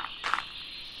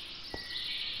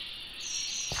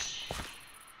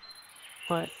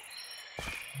 What?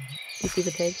 You see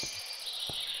the pig?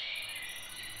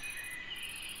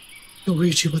 Yo,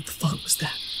 Richie, what the fuck was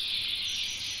that?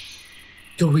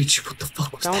 Yo, Richie, what the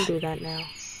fuck was Don't that? do that now.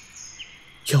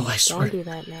 Yo, I swear. Don't do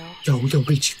that now. Yo,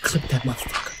 Richie, clip that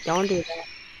motherfucker. Don't do that.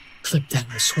 Clip that,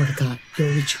 I swear to God. Yo,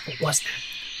 Richie, what was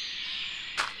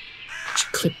that? Richie,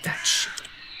 clip that shit.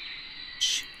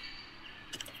 Shit.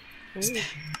 What's Ooh. that?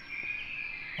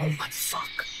 Oh my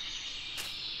fuck.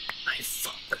 My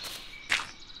fuck.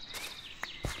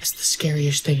 That's the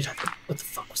scariest thing ever. What the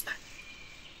fuck was that?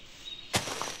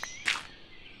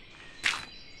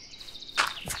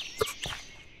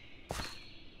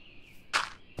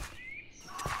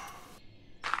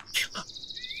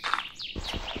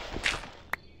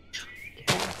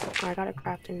 Okay, I got a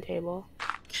crafting table.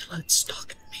 Kayla, it's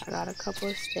stalking me. I got a couple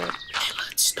of sticks.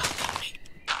 Kayla, it's stalking me.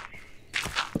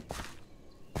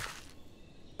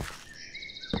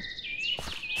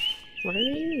 What are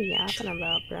you yapping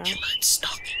about, bro? Kayla, it's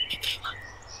stalking me, Kayla.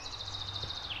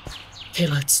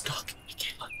 Kayla, it's stalking me,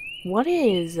 Kayla. What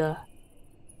is?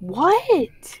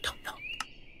 What? Don't know.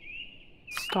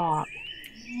 Stop.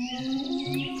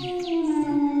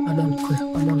 I'm on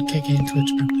KK and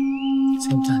Twitch, bro.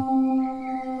 Same time.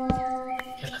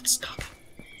 Kayla, it's stalking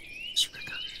me. I swear to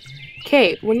God.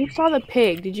 Okay, when you saw the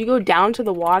pig, did you go down to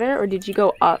the water or did you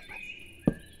go up?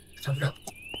 I don't know.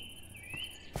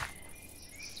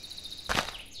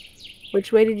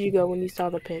 Which way did you go when you saw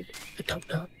the pig? I don't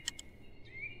know.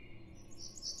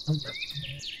 I don't know.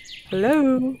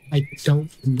 Hello? I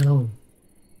don't know.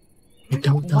 I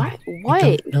don't know. What? What?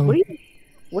 I don't know.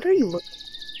 What are you looking?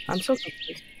 I'm so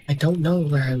confused. I don't know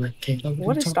where I went, Kayla.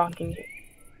 What are is you talking stalking you?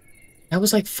 That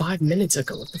was like 5 minutes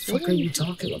ago. What the fuck What are are you you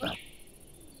talking about?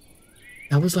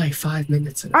 That was like 5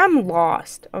 minutes ago. I'm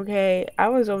lost, okay? I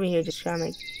was over here just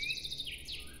trying to...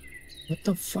 What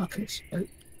the fuck is it?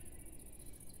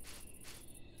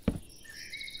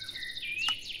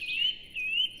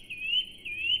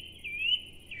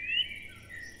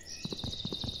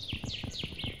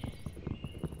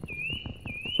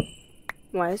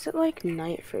 Why is it like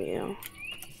night for you?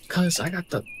 Cause I got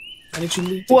the. Why did you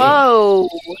leave the Whoa!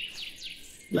 game?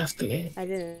 Left the game. I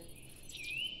didn't.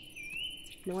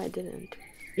 No, I didn't.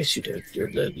 Yes, you did. You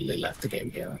literally left the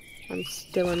game, yeah. I'm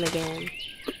still in the game.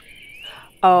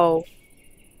 Oh.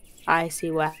 I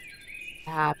see what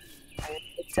happened.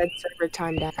 It said server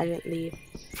timed out. I didn't leave.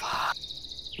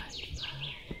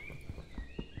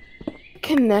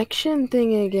 Connection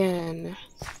thing again.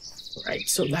 Right,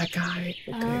 so that guy.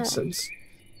 Okay, since.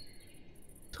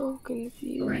 So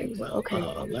confused. Right, well, okay.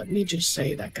 Let me just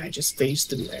say that guy just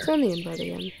phased in there. Send the invite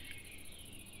again.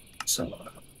 So,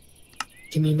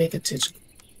 can you make a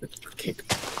kick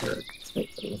or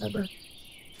whatever?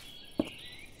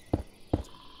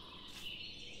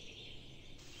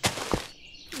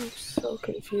 I'm so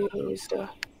confused.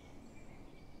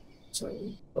 So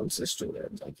once the stream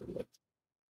ends, I can like.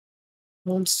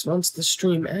 Once the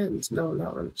stream ends, no,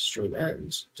 not when the stream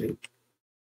ends, dude.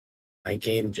 My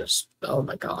game just. Oh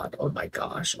my god! Oh my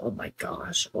gosh! Oh my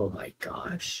gosh! Oh my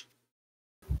gosh!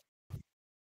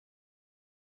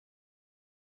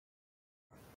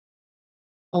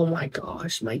 Oh my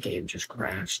gosh! My game just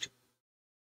crashed.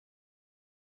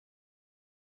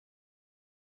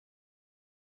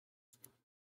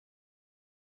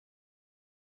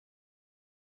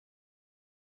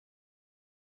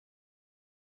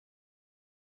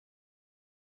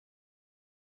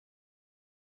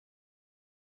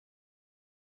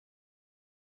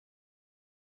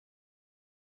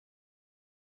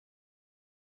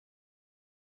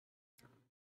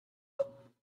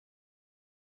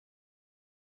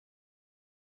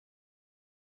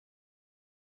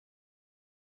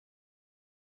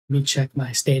 Let me check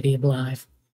my Stadium Live.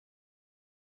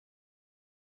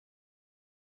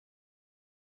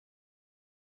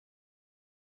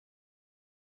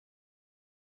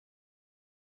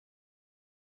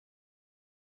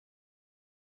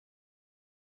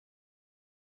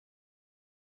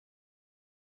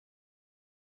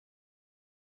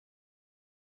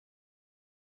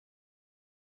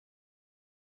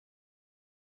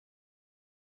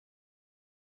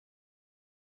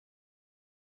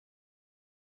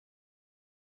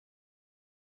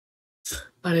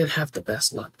 I didn't have the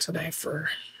best luck today for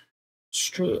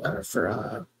stream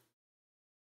for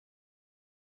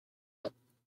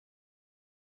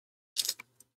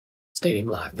Stadium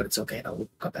Live, but it's okay. I'll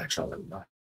come back to it.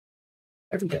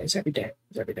 Every day is every day.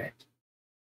 It's every day.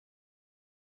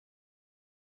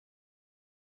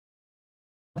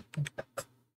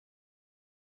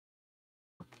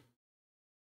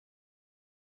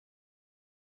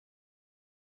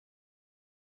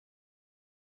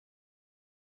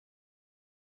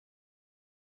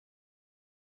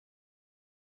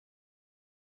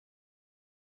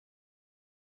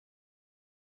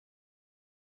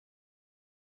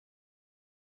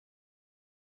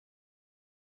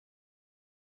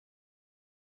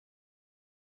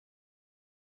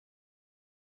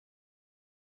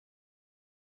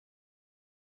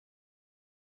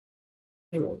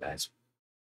 Hang on, guys.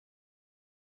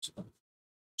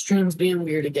 Stream's being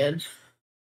weird again.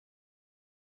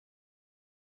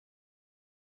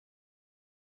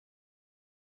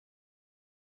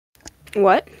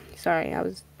 What? Sorry,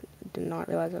 did not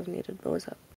realize I was muted. What was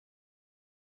up?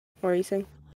 What were you saying?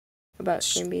 About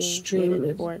stream being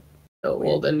muted or... Oh,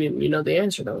 well, then you know the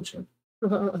answer, don't you?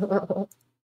 What?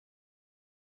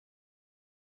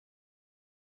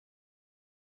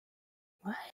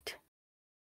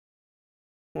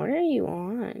 What are you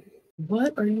on?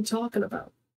 What are you talking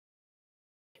about?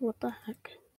 What the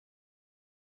heck?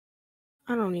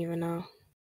 I don't even know.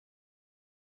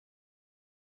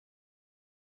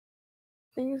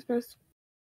 Things just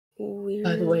weird.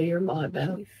 By the way, you're mod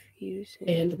now. Confusing.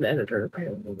 And an editor,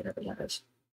 apparently, whatever that is.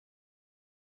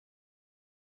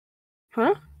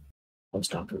 Huh? I was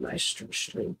talking to my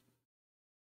stream.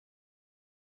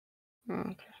 Oh,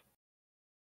 okay.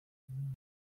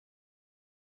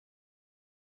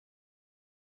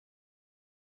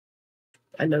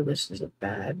 I know this is a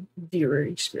bad viewer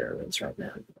experience right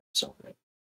now. Sorry.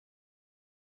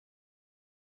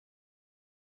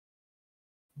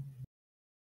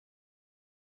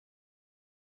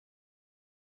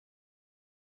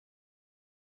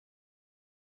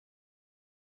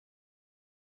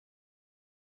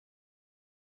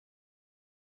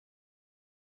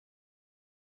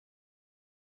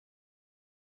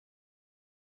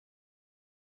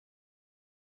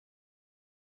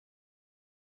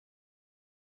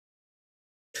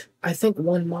 I think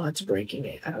one mod's breaking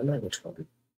it. I don't know which one.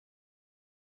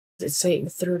 It's saying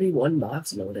 31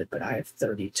 mods loaded, but I have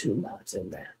 32 mods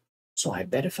in there. So I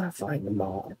bet if I find the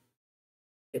mod,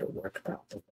 it'll work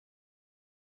properly.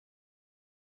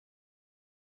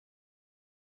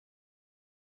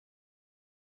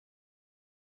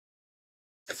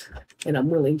 And I'm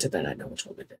willing to bet I know which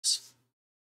one it is.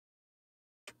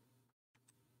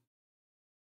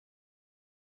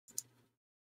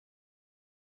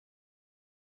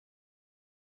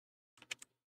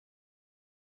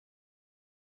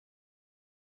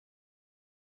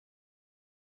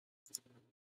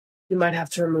 You might have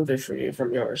to remove it for you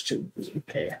from yours too.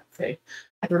 Okay.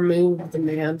 I removed the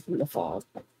man from the fog.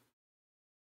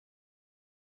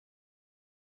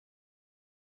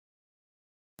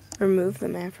 Remove the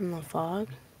man from the fog?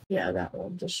 Yeah, that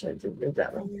one. Just like remove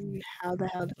that one. How the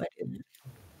hell do I do that?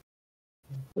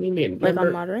 What do you mean? Like on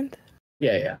Remember? Modern?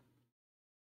 Yeah.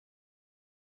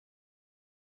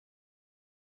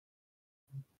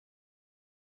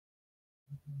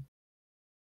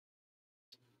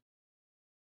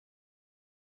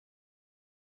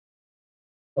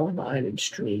 Online and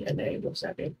stream enable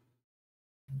second.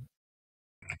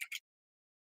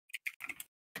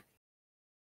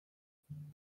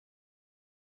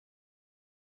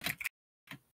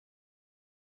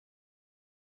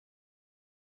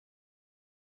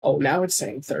 Oh, now it's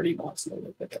saying 30 mods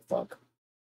loaded. What the fuck?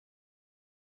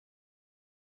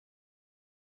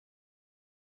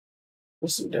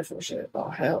 There's some different shit. Oh,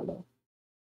 hell no.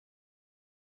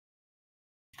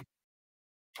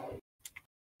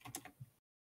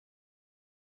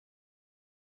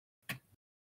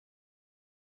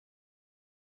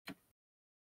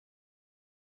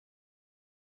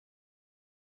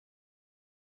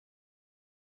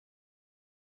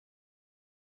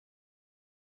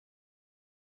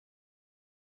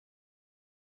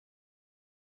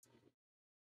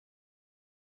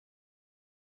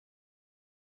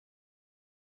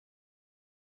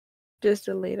 Just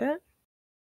delete it?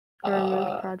 Or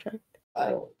remove project? I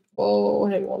don't. Oh,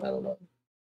 hang on. I don't know.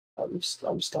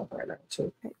 I'm stuck right now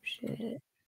too. Oh, shit. Okay,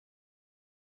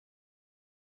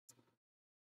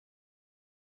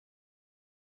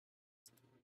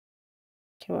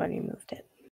 well, I removed it.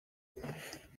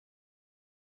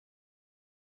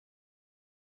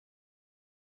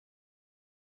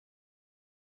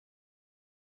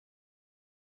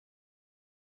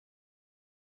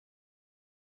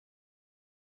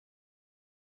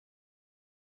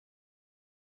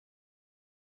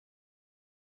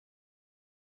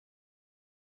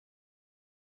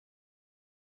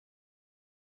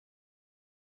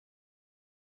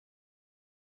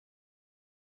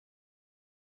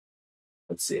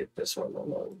 Let's see if this one will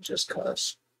load. Just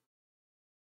cause.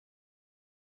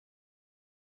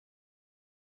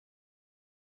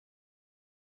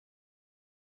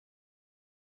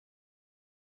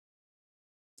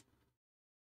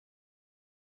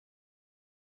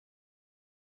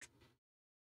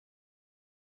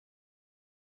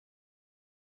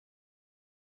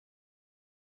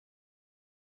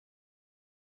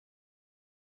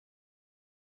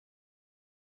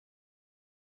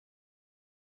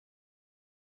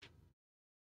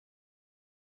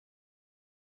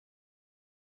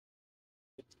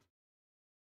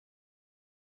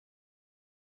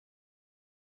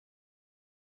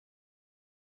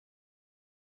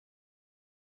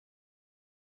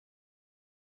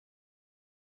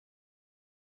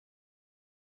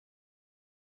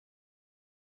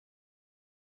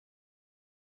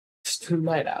 It's 2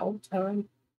 night out time.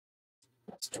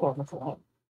 That's 12 o'clock.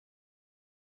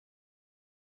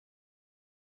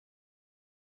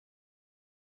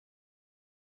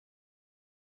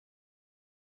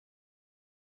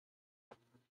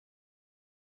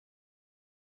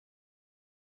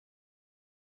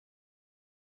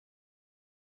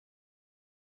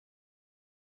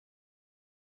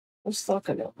 What's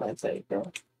fucking up my thing,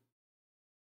 bro?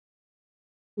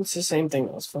 It's the same thing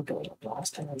that was fucking up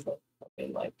last time, but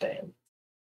fucking like, damn.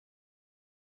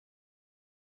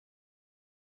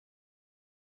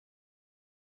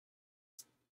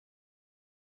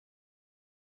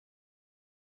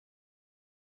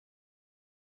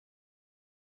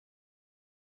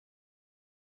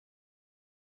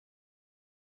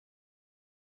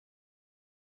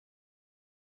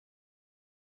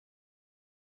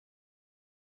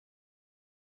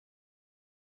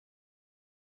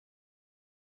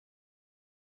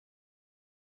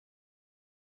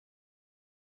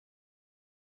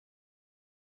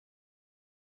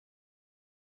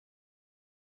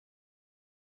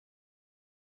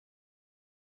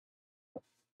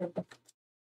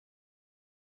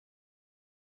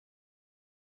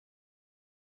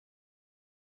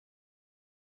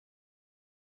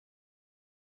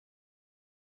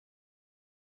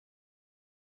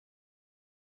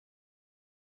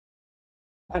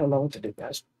 I don't know what to do,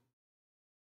 guys.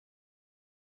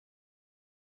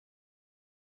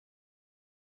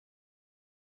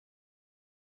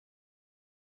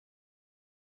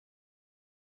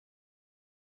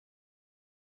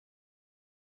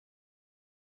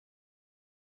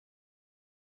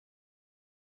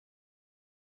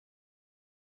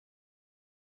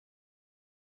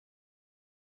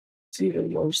 It's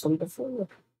even worse than before.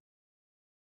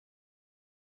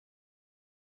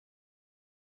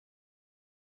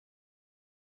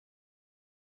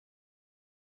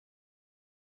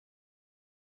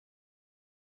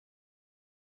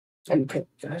 And pick,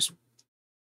 guys.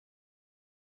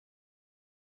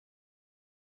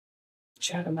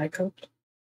 Chat, am I cooked?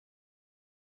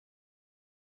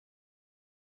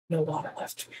 No water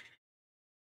left.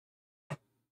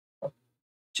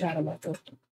 Chat, am I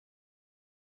cooked?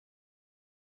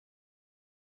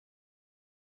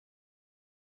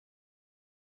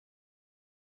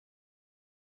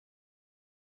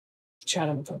 Chat,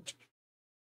 am I cooked?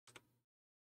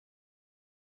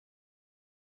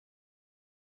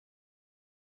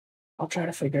 I'll try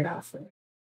to figure it out for you.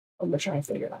 I'm gonna try to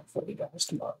figure it out for you guys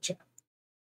tomorrow, chat.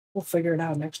 We'll figure it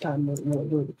out next time.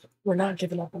 We're not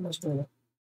giving up on this world.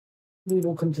 We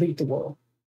will complete the world.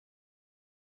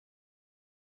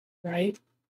 Right?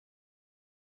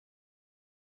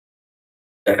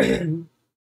 Kayla.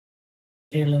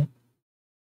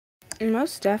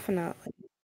 Most definitely.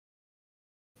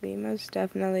 We most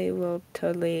definitely will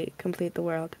totally complete the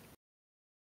world.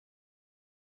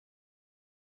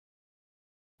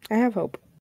 I have hope.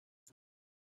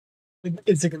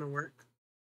 Is it gonna work?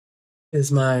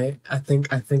 I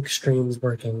think stream's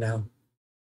working now.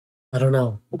 I don't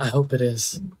know. I hope it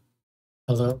is.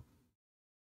 Hello?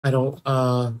 I don't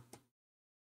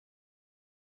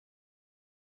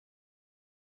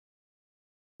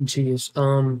Jeez.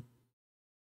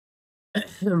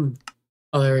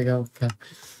 Oh, there we go. Okay.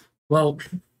 Well,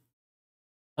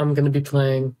 I'm gonna be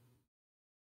playing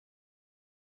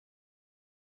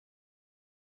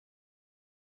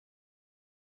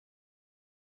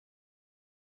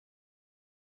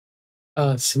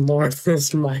some more of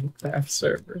this Minecraft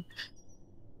server.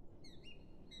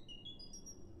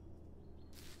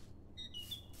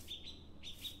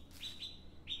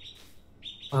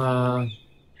 I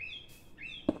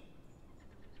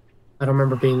don't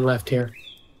remember being left here.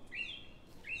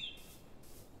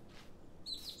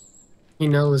 He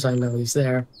knows I know he's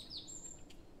there.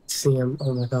 See him.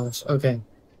 Oh my gosh. Okay.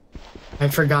 I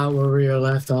forgot where we were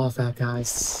left off at, guys.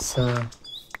 So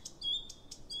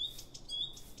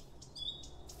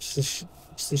it's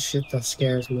the shit that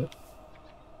scares me.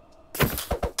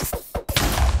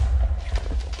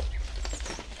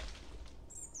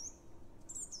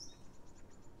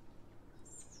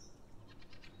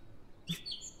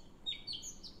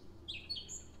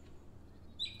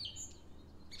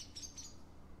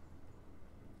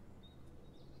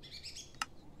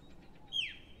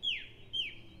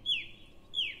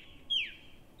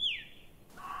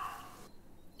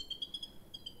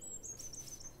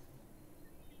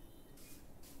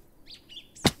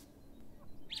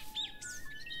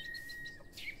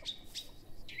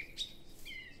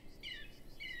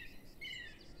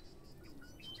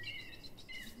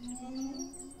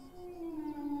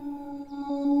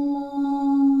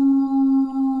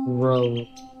 Bro.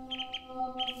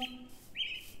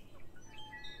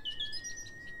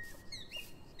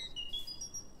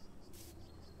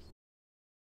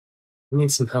 I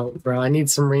need some help, bro. I need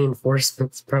some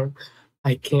reinforcements, bro.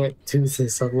 I can't do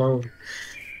this alone.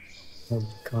 Oh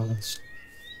my gosh.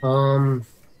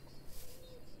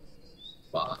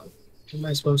 What am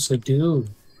I supposed to do?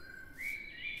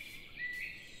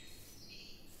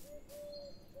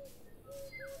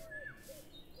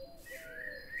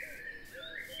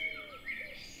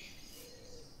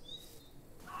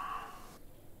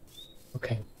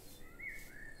 Okay.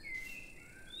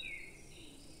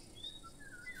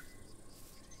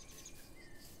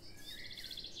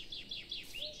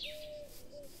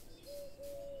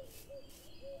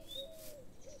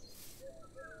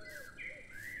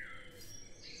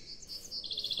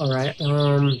 All right.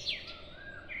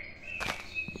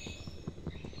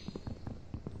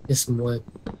 Get some wood.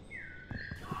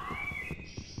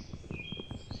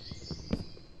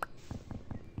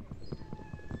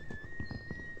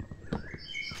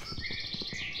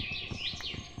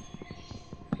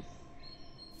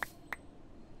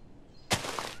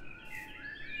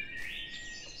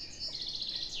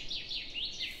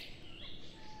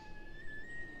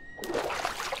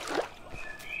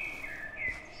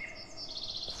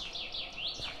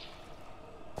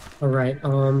 All right.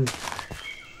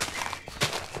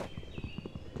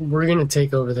 We're gonna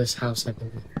take over this house, I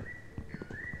believe.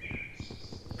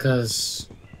 because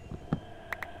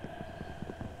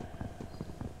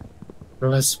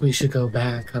unless we should go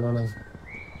back, I don't know.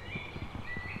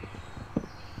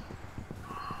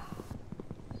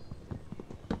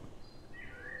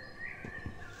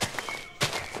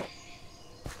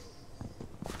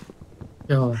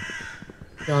 Yo,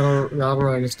 y'all don't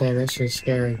understand. That shit's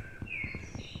scary.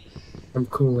 I'm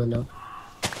cool enough.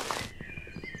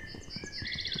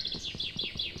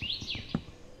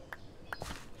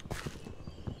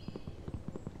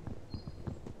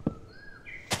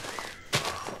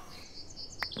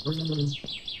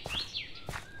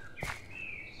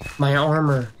 My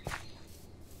armor.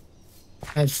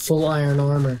 I had full iron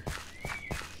armor.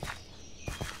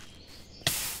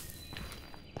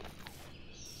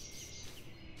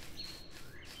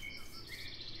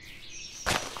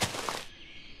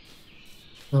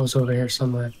 I was over here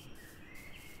somewhere.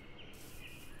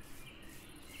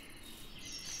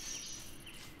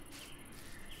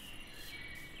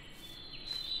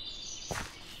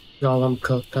 Y'all, I'm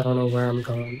cooked. I don't know where I'm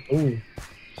going. Ooh.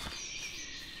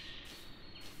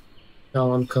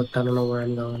 Y'all, I'm cooked. I don't know where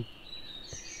I'm going.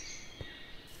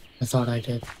 I thought I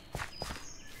did.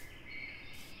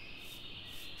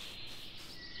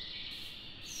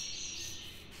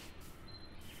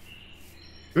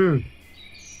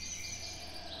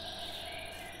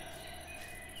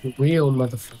 Real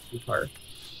motherfucking dark.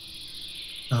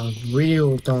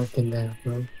 Real dark in there,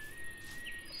 bro.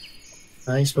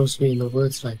 I ain't supposed to be in the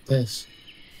woods like this.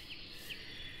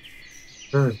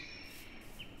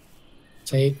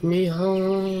 Take me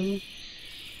home,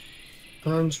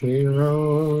 country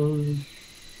road.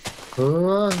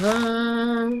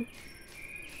 Oh,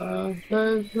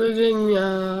 West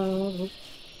Virginia.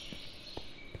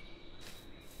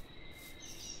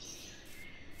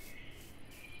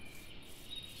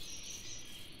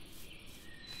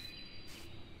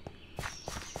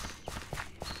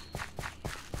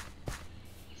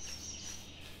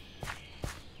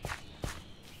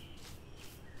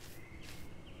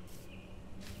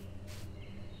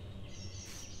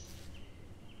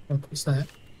 What was that?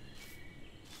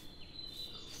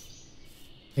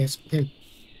 Yes, pig.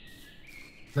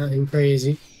 Nothing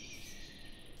crazy.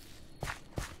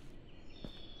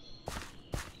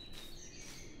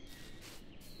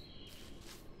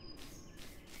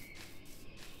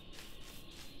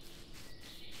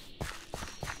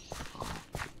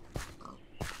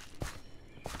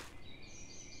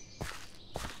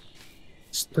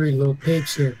 There's 3 little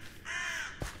pigs here.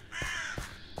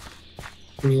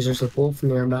 And there's a wolf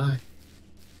nearby.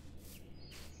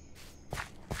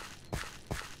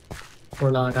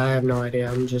 Or not, I have no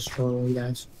idea. I'm just trolling,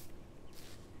 guys.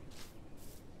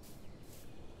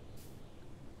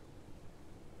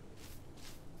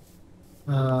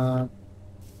 A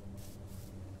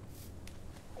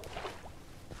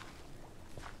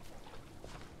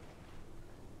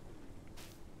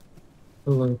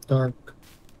little dark.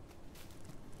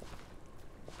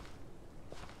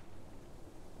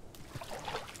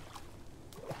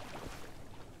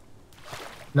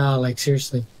 Nah, like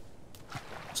seriously.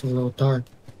 It's a little dark.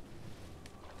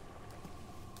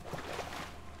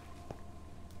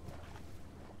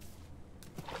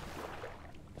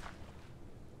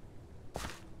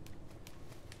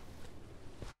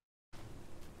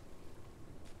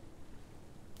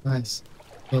 Nice.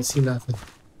 Can't see nothing.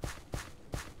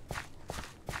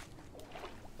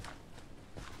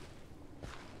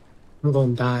 I'm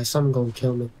gonna die. Something gonna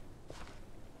kill me.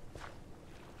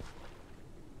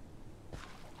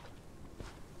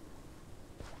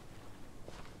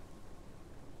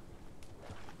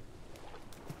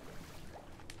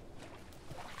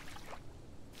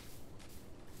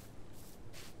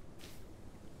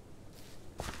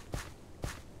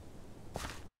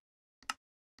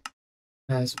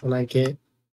 Guys, when I get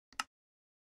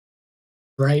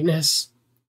brightness,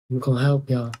 I'm gonna help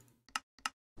y'all.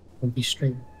 I'll be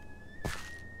straight.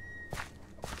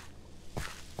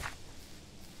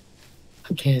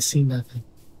 I can't see nothing.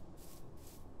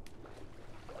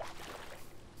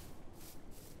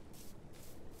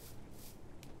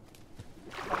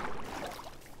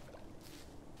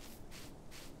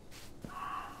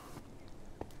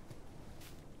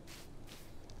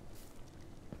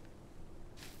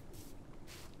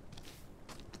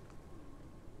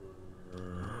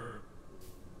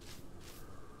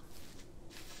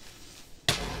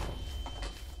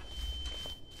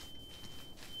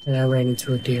 And I ran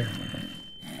into a deer.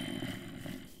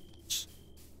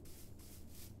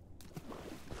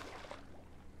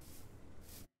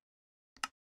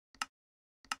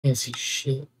 Can't see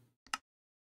shit.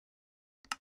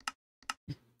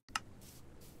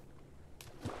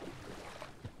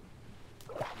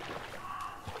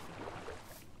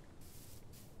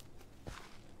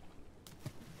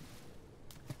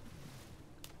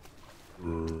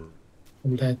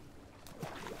 I'm dead.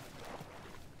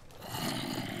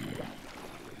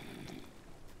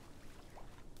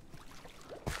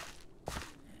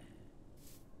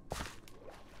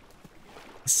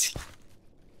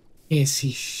 Can't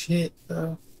see shit,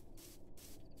 bro.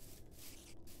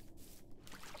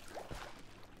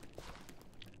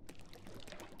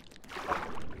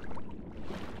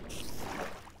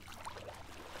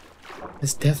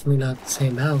 It's definitely not the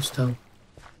same house, though.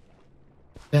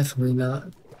 Definitely not.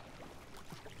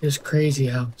 It's crazy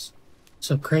house. It's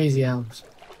a crazy house.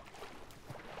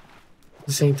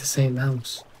 This ain't the same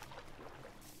house.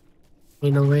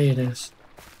 Ain't no way it is.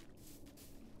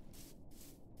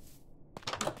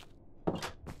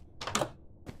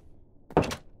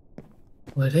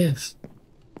 Well, it is.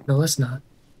 No, it's not.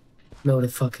 No, the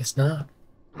fuck it's not.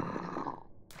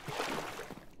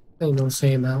 Ain't no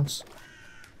same house.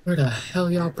 Where the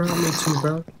hell y'all brought me to,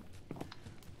 bro?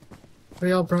 Where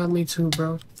y'all brought me to,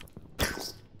 bro?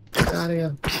 Get out of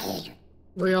here.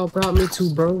 Where y'all brought me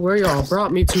to, bro? Where y'all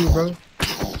brought me to, bro?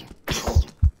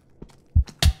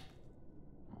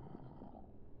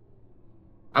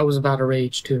 I was about to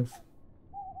rage, too.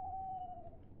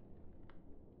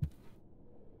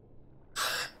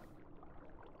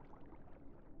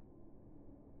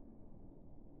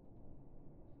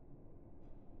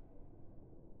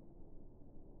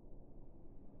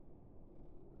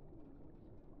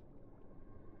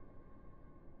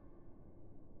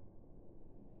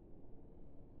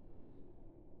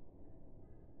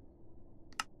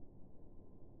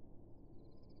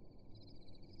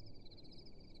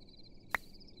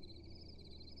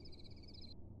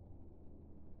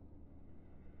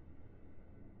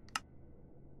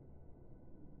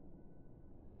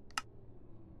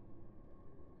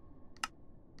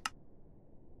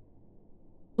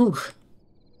 Oof.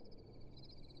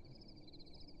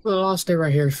 Well, I'll stay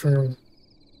right here for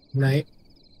night.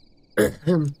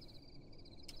 Oh,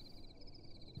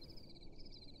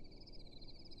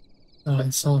 I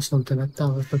saw something. I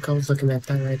thought I was looking at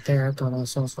that right there. I thought I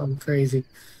saw something crazy.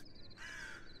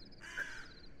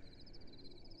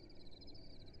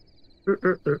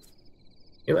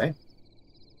 Anyway.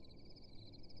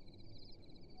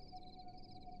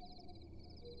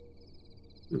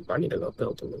 I need to go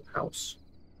build a new house.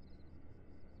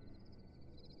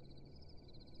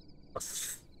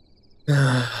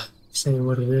 Saying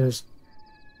what it is.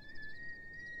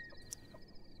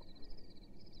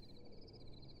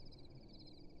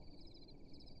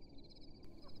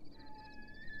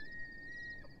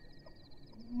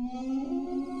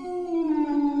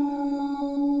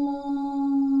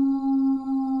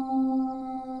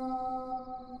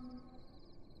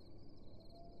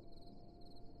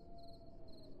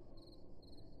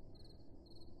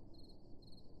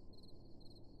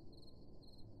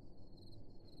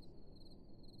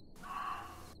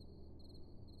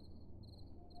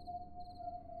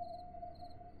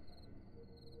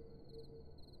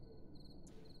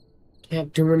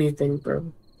 Can't do anything,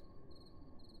 bro.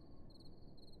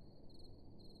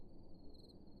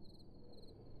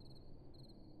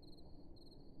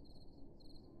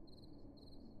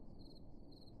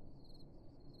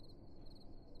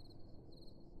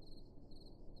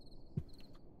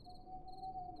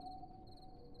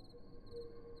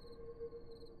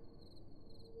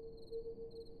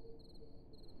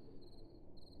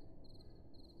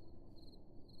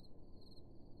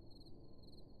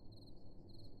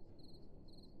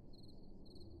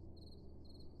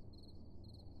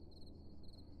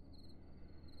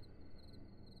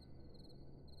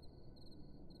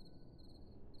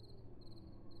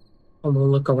 I'm gonna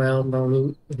look around,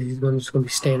 bro. He's just gonna be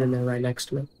standing there right next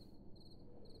to me.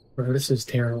 Bro, this is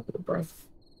terrible, bro.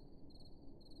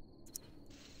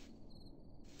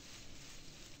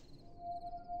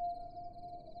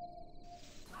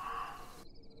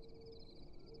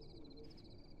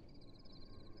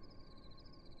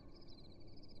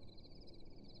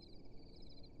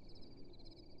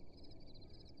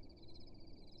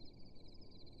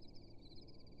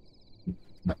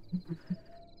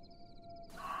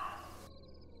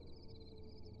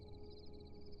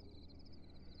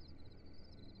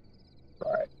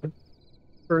 Alright.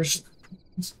 First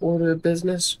order of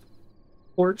business.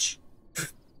 Porch.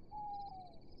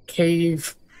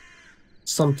 Cave.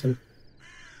 Something.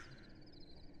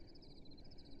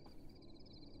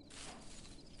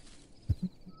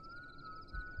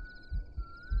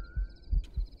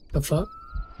 The fuck?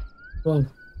 Whoa.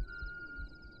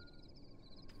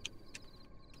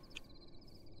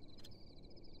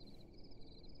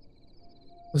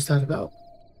 What's that about?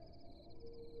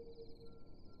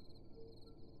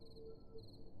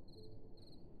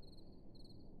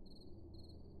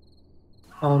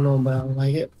 I don't know, but I don't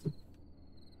like it.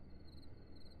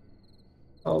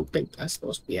 I don't think that's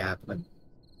supposed to be happening.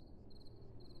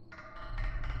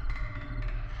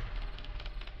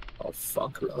 Oh,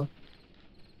 fuck no.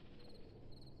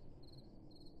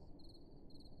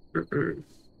 Mm-mm.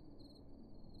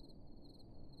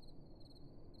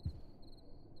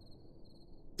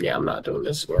 Yeah, I'm not doing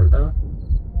this again, though.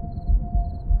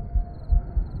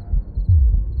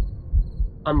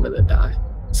 I'm gonna die.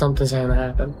 Something's gonna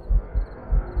happen.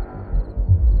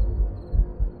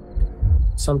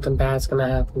 Something bad's gonna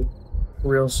happen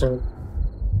real soon.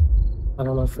 I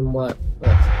don't know from what, but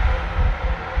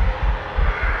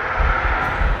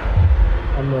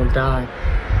I'm gonna die.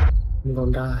 I'm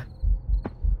gonna die.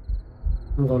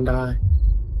 I'm gonna die.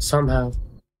 Somehow.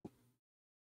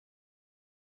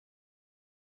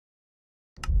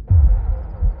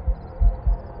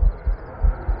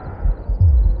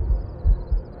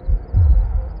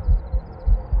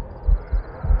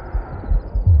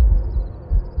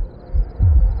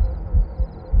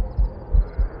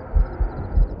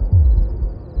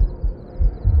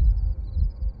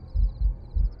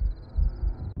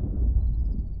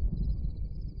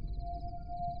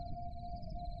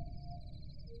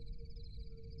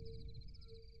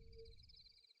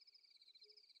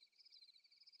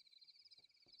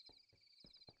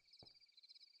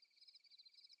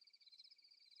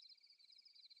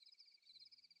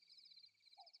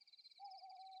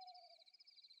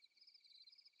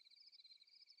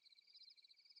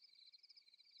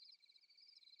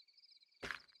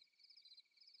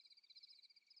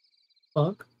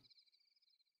 Fuck.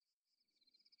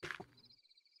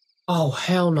 Oh,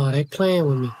 hell no. They playing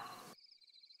with me.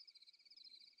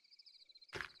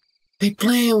 They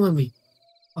playing with me.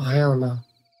 Oh, hell no.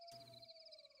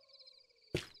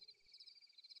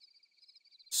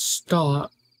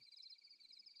 Stop.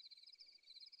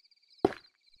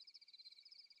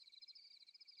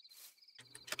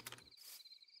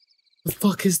 The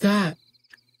fuck is that?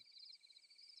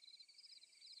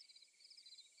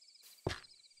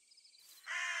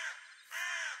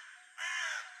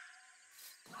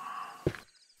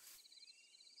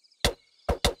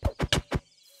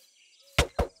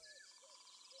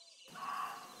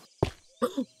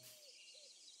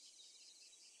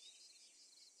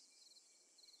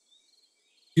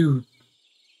 Dude.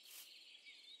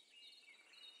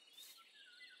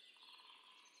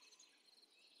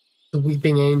 The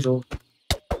weeping angel.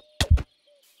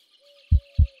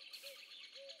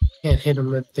 Can't hit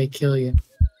them if they kill you.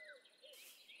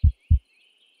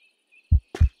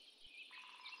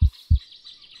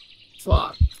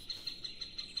 Fuck.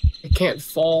 I can't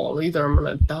fall either. I'm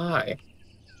gonna die.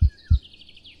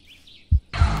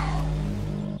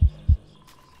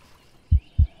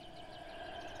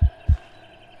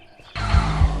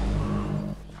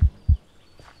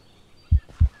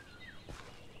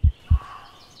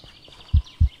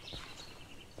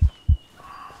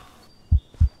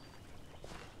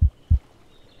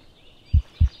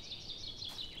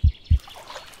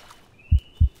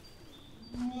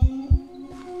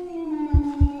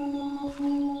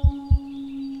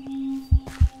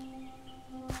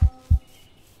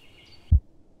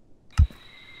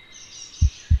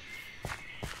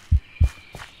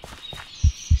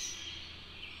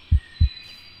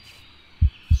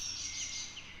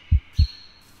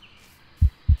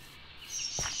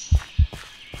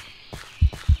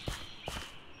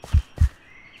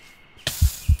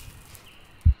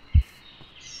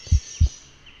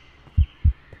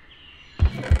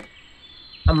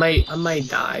 I might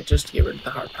die just to get rid of the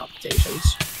heart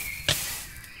palpitations.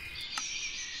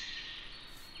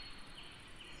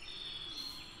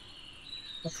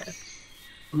 Okay.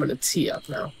 I'm gonna tee up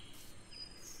now.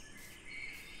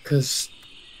 Cause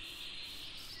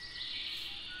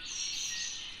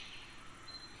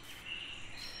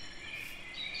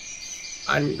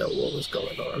I didn't know what was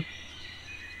going on.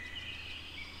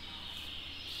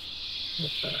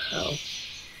 What the hell?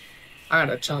 I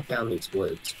gotta chop down these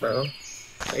woods, bro.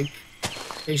 Like,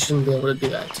 they shouldn't be able to do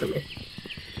that to me.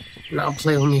 Not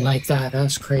play with me like that.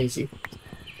 That's crazy.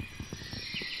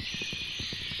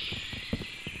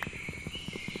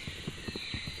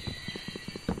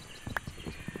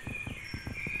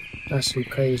 That's some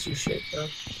crazy shit, bro.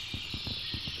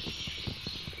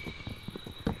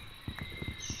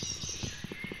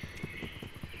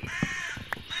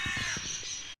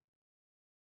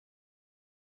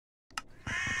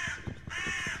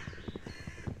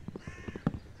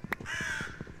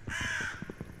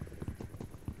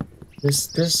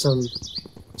 There's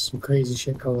some crazy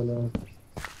shit going on.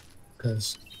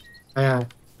 Cause I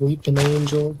got Weeping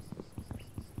Angel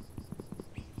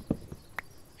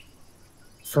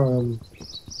from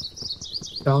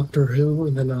Doctor Who,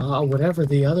 and then whatever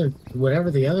the other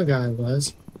guy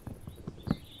was.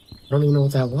 I don't even know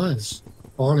what that was.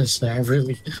 Honestly, I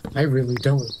really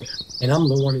don't. And I'm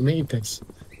the one who made this.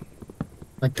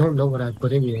 I don't know what I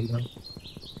put in here, bro.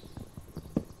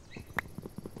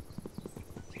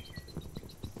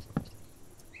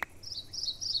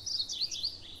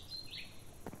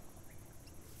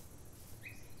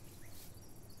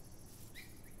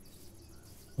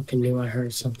 I knew I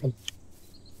heard something.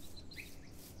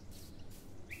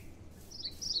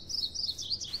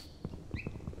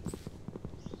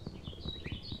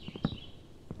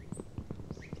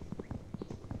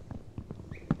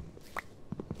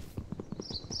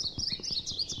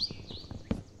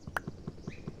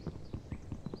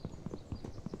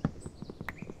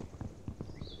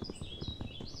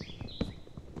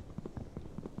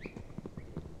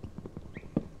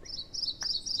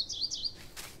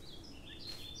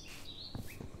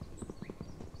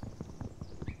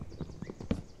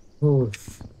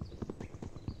 Oof.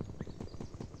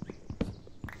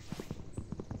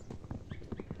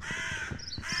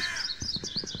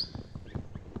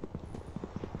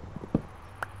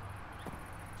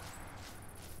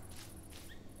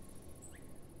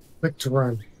 Quick to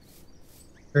run.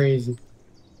 Crazy.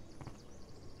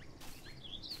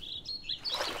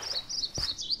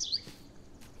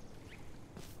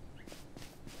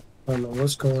 I don't know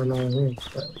what's going on here,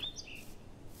 but...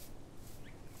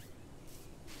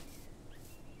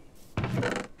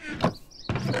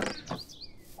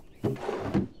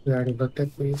 We already looked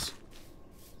at these.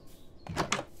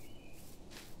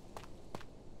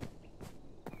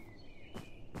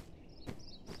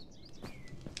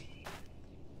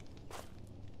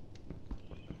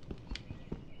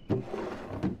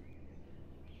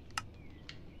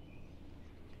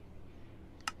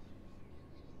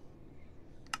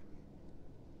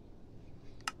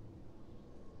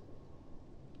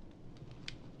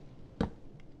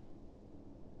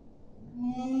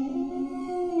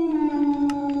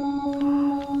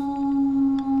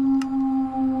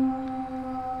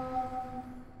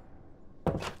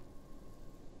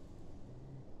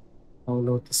 I don't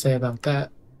know what to say about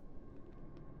that.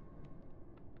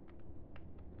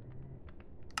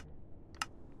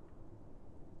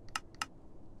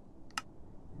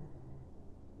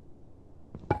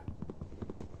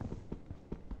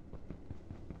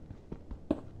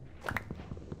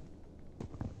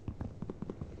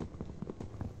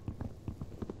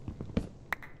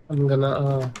 I'm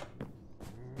gonna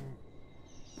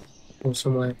go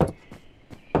somewhere.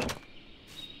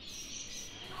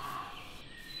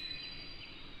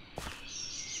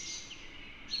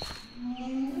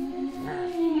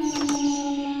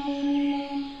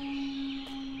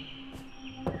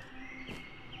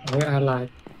 I lied.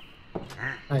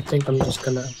 I think I'm just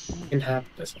gonna inhabit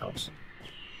this house.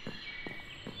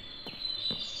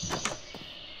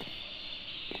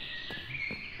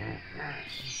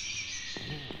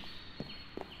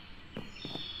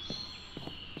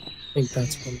 I think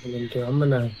that's what I'm gonna do. I'm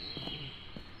gonna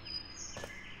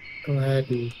go ahead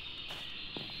and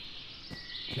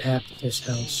inhabit this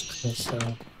house because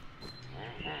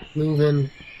moving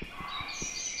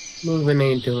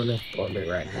ain't doing it for me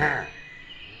right now.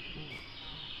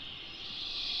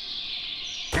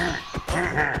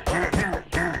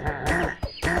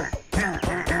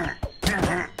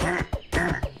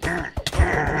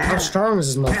 How strong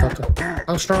is this motherfucker?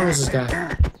 How strong is this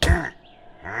guy?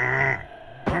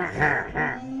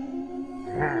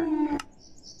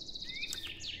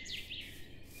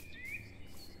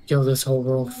 Yo, this whole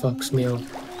world fucks me over.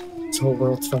 This whole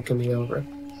world's fucking me over.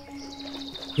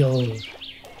 Yo,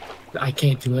 I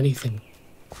can't do anything.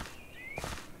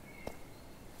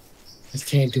 I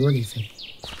can't do anything.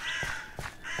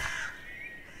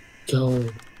 Yo.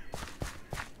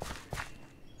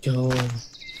 Yo.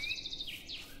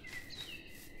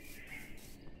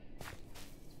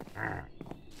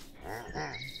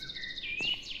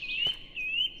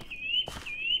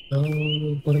 No,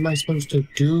 what am I supposed to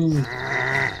do?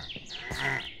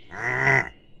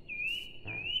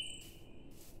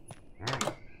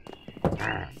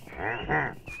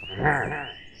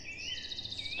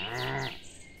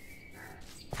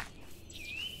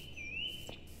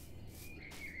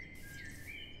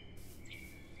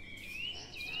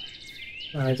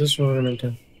 Alright, this is what we're gonna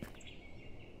do.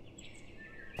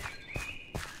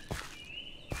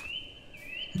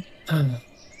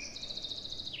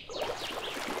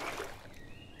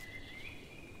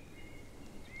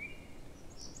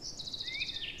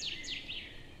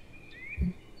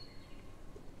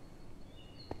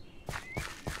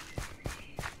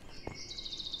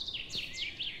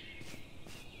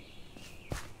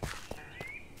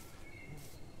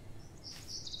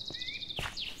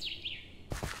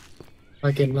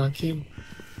 I get lucky.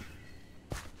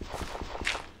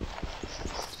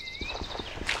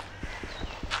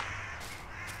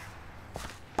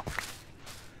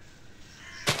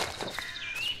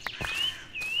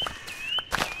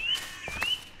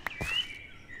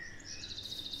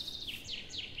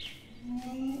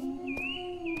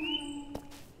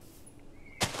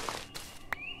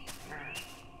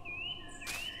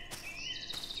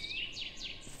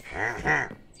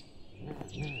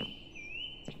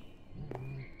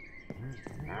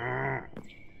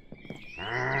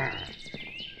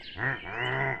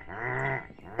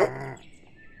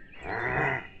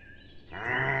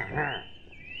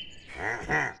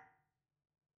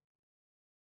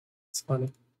 It's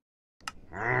funny.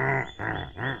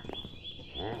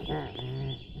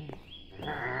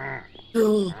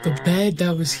 Oh, the bed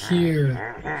that was here.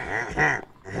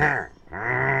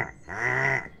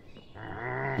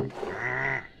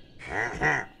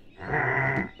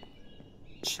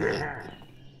 Shit.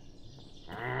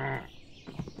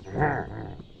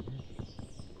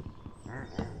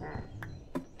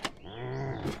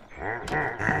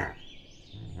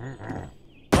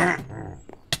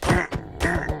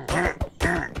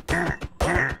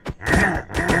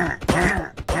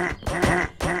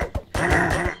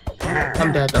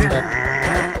 I'm dead, I'm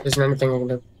dead. There's nothing I can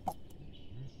do.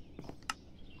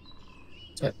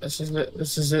 This is it,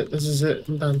 this is it, this is it.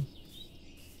 I'm done.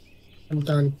 I'm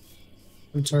done.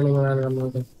 I'm turning around and I'm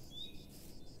moving.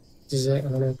 This is it, I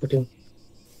don't know what to do.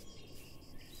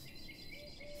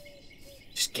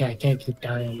 I can't keep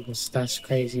dying. That's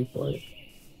crazy, boy.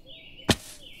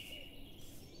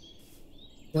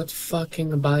 What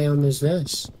fucking biome is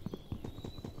this?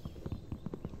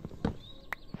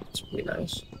 It's pretty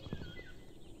nice.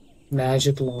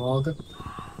 Magic log. I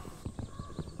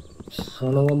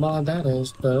don't know what mod that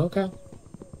is, but okay.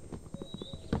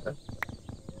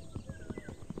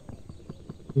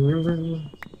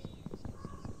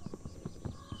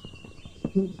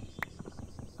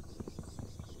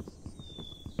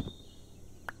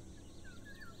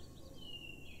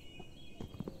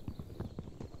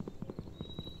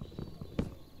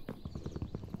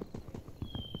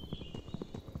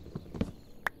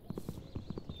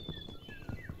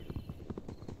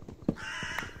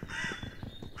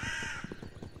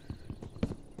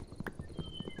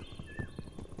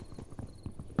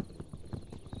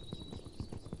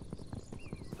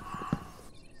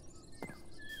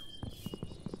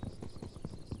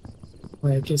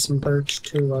 Wait, get some birch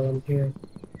too while I'm here.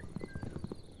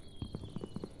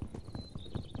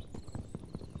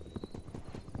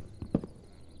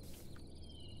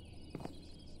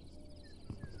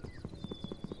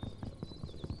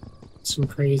 Some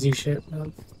crazy shit,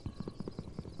 man.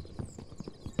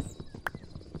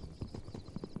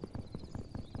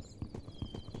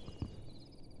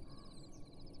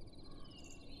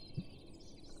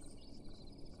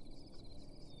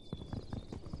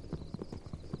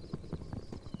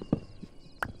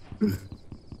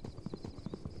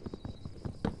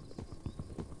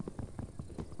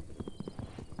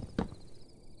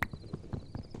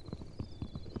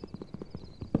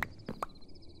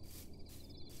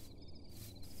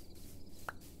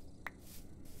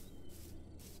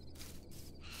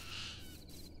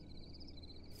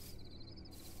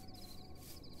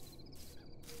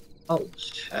 Oh,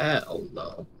 hell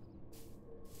no.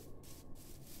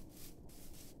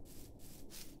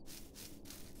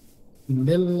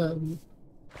 Middle.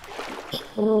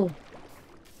 Oh.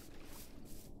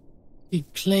 He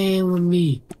playing with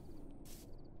me.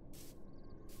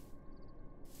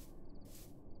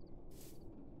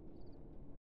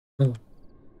 Oh.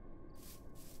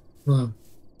 Wow.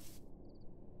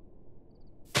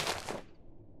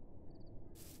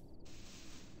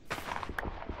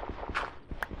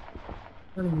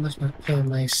 I must not play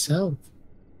myself.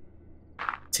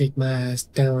 Take my ass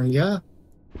down, yeah.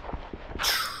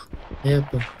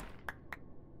 Yep.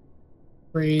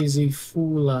 Crazy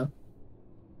fool up.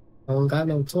 I don't got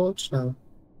no torch now.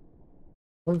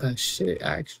 I don't got shit,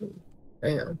 actually.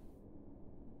 Damn.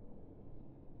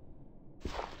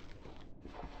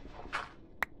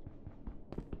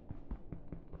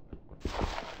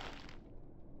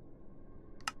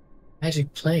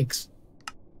 Magic planks.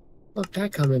 Look,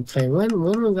 that come in play. When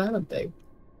was that a thing?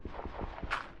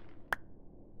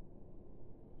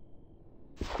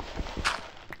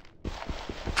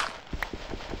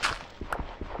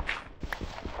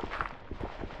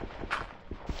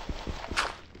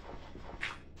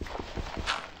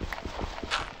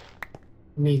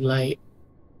 Need light,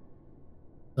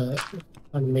 but I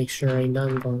want to make sure ain't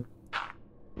none going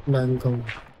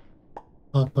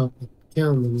pop up and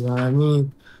kill me. You know what I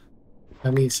mean?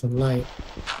 I need some light.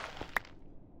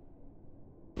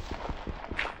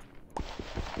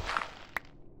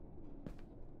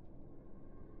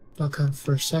 fuck up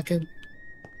for a second.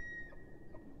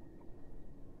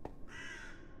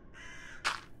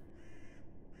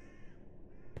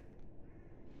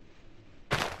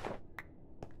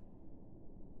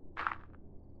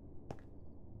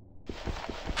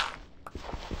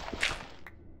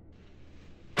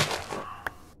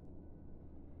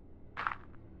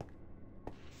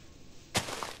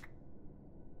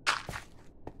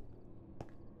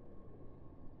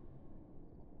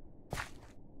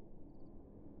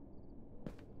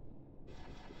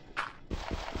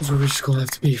 That's where we're just gonna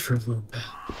have to be for a little bit.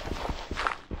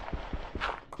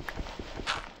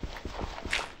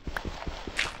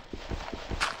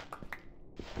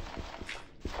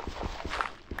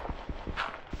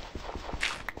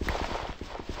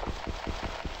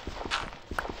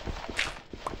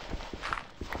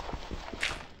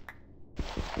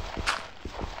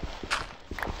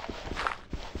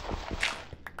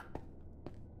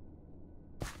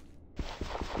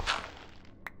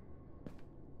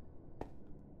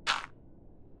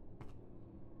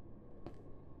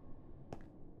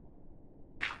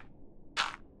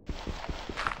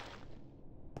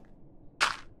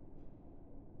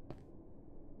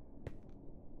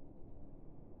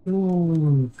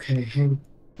 Ooh, okay, hang.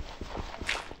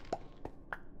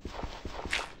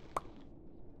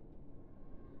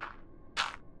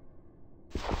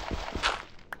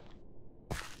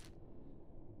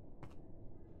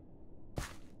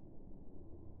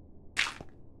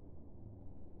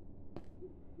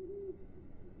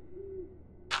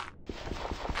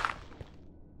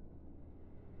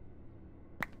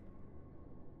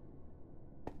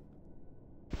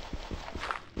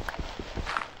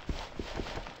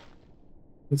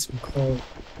 Need some coal.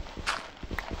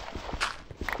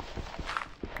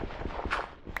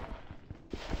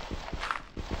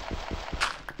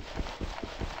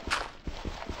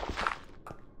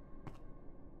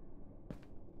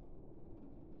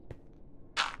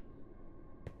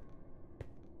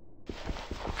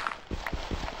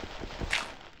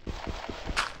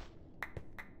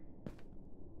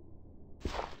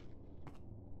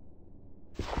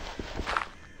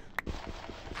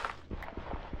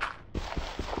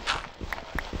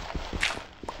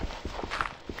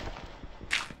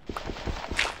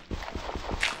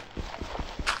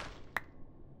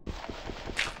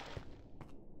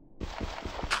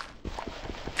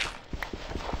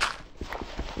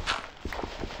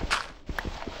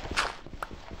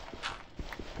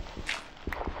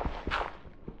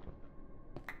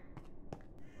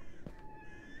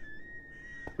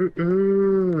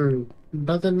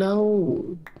 Brother,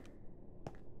 no.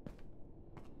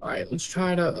 Alright, let's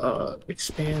try to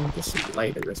expand this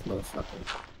light of this motherfucker.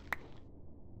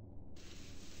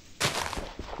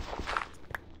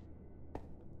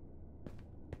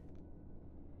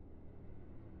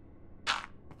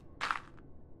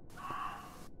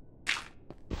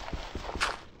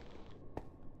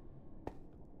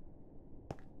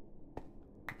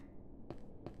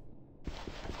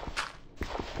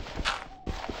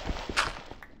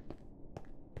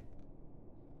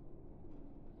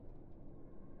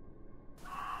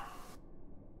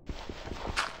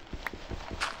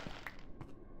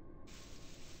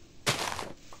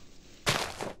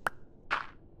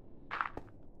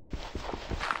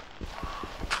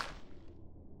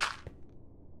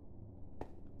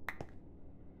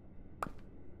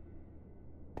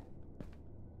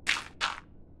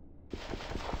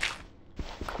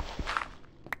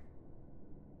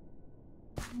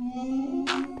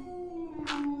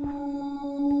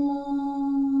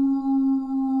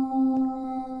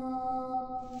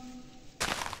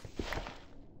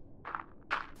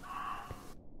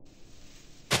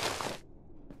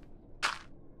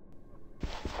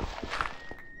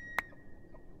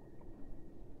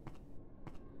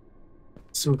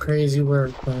 Some crazy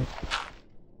work, but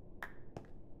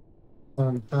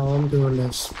how I'm doing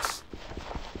this.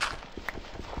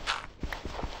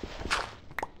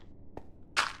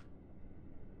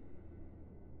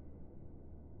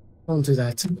 Don't do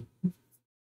that to me.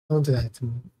 Don't do that to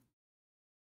me.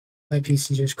 My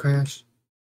PC just crashed.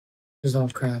 Just all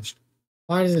crashed.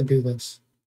 Why does it do this?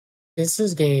 It's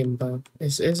this game, bro.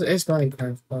 It's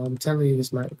Minecraft, bro. I'm telling you,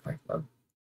 it's Minecraft, bro.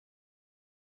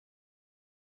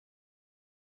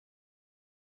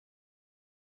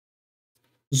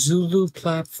 Zulu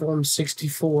Platform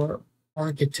 64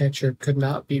 architecture could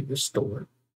not be restored.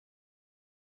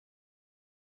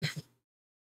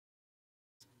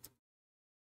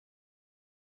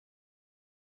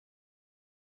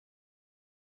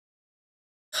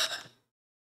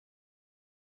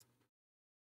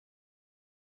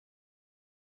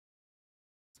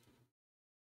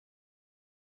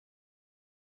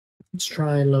 Let's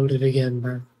try and load it again,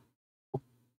 bro.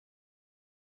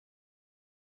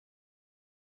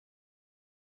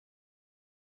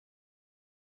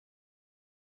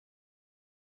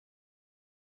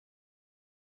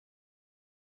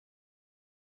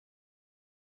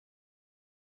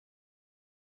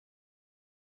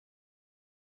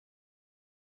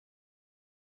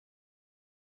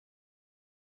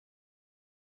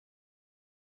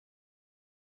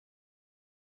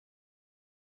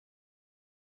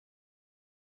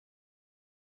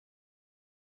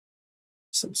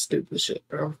 some stupid shit,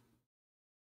 bro.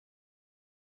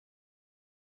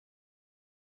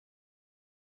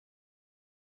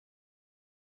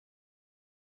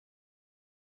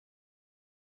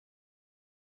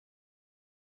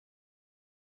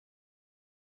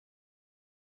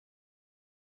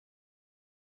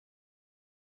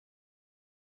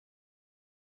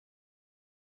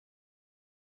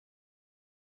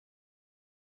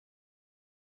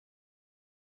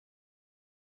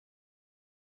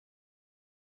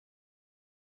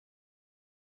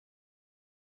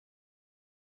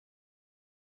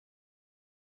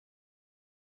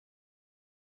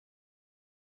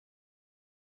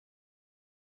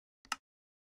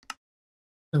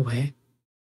 No way.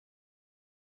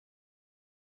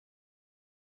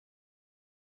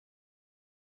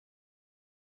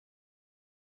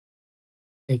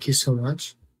 Thank you so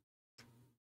much.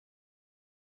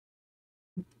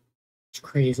 It's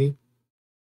crazy.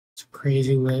 It's a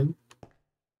crazy win.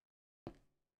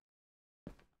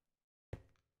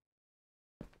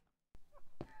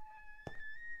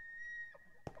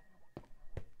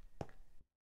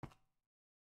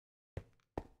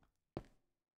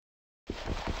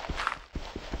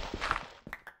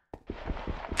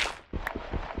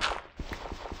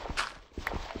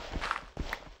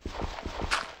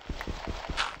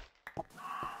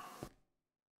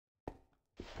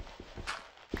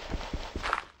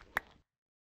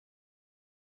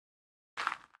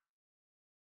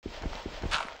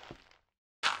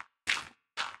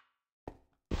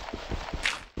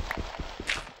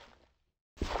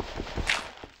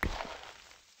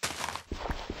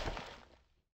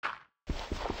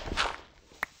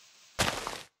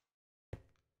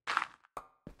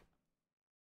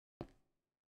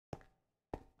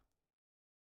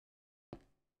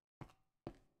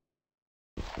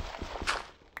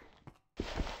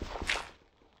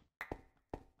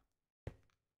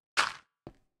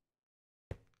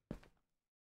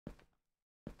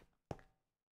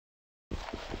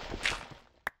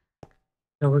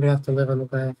 Now we're gonna have to live on the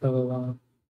ground for a little while.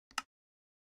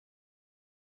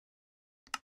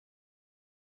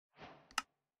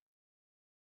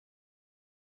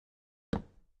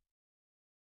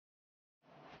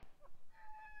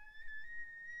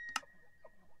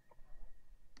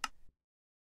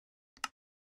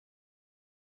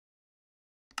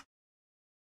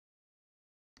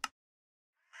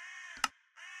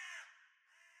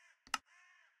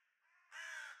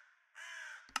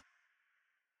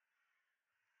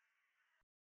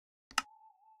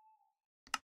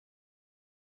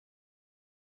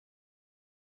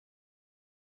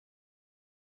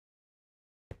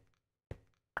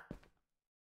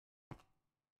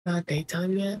 Not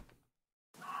daytime yet?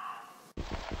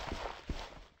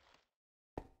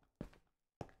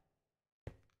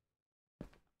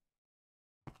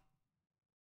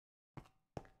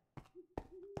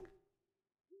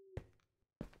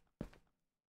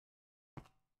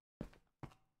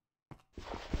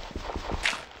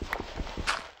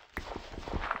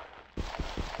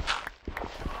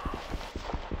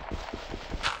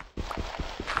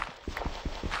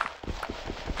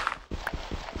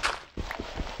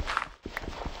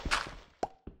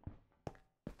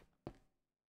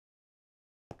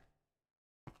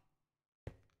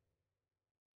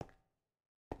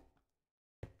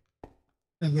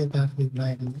 I get that with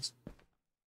items.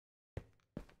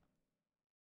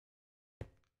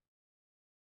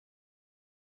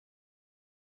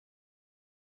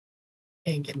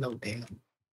 Ain't get no damn.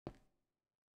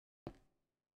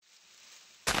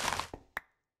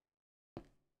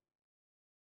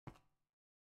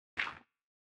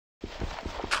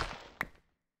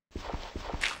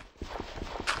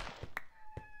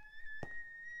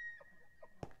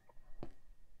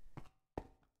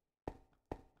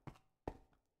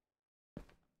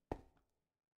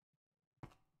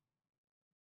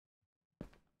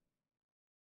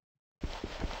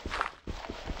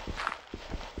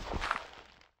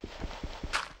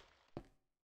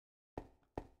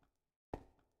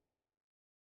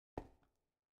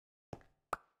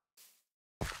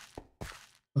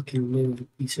 Fucking move,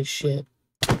 piece of shit.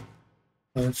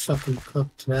 I'm fucking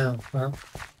cooked now, huh?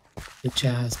 Bitch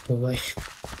ass boy.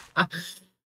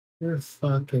 You're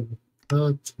fucking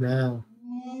cooked now.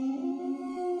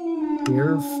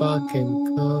 You're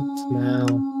fucking cooked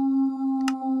now.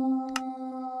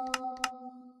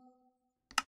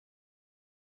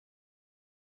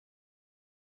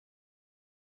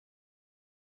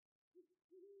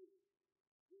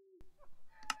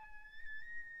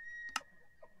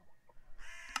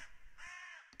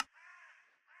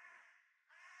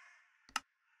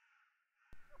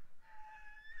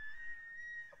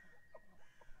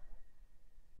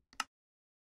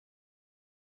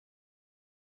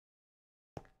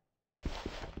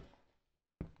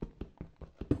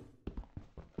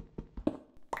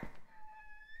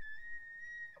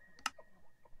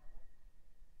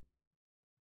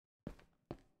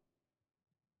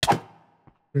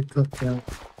 You're cooked now.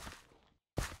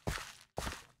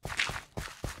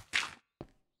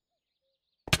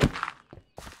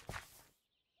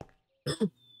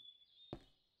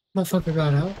 Motherfucker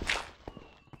got out.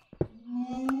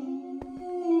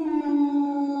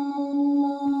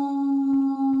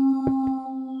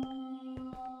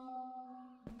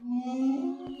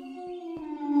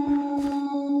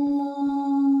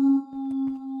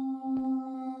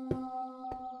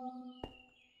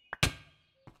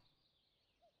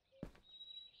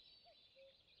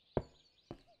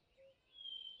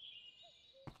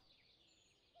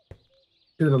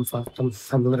 Dude, I'm fucked. I'm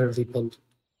literally pinned.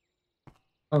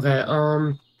 Okay,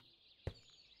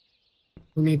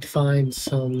 we need to find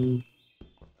some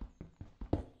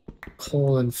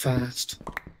coal and fast.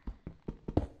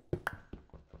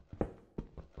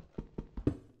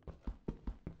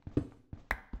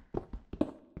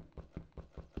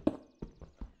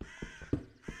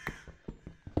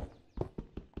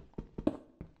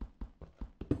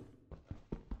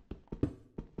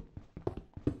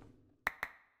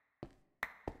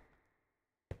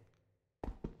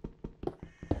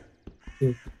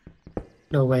 Dude,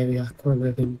 no way we got corn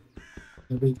living.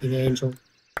 The weeping angel.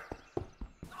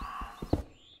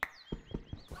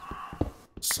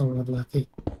 So unlucky.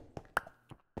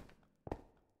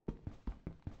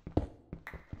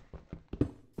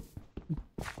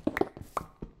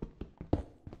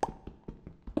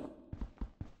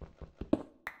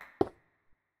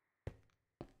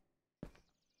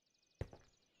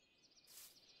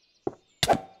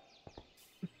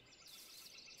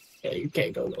 Yeah, you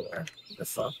can't go nowhere. The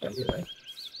fuck, anyway.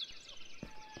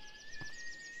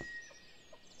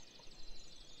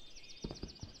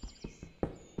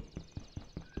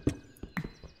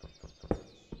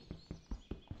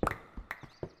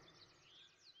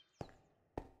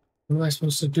 What am I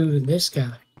supposed to do to this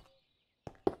guy?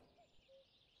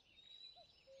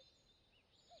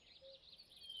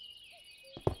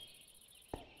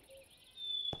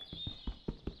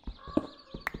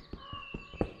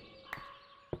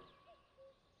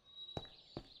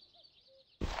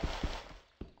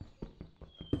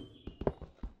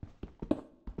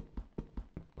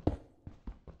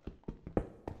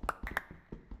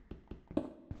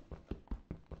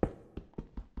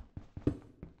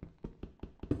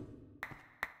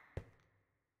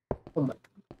 Oh my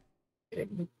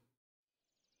god.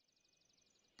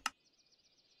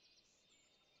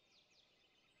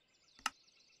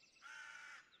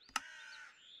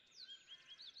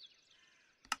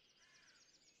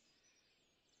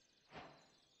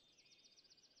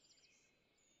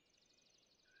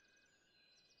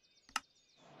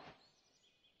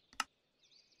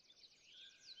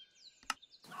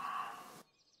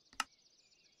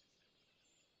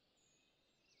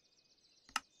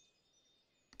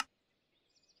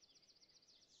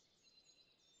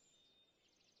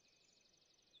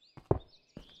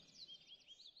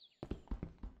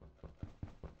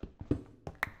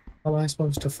 How am I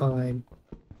supposed to find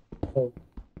coal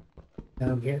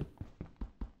down here?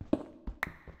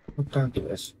 What dark is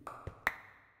this?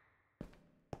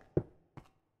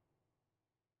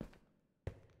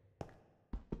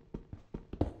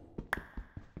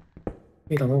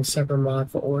 Need a whole separate mod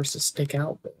for ores to stick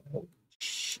out. But holy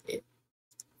shit.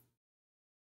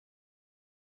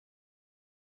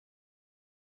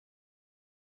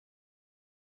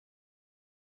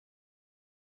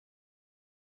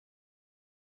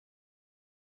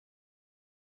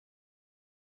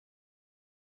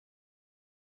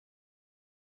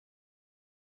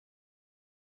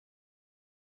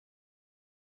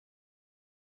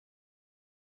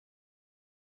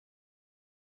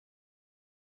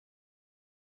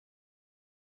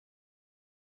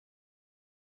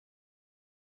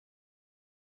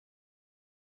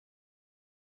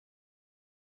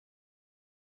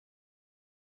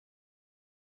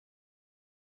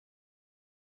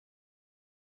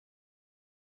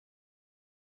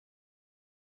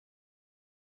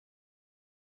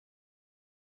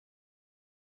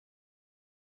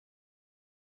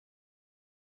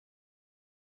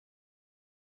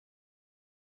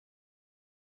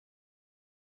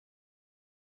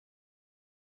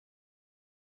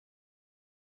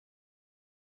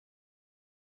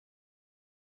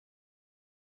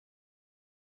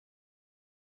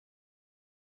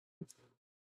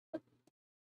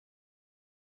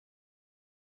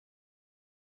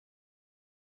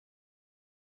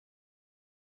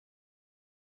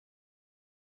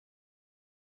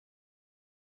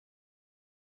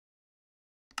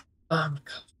 Oh my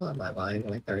god, why am I lying?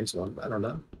 Like there is one, I don't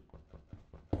know.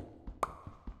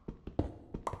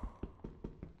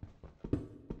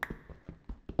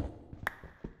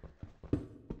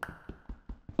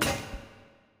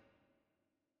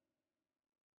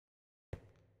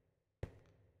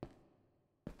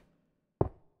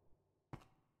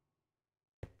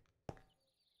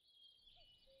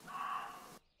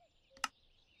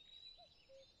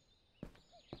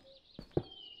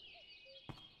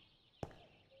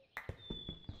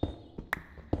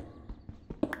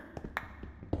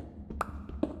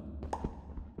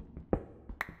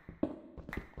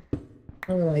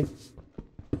 I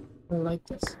don't like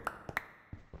this.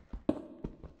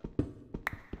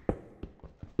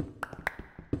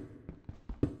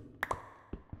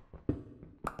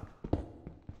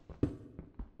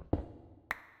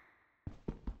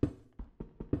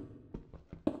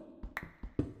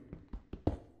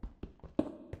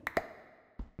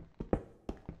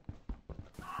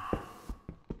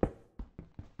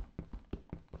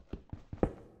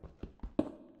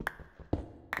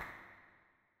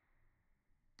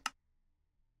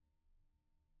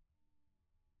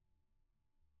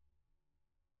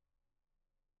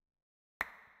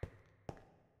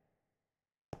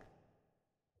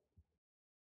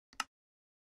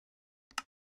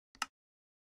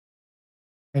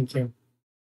 Thank you.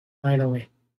 Finally.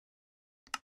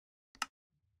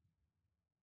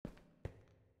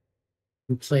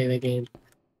 We play the game.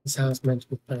 This is how it's meant to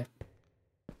be played.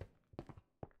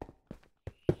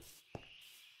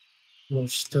 We're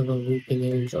still a weeping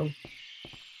angel.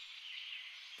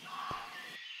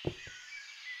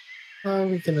 How are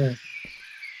we gonna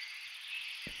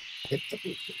get the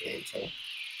weeping angel?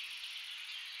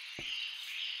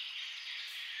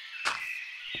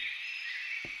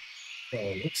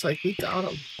 Well, looks like we got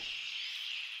him.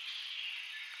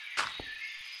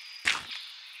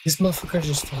 This motherfucker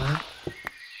just fly.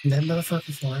 And that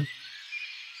motherfucker fly.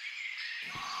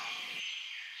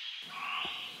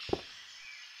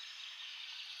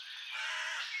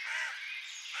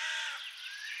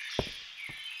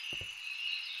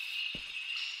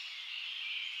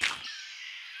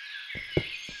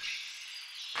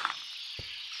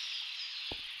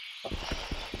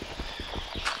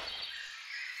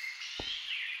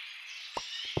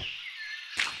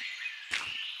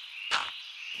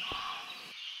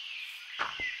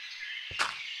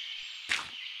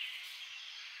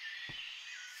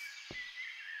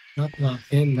 Not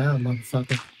locked in now,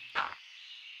 motherfucker.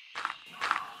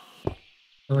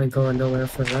 I ain't going nowhere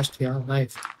for the rest of your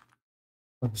life.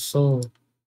 I'm so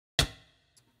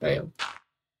damn.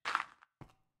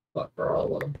 Fuck wrong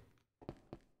with him.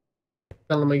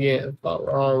 Tell him again. Fuck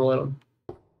wrong with him.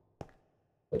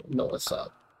 Know what's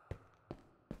up.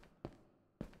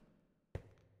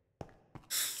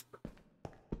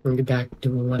 I'll get back to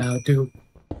doing what I'll do.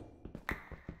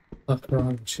 Fuck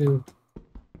wrong with you.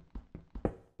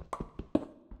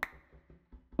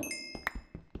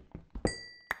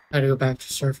 I gotta go back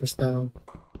to surface though.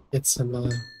 Get some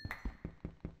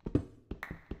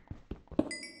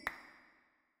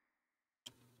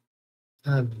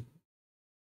um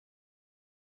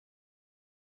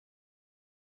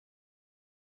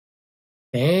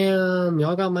damn,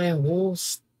 y'all got my whole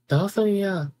stuff in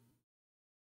here.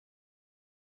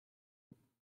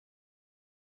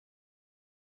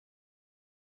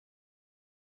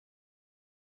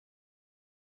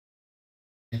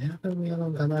 Yeah,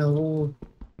 y'all got my whole.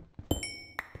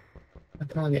 I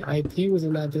thought the IP was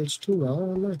in that bitch too. I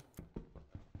don't know.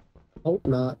 Hope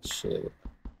not. Shit.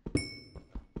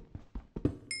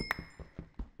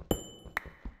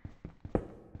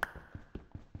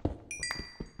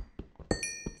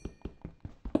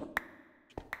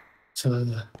 So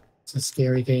it's a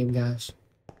scary game, guys.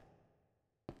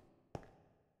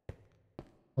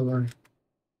 Hold on.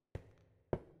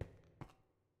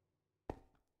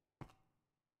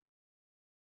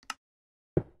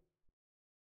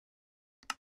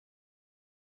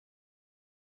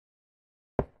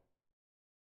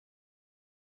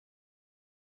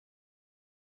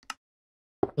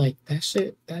 Like that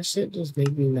shit just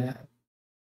made me mad.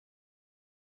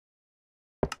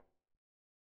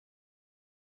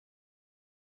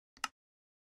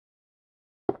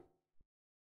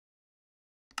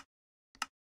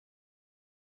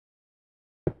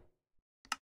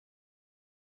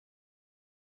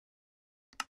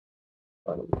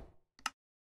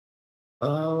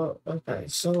 Okay,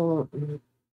 so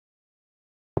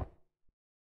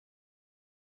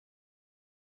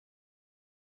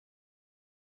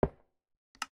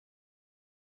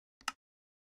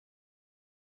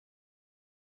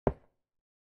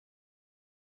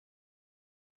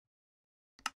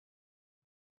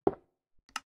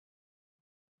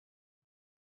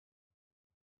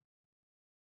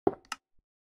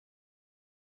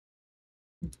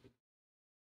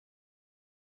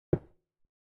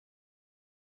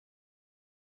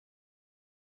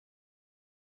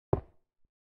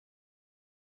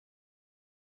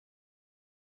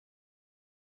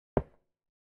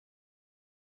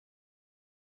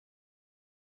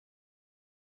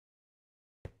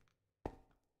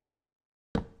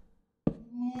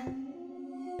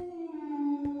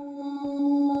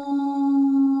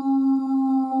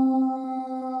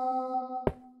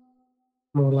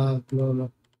more loud, more.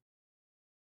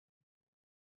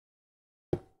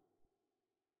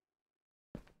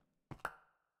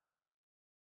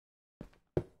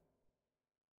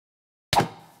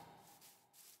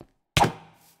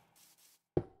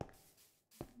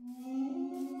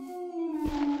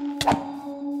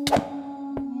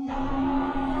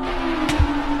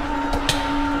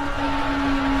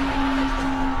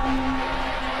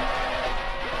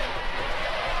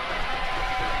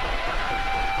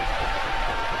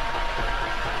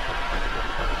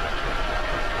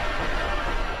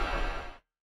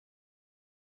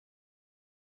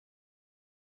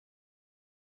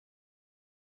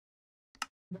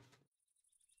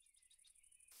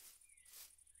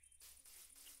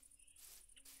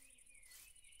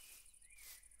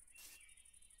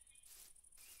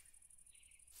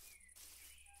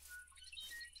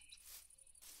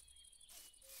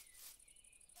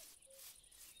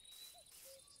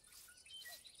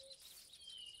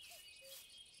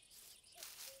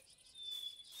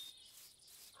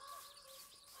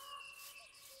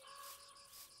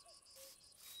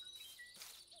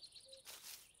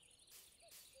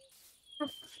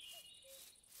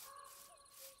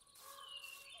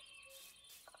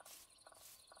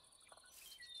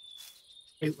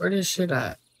 Wait, where this shit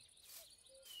at?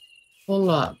 Hold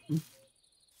up.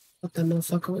 What that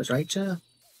motherfucker was right there?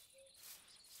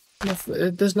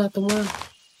 This not the one?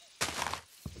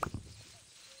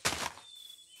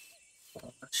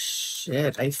 Oh,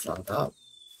 shit, I fucked up.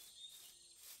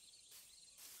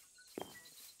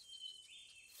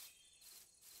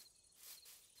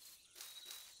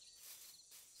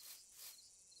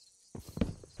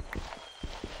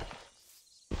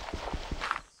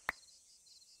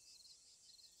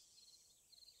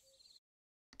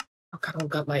 I don't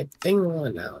got my thing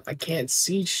on now. I can't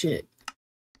see shit.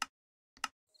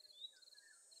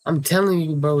 I'm telling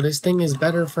you, bro, this thing is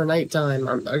better for nighttime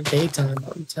or daytime.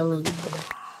 I'm telling you, bro.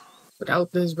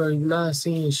 Without this, bro, you're not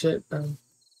seeing shit, bro.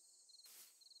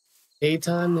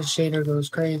 Daytime, the shader goes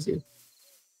crazy.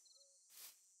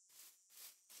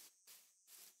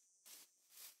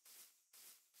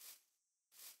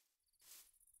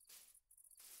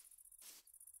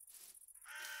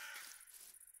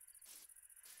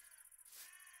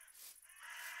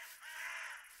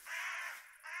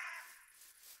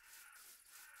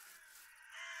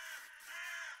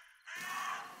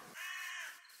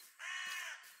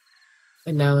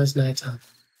 And now it's nighttime.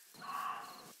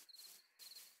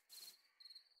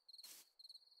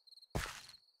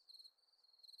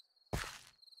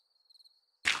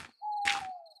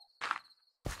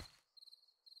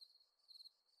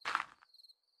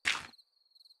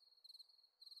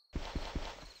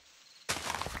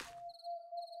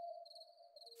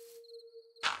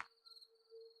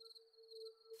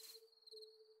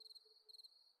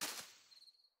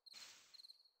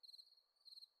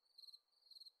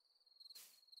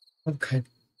 Okay.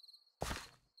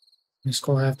 It's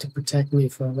gonna have to protect me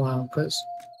for a while, because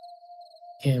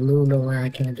can't move nowhere, I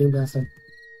can't do nothing.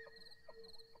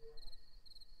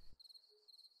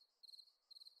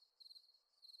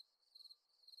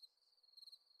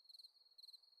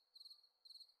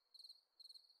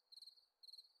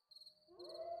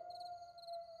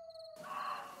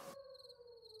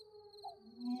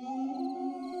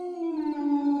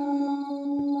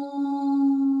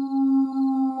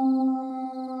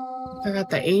 I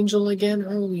got the angel again.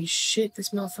 Holy shit,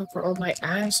 this motherfucker on my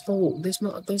asshole. This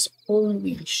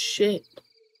holy shit.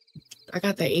 I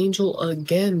got the angel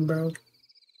again, bro.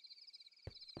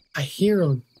 I hear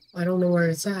him. I don't know where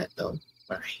it's at though,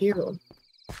 but I hear him.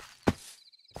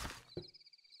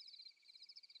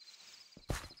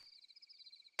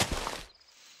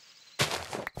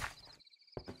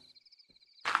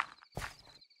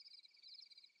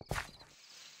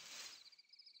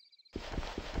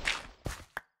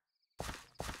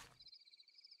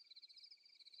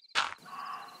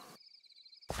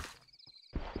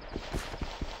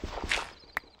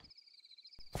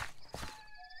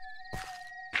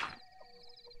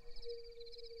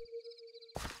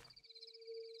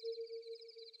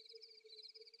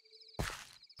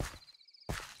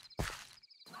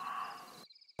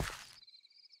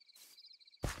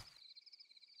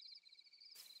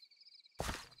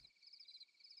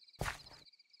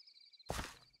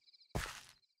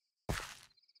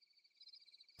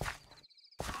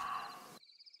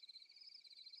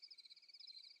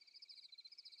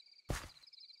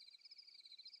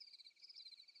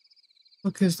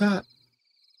 What is that?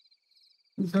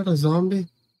 Is that a zombie?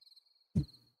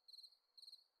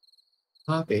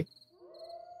 Poppy.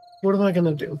 What am I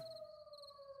gonna do?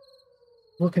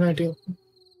 What can I do?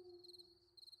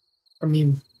 I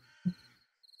mean,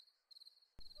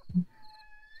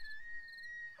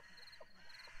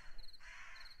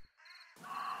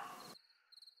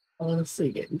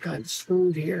 honestly, getting kind of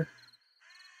screwed here.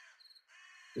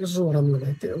 This is what I'm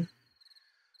gonna do.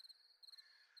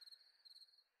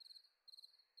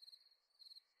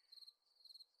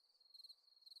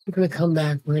 We're gonna come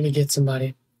back. We're gonna get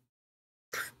somebody.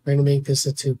 We're gonna make this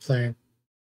a 2-player.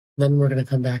 Then we're gonna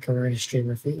come back and we're gonna stream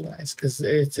it for you guys because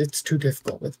it's too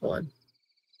difficult with one.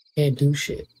 Can't do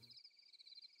shit.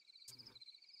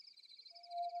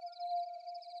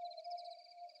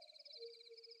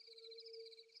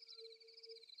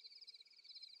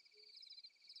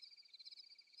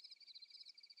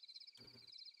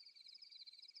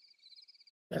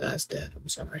 Yeah, that's dead. I'm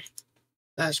sorry.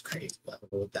 That's crazy. I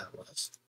don't know what that was.